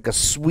it's like a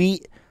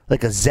sweet,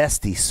 like a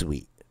zesty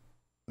sweet,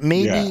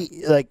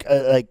 maybe like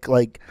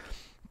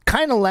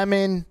kind of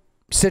lemon.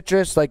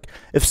 Citrus, like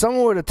if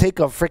someone were to take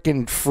a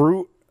freaking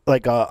fruit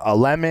like a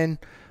lemon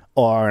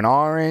or an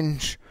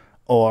orange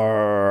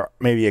or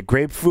maybe a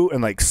grapefruit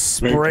and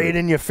spray it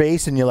in your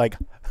face and you're like,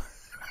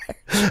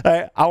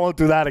 I won't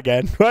do that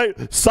again,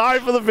 right?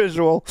 Sorry for the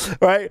visual,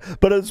 right?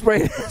 But it's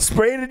spray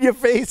it in your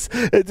face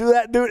and do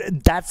that,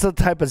 dude. That's the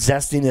type of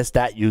zestiness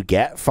that you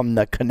get from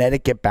the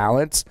Connecticut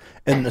balance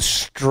and the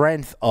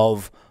strength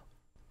of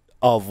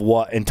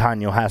what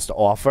Antonio has to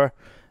offer.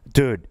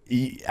 Dude,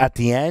 at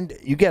the end,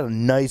 you get a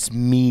nice,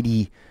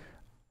 meaty,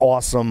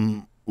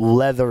 awesome,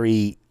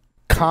 leathery,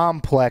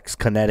 complex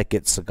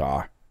Connecticut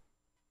cigar.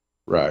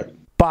 Right.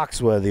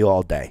 Box-worthy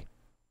all day.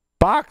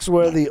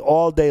 Box-worthy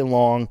all day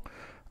long.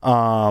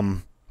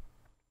 I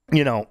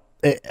don't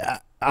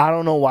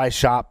know why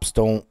shops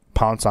don't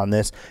pounce on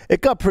this.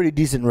 It got pretty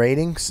decent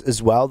ratings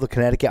as well, the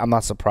Connecticut. I'm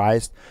not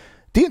surprised.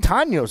 The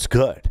Antonio's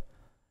good.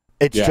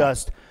 It's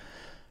just,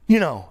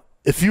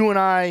 if you and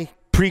I...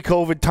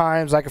 pre-COVID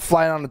times, I could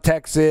fly down to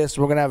Texas.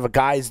 We're going to have a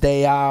guy's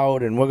day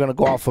out, and we're going to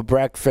go out for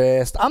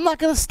breakfast. I'm not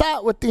going to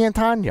start with the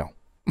Antonio.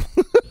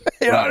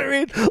 You know what I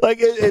mean?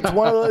 It's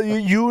one of those,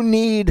 you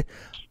need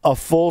a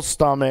full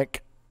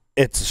stomach.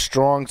 It's a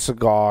strong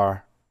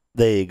cigar.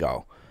 There you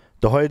go.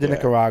 The Hoyo de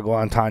Nicaragua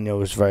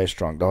Antonio is very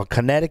strong. The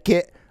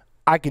Connecticut,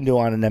 I can do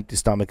on an empty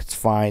stomach. It's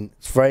fine.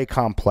 It's very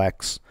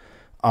complex.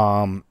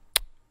 I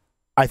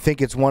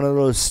think it's one of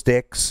those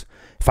sticks.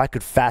 If I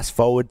could fast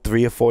forward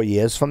 3 or 4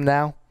 years from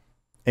now,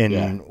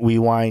 and we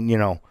wind,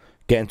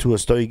 get into a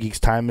Stogie Geeks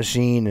time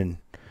machine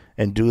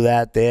and do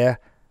that there,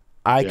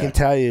 I can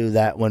tell you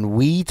that when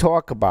we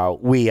talk about,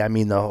 I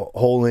mean the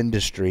whole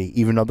industry,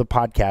 even other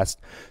podcasts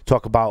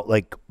talk about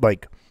like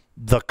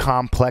the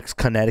complex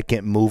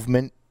Connecticut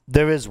movement,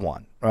 there is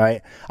one,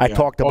 right? I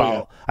talked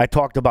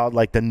about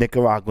like the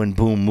Nicaraguan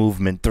boom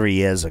movement 3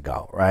 years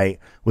ago, right?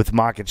 With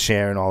market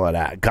share and all of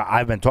that.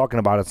 I've been talking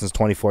about it since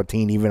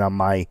 2014, even on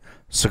my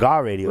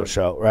cigar radio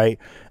show, right?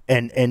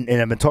 And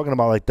I've been talking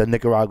about like the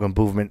Nicaraguan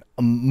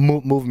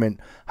movement,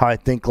 how I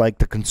think like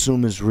the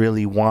consumers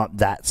really want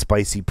that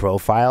spicy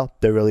profile.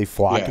 They're really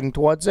flocking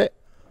towards it.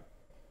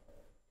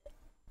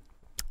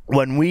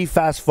 When we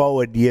fast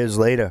forward years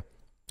later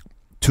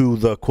to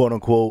the quote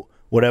unquote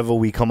whatever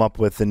we come up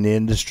with in the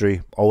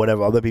industry or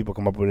whatever other people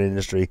come up with in the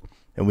industry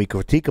and we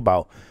critique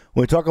about,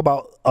 when we talk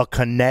about a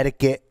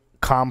Connecticut,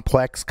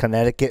 complex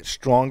Connecticut,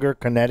 stronger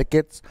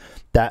Connecticut's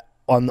that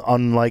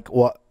unlike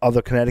what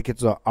other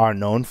Connecticut's are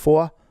known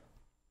for,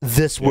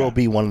 this will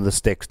be one of the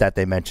sticks that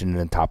they mentioned in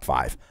the top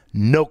 5.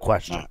 No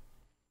question.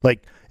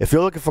 Like, if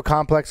you're looking for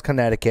complex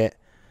Connecticut,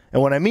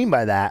 and what I mean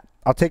by that,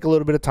 I'll take a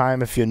little bit of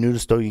time if you're new to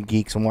Stogie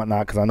Geeks and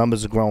whatnot, because our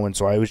numbers are growing,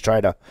 so I always try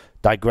to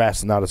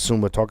digress and not assume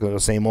we're talking to the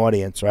same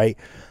audience, right?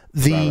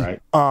 The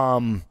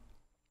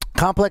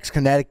complex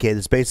Connecticut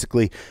is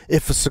basically,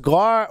 if a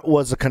cigar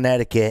was a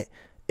Connecticut,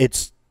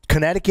 it's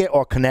Connecticut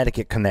or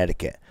Connecticut.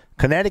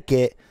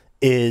 Connecticut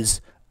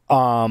is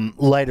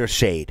lighter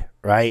shade,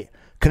 right?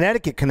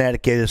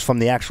 Connecticut is from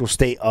the actual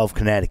state of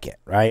Connecticut,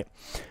 right?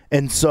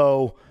 And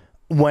so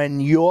when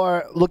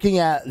you're looking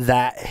at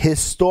that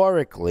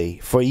historically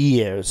for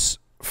years,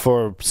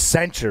 for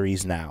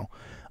centuries now,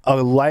 a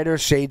lighter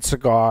shade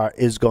cigar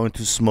is going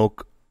to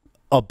smoke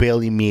a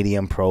barely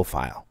medium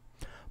profile.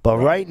 But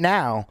right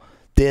now,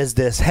 there's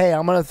this, hey,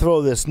 I'm going to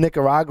throw this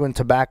Nicaraguan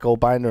tobacco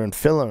binder and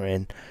filler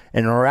in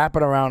and wrap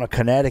it around a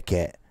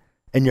Connecticut,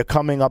 and you're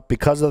coming up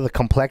because of the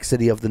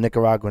complexity of the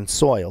Nicaraguan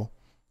soil,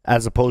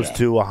 as opposed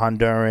to a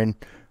Honduran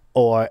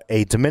or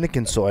a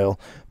Dominican soil.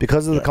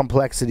 Because of the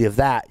complexity of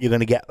that, you're going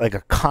to get like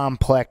a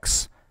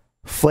complex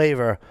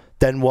flavor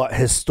than what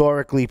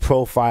historically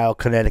profile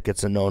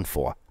Connecticut's are known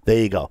for. There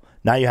you go.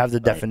 Now you have the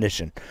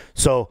definition.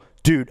 So,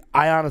 dude,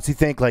 I honestly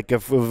think, like,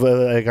 if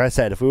like I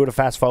said, if we were to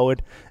fast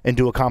forward and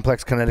do a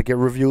complex Connecticut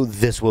review,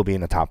 this will be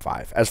in the top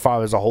 5. As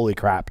far as a holy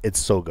crap, it's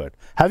so good.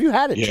 Have you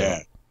had it, Joe?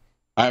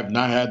 I have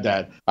not had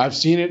that. I've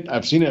seen it.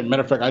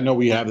 Matter of fact, I know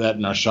we have that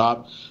in our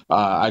shop.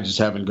 I just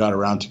haven't got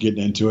around to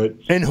getting into it.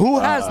 And who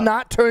has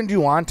not turned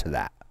you on to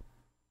that?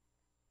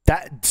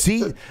 That's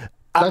me.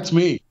 That's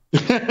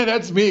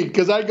me.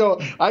 Because I go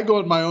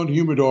in my own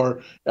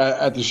humidor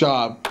at the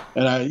shop,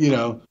 and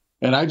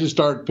I just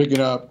start picking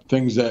up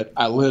things that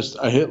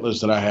a hit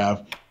list that I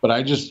have. But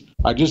I just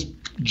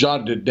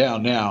jotted it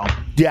down now.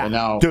 Yeah, and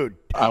now, dude.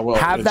 I will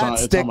have that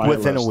stick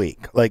within a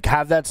week. Like,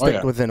 have that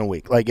stick within a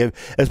week. Like,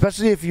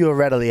 especially if you have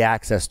readily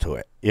access to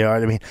it. You know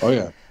what I mean? Oh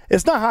yeah.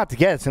 It's not hard to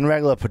get. It's in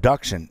regular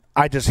production.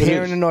 I just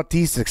here in the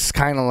Northeast, it's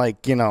kind of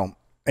like, and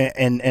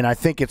I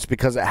think it's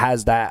because it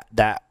has that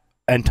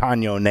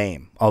Antonio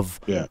name of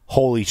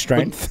holy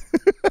strength.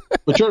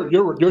 But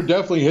you're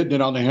definitely hitting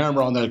it on the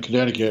hammer on that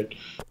Connecticut,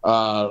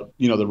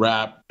 the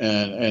wrap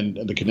and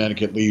the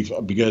Connecticut leaf,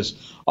 because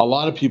a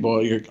lot of people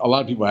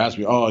ask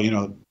me, oh,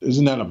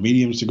 isn't that a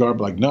medium cigar?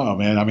 But like, no,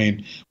 man. I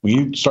mean, when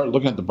you start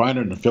looking at the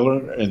binder and the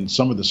filler and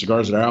some of the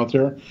cigars that are out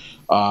there,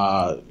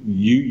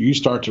 you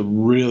start to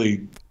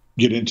really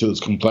get into those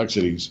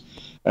complexities,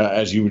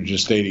 as you were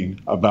just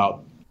stating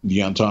about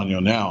the Antonio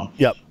now.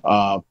 Yep.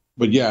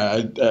 But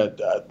yeah,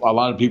 a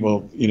lot of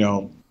people,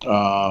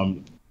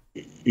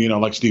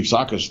 like Steve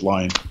Saka's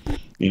line,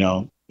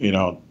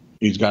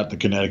 he's got the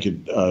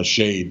Connecticut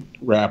shade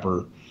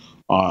wrapper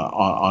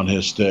on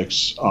his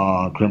sticks,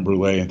 creme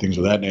brulee and things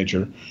of that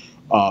nature.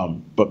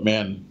 But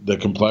man, the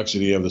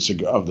complexity of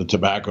the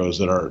tobaccos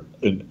that are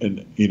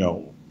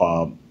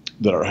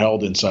that are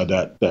held inside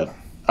that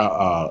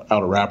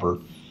outer wrapper,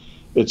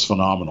 it's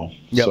phenomenal.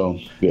 Yep. So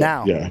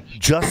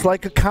just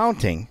like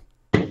accounting,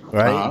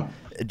 right?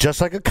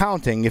 Just like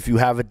accounting, if you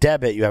have a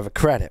debit, you have a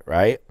credit,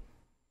 right?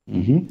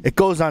 Mm-hmm. It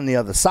goes on the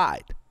other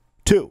side,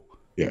 too.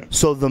 Yeah.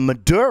 So the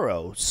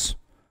Maduros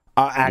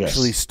are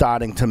actually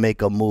starting to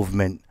make a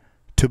movement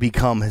to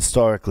become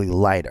historically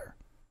lighter.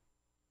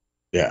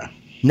 Yeah.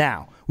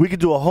 Now, we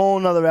could do a whole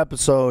nother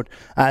episode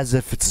as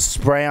if it's a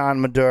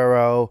spray-on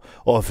Maduro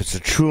or if it's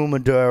a true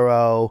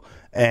Maduro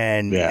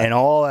and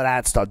all of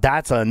that stuff.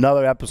 That's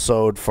another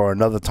episode for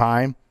another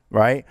time.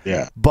 Right?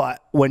 Yeah.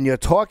 But when you're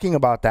talking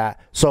about that,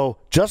 so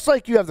just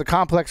like you have the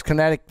complex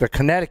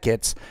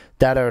Connecticut's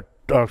that are,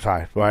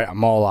 right?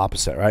 I'm all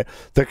opposite, right?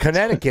 The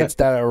Connecticut's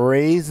that are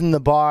raising the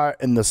bar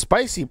in the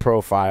spicy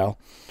profile,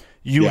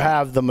 you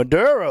have the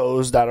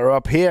Maduros that are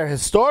up here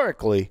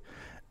historically,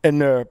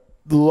 and they're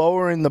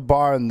lowering the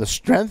bar in the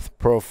strength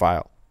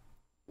profile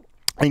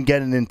and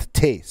getting into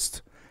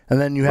taste.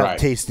 And then you have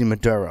tasty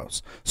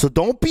Maduros. So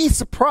don't be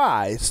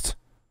surprised.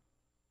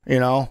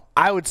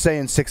 I would say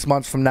in 6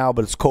 months from now,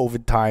 but it's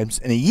COVID times.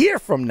 In a year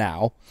from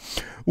now,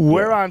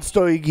 we're on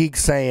Stogie Geek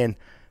saying,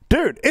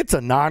 dude, it's a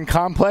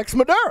non-complex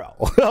Maduro,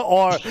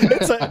 or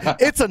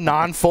it's a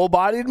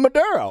non-full-bodied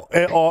Maduro,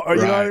 or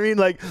you know what I mean,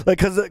 like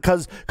because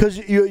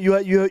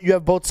you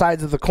have both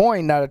sides of the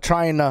coin that are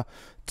trying to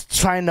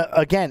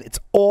again, it's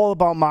all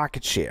about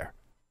market share.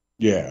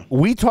 Yeah,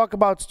 we talk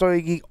about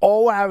Stogie Geek.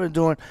 All we're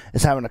doing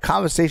is having a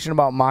conversation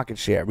about market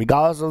share,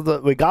 regardless of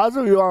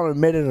you want to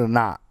admit it or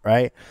not,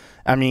 right?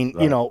 I mean,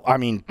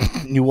 right.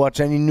 You watch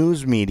any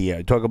news media,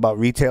 you talk about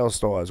retail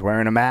stores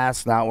wearing a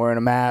mask, not wearing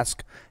a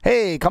mask.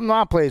 Hey, come to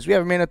our place. We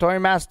have a mandatory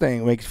mask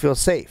thing. It makes you feel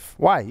safe.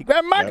 Why? You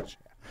grab market share.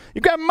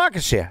 You grab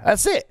market share.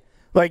 That's it.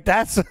 Like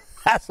that's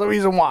the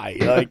reason why.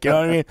 Like, you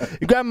know what I mean?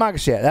 You grab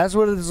market share. That's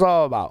what it's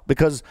all about.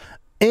 Because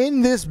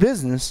in this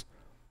business,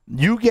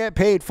 you get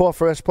paid for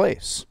first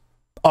place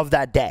of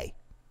that day.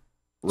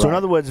 Right. So in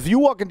other words, if you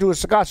walk into a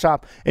cigar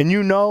shop and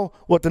you know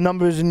what the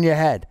number is in your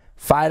head,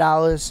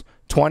 $5,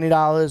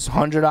 $20,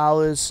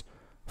 $100,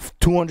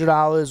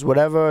 $200,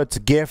 whatever, it's a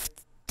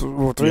gift,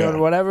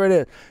 $300, whatever it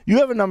is. You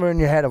have a number in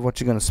your head of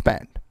what you're going to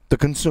spend, the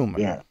consumer.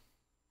 Yeah.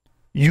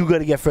 You got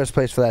to get first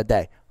place for that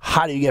day.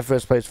 How do you get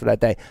first place for that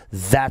day?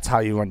 That's how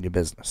you run your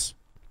business.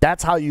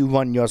 That's how you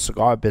run your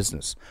cigar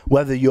business,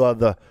 whether you're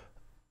the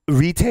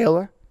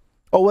retailer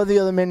or whether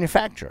you're the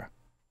manufacturer.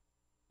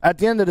 At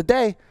the end of the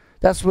day,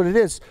 that's what it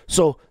is.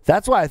 So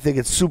that's why I think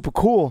it's super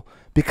cool,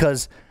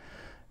 because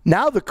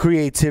now the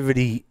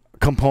creativity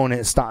component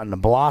is starting to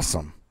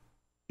blossom.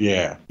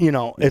 Yeah. You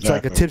know, it's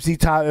like a tipsy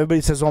top. Everybody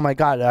says, oh, my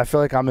God, I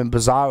feel like I'm in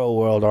bizarro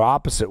world or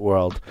opposite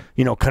world.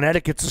 You know,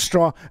 Connecticut's a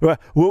strong.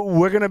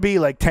 We're going to be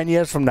like 10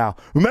 years from now.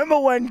 Remember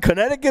when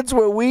Connecticut's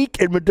were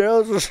weak and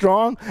Maduros were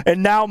strong,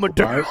 and now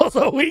Maduros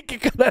are weak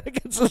and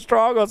Connecticut's are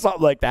strong, or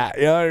something like that.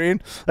 You know what I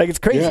mean? Like, it's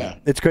crazy. Yeah.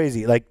 It's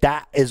crazy. Like,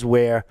 that is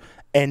where.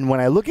 And when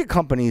I look at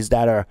companies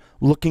that are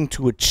looking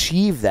to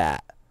achieve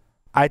that,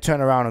 I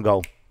turn around and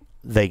go,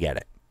 they get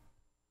it.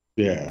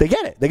 Yeah. They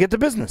get it. They get the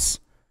business.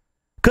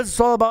 Because it's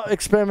all about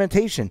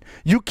experimentation.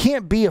 You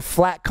can't be a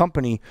flat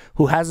company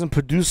who hasn't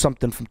produced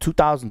something from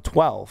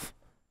 2012,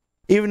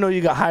 even though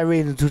you got high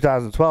ratings in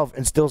 2012,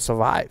 and still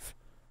survive.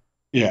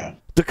 Yeah.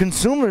 The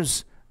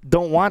consumers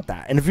don't want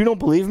that. And if you don't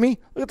believe me,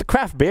 look at the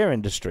craft beer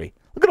industry.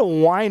 Look at the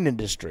wine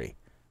industry.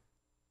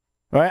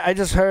 Right? I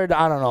just heard,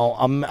 I don't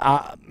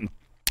know,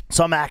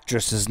 some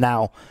actress has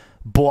now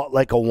bought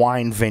like a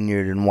wine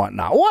vineyard and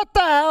whatnot. What the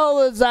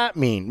hell does that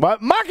mean?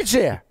 What? Market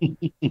share.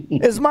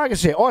 It's market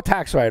share, or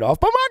tax write-off,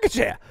 but market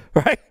share,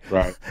 right?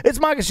 Right. It's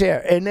market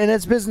share, and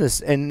it's business.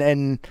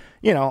 And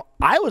you know,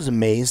 I was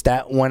amazed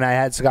that when I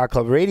had Cigar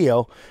Club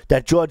Radio,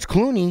 that George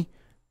Clooney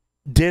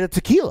did a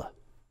tequila.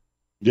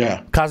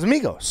 Yeah.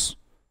 Casamigos.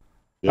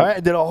 Yep. All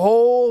right, did a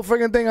whole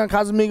freaking thing on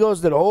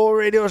Casamigos, did a whole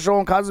radio show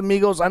on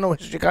Casamigos. I know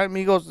history of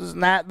Casamigos, this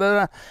and that, blah,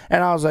 blah.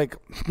 And I was like,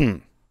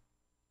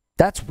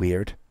 that's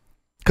weird.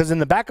 Because in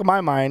the back of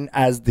my mind,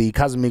 as the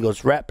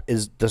Casamigos rep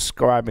is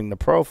describing the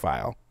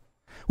profile,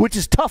 which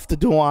is tough to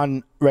do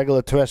on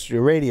regular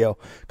terrestrial radio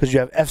because you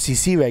have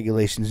FCC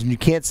regulations and you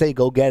can't say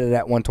go get it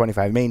at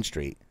 125 Main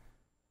Street.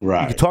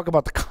 Right. You can talk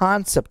about the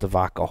concept of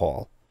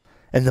alcohol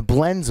and the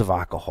blends of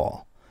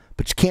alcohol,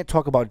 but you can't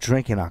talk about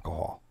drinking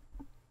alcohol.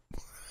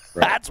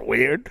 Right. That's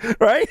weird,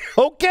 right?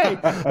 Okay,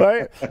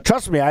 right?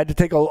 Trust me, I had to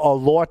take a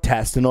law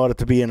test in order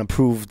to be an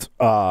approved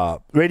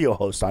radio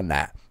host on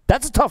that.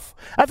 That's a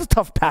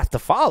tough path to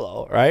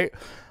follow, right?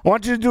 I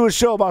want you to do a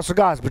show about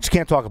cigars, but you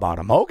can't talk about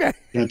them. Okay.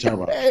 Can't talk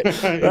about it.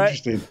 Right?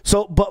 Interesting.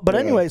 So, but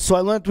anyway, so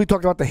I learned, we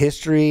talked about the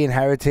history and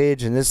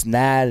heritage and this and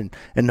that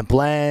and the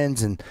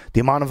blends and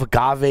the amount of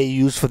agave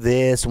used for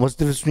this and what's the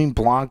difference between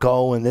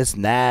Blanco and this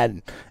and that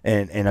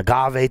and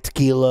agave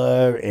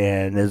tequila,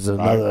 and there's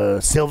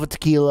another silver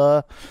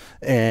tequila,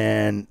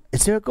 and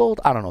is there a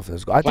gold? I don't know if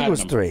there's gold. I think it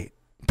was 3.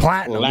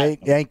 Platinum.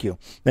 Thank you.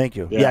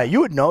 Yeah,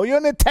 you would know.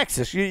 You're in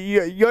Texas.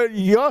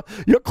 You're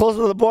closer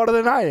to the border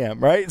than I am,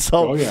 right?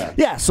 So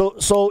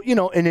So you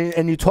know,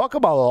 and you talk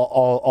about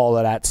all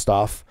of that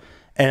stuff,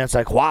 and it's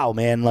like, wow,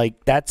 man,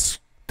 like that's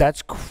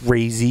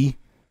crazy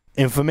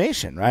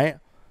information, right?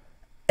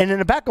 And in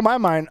the back of my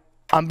mind,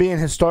 I'm being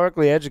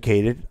historically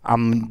educated.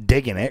 I'm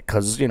digging it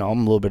because, you know, I'm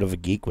a little bit of a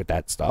geek with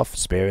that stuff,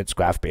 spirits,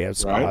 craft beers,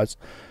 cigars,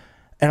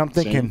 and I'm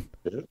thinking,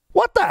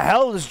 what the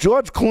hell does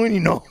George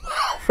Clooney know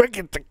about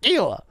freaking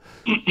tequila?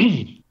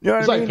 You know what I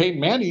mean? Like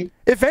Peyton Manning.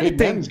 If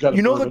anything,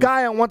 you know the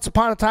guy on Once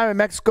Upon a Time in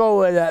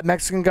Mexico, that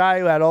Mexican guy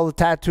who had all the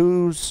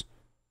tattoos?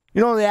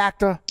 You know the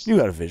actor? You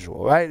got a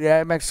visual, right?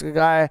 Yeah, Mexican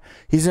guy.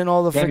 He's in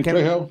all the Danny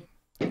freaking...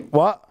 Trejo?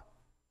 What?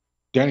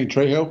 Danny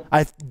Trejo?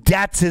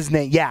 That's his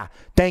name. Yeah,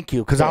 thank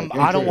you. Because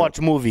I don't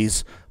watch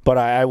movies, but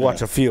I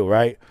watch a few,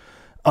 right?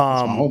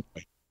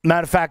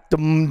 Matter of fact, the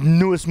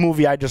newest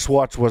movie I just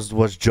watched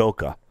was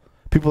Joker.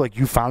 People are like,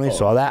 you finally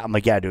saw that? I'm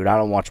like, yeah, dude, I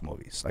don't watch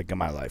movies like in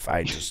my life.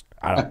 I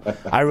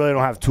really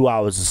don't have 2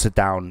 hours to sit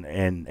down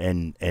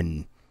and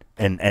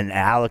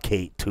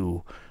allocate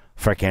to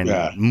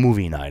freaking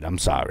movie night. I'm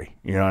sorry.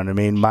 You know what I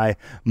mean?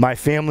 My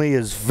family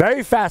is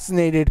very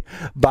fascinated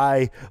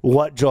by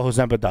what Joe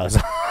Zempa does.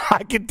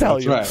 I can tell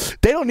you. Right.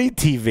 They don't need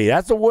TV.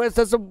 That's the worst.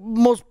 That's the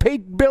most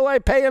paid bill I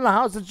pay in the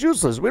house. It's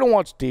useless. We don't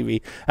watch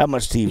TV, that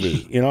much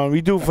TV. You know,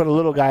 we do for the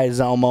little guys,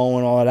 Elmo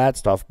and all of that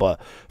stuff. But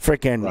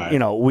freaking, you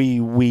know, we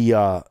need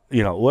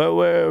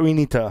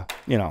to,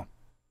 you know,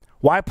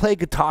 why play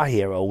Guitar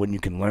Hero when you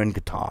can learn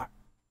guitar?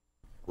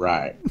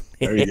 Right.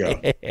 There you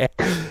go.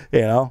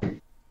 You know.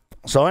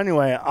 So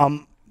anyway,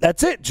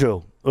 that's it,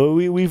 Drew.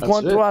 We've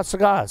gone through our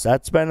cigars.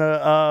 That's been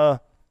a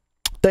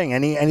thing.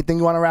 Anything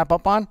you want to wrap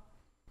up on?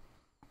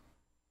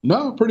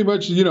 No, pretty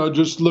much, you know,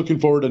 just looking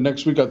forward to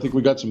next week. I think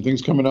we got some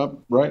things coming up,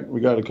 right? We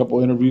got a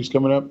couple interviews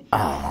coming up.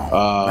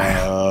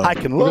 I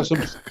can look.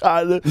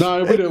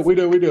 No, we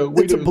do.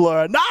 It's a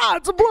blur. No,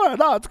 it's a blur.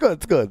 No, it's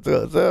good.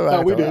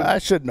 No, we do. I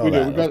should know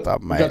that. Off the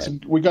top of my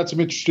head. We got some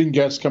interesting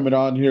guests coming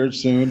on here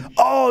soon.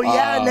 Oh,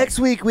 yeah. Next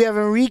week we have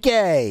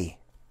Enrique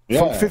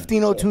from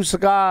 1502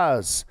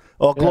 Cigars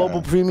or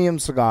Global Premium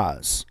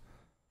Cigars.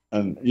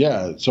 And,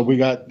 so we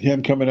got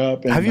him coming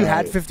up. And, have you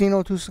had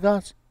 1502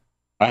 Cigars?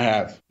 I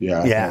have,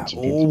 yeah.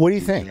 What do you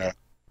think?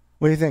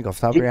 What do you think off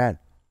the top of your head?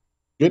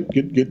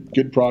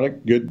 Good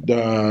product, good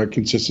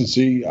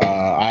consistency.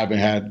 I haven't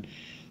had,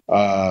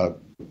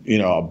 you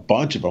know, a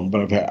bunch of them,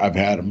 but I've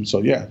had them.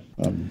 So yeah,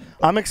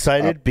 I'm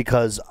excited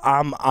because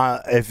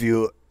if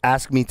you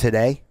ask me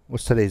today,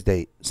 what's today's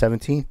date?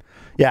 17th.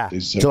 Yeah,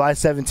 July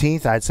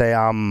 17th. I'd say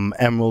I'm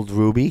Emerald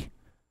Ruby,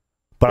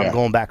 but I'm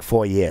going back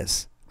 4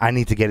 years. I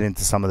need to get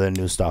into some of the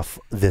new stuff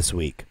this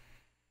week.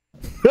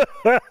 You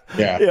know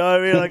what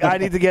I mean? Like, I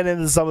need to get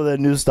into some of the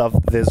new stuff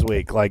this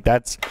week. Like,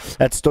 that's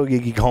Stogie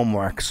Geek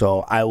homework.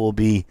 So I'll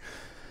be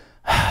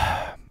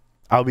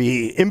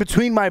in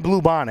between my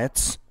blue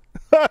bonnets,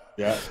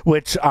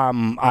 which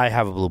I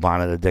have a blue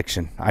bonnet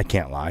addiction. I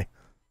can't lie.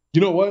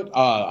 You know what?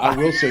 I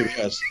will say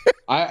this.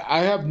 I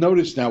have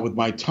noticed now with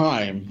my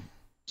time,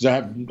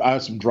 because I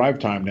have some drive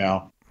time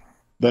now,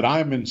 that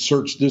I'm in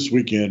search this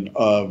weekend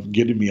of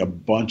getting me a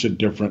bunch of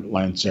different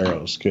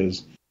Lanceros,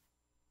 because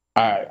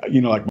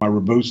you know, like my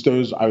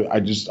Robustos,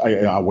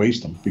 I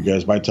waste them,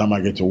 because by the time I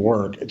get to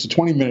work, it's a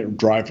 20-minute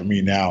drive for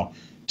me now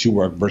to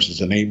work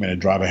versus an 8-minute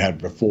drive I had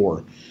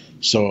before.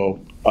 So,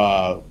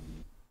 but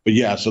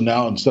yeah, so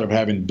now instead of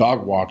having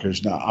dog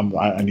walkers, now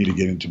I need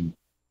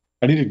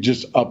to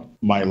just up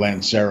my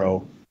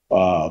Lancero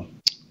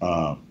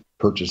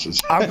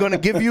purchases. I'm going to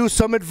give you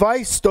some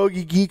advice,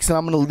 Stogie Geeks, and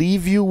I'm going to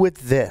leave you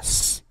with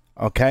this,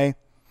 okay?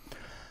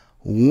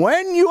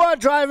 When you are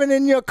driving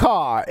in your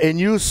car and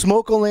you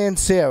smoke a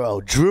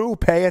Lancero, Drew,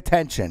 pay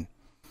attention.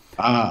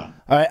 All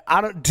right,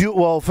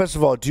 well, first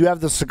of all, do you have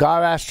the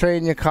cigar ashtray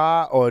in your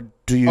car, or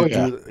do you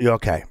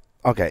okay.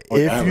 Okay.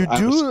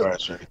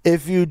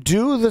 If you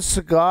do the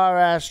cigar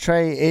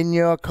ashtray in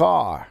your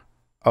car,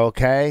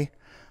 okay,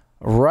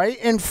 right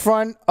in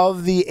front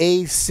of the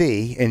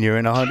AC, and you're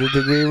in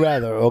 100-degree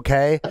weather,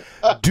 okay,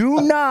 do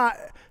not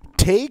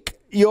take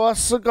your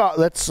cigar.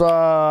 Let's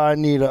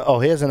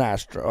here's an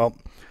ashtray. Oh,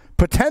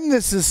 pretend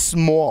this is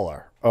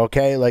smaller,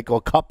 okay, like a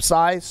cup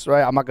size,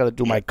 right? I'm not going to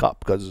do my cup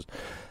because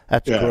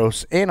that's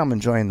gross, and I'm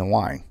enjoying the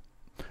wine,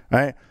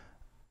 right?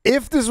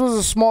 If this was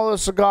a smaller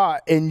cigar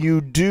and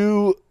you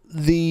do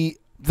the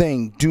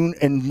thing,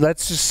 and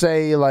let's just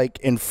say like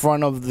in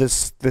front of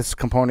this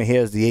component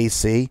here is the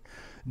AC,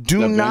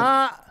 do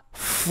not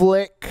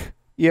flick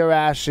your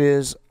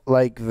ashes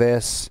like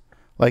this,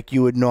 like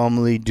you would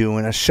normally do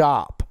in a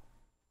shop,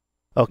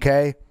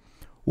 okay?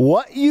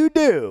 What you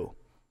do,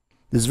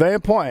 this is very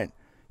important.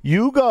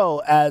 You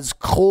go as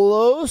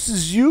close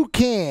as you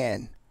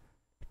can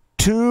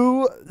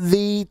to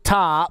the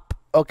top,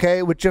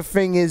 okay, with your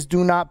fingers.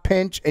 Do not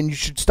pinch, and you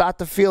should start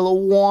to feel a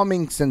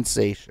warming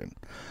sensation.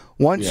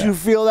 Once you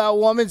feel that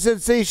warming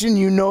sensation,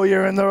 you know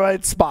you're in the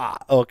right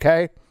spot,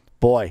 okay?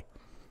 Boy,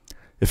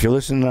 if you're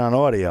listening on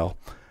audio.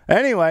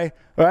 Anyway,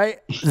 right?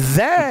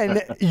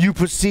 Then you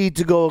proceed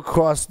to go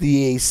across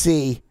the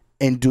AC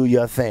and do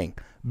your thing.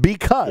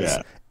 Because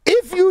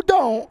if you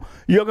don't,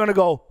 you're going to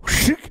go,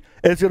 shik,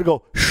 and it's going to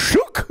go,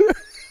 shook,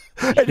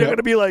 and you're going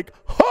to be like,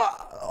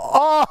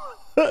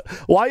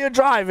 while you're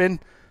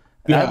driving.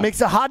 That makes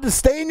it hard to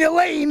stay in your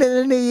lane, and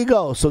then there you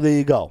go. So there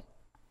you go.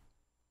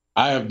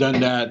 I have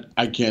done that.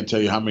 I can't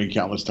tell you how many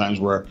countless times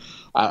where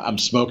I'm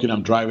smoking,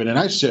 I'm driving, and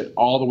I sit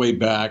all the way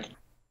back,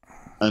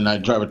 and I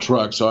drive a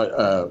truck.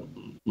 So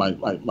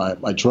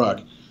my truck,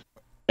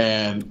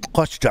 and of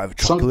course you drive a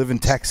truck. You live in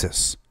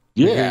Texas.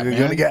 Yeah, you're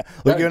gonna get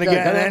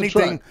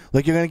anything.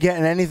 Like you're gonna get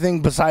in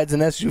anything besides an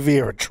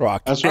SUV or a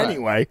truck. That's right.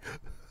 Anyway,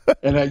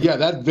 and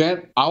that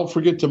vent, I'll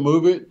forget to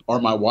move it, or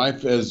my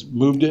wife has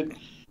moved it.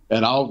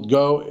 And I'll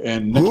go,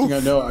 and next thing I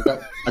know,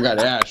 I got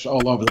ash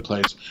all over the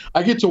place.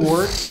 I get to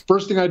work.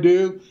 First thing I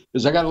do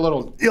is I got a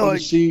little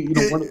AC.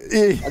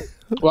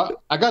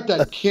 I got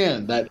that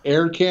can, that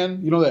air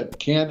can. You know that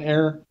can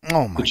air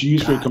that you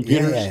use for your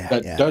computers.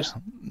 Dust.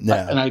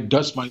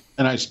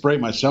 And I spray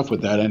myself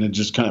with that, and it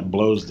just kind of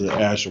blows the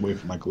ash away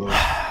from my clothes.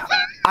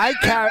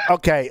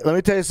 Okay, let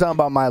me tell you something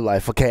about my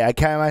life. Okay, I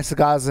carry my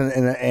cigars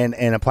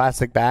in a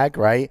plastic bag,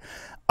 right?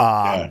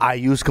 I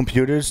use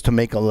computers to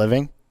make a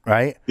living,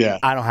 right? Yeah.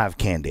 I don't have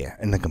candy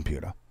in the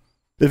computer.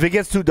 If it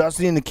gets too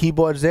dusty and the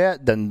keyboard's there,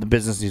 then the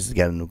business needs to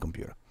get a new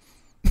computer.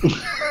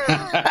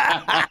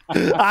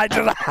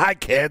 I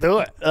can't do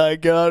it.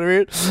 Like, you know what I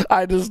mean?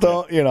 I just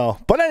don't,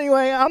 But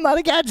anyway, I'm not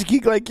a gadget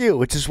geek like you,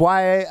 which is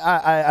why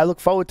I look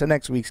forward to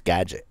next week's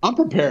gadget. I'm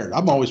prepared.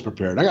 I'm always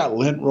prepared. I got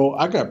lint roll.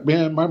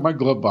 My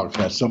glove box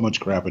has so much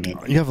crap in it.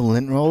 You have a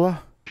lint roller?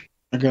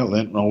 I got a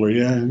lint roller,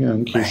 yeah,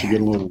 in case you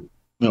get a little,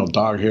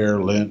 dog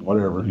hair, lint,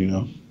 whatever,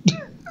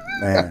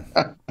 Man.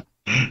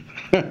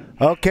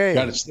 Okay.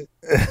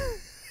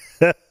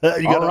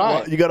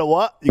 You gotta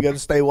what? You gotta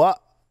stay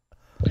what?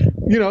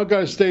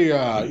 Gotta stay,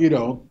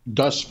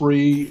 dust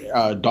free,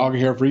 dog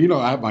hair free.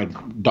 I have my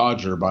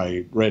Dodger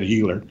by Red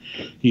Healer.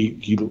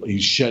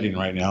 He's shedding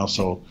right now,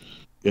 so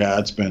yeah,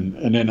 it's been.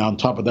 And then on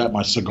top of that,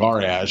 my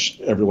cigar ash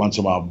every once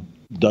in a while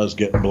does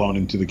get blown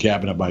into the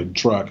cabin of my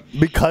truck.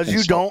 Because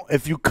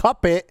if you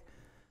cup it,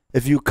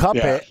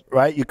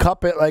 right? You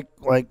cup it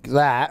like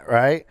that,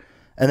 right?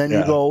 And then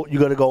you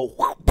gotta go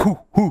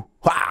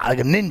like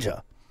a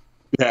ninja.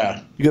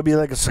 Yeah, you gotta be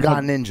like a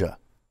cigar ninja.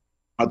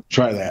 I'll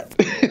try that.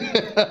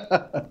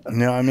 You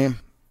know what I mean?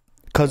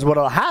 Because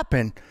what'll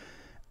happen,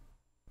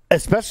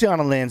 especially on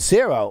a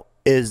Lancero,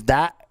 is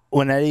that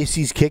when that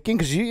AC's kicking,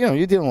 because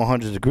you're dealing with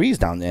 100 degrees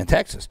down there in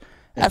Texas,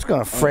 that's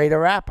gonna fray the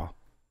wrapper.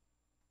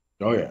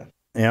 Oh yeah.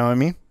 You know what I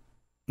mean?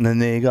 And then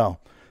there you go.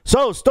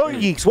 So,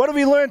 Stogie Geeks, what have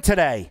we learned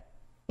today?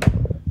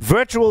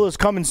 Virtual is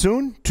coming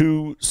soon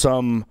to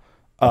some,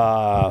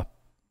 not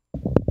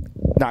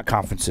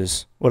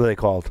conferences. What are they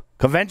called?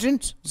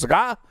 Conventions?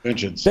 Cigar?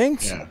 Conventions.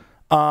 Things? Yeah.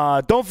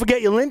 Don't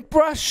forget your lint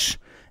brush.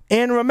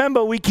 And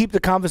remember, we keep the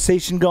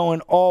conversation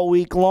going all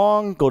week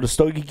long. Go to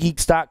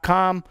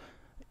StogieGeeks.com.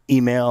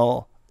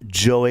 Email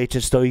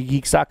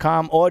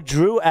joe@StogieGeeks.com or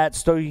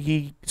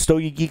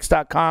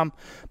drew@StogieGeeks.com.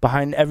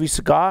 Behind every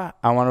cigar,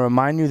 I want to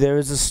remind you there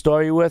is a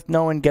story worth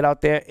knowing. Get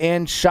out there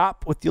and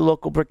shop with your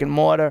local brick and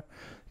mortar.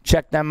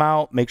 Check them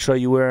out. Make sure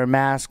you wear a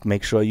mask.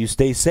 Make sure you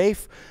stay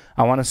safe.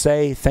 I want to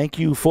say thank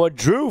you for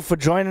Drew for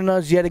joining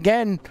us yet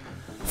again.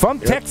 From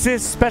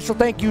Texas, special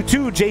thank you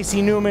to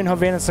J.C. Newman,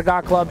 Havana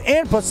Cigar Club,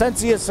 and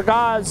Placencia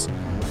Cigars.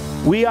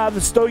 We are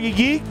the Stogie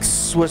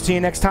Geeks. We'll see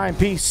you next time.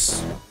 Peace.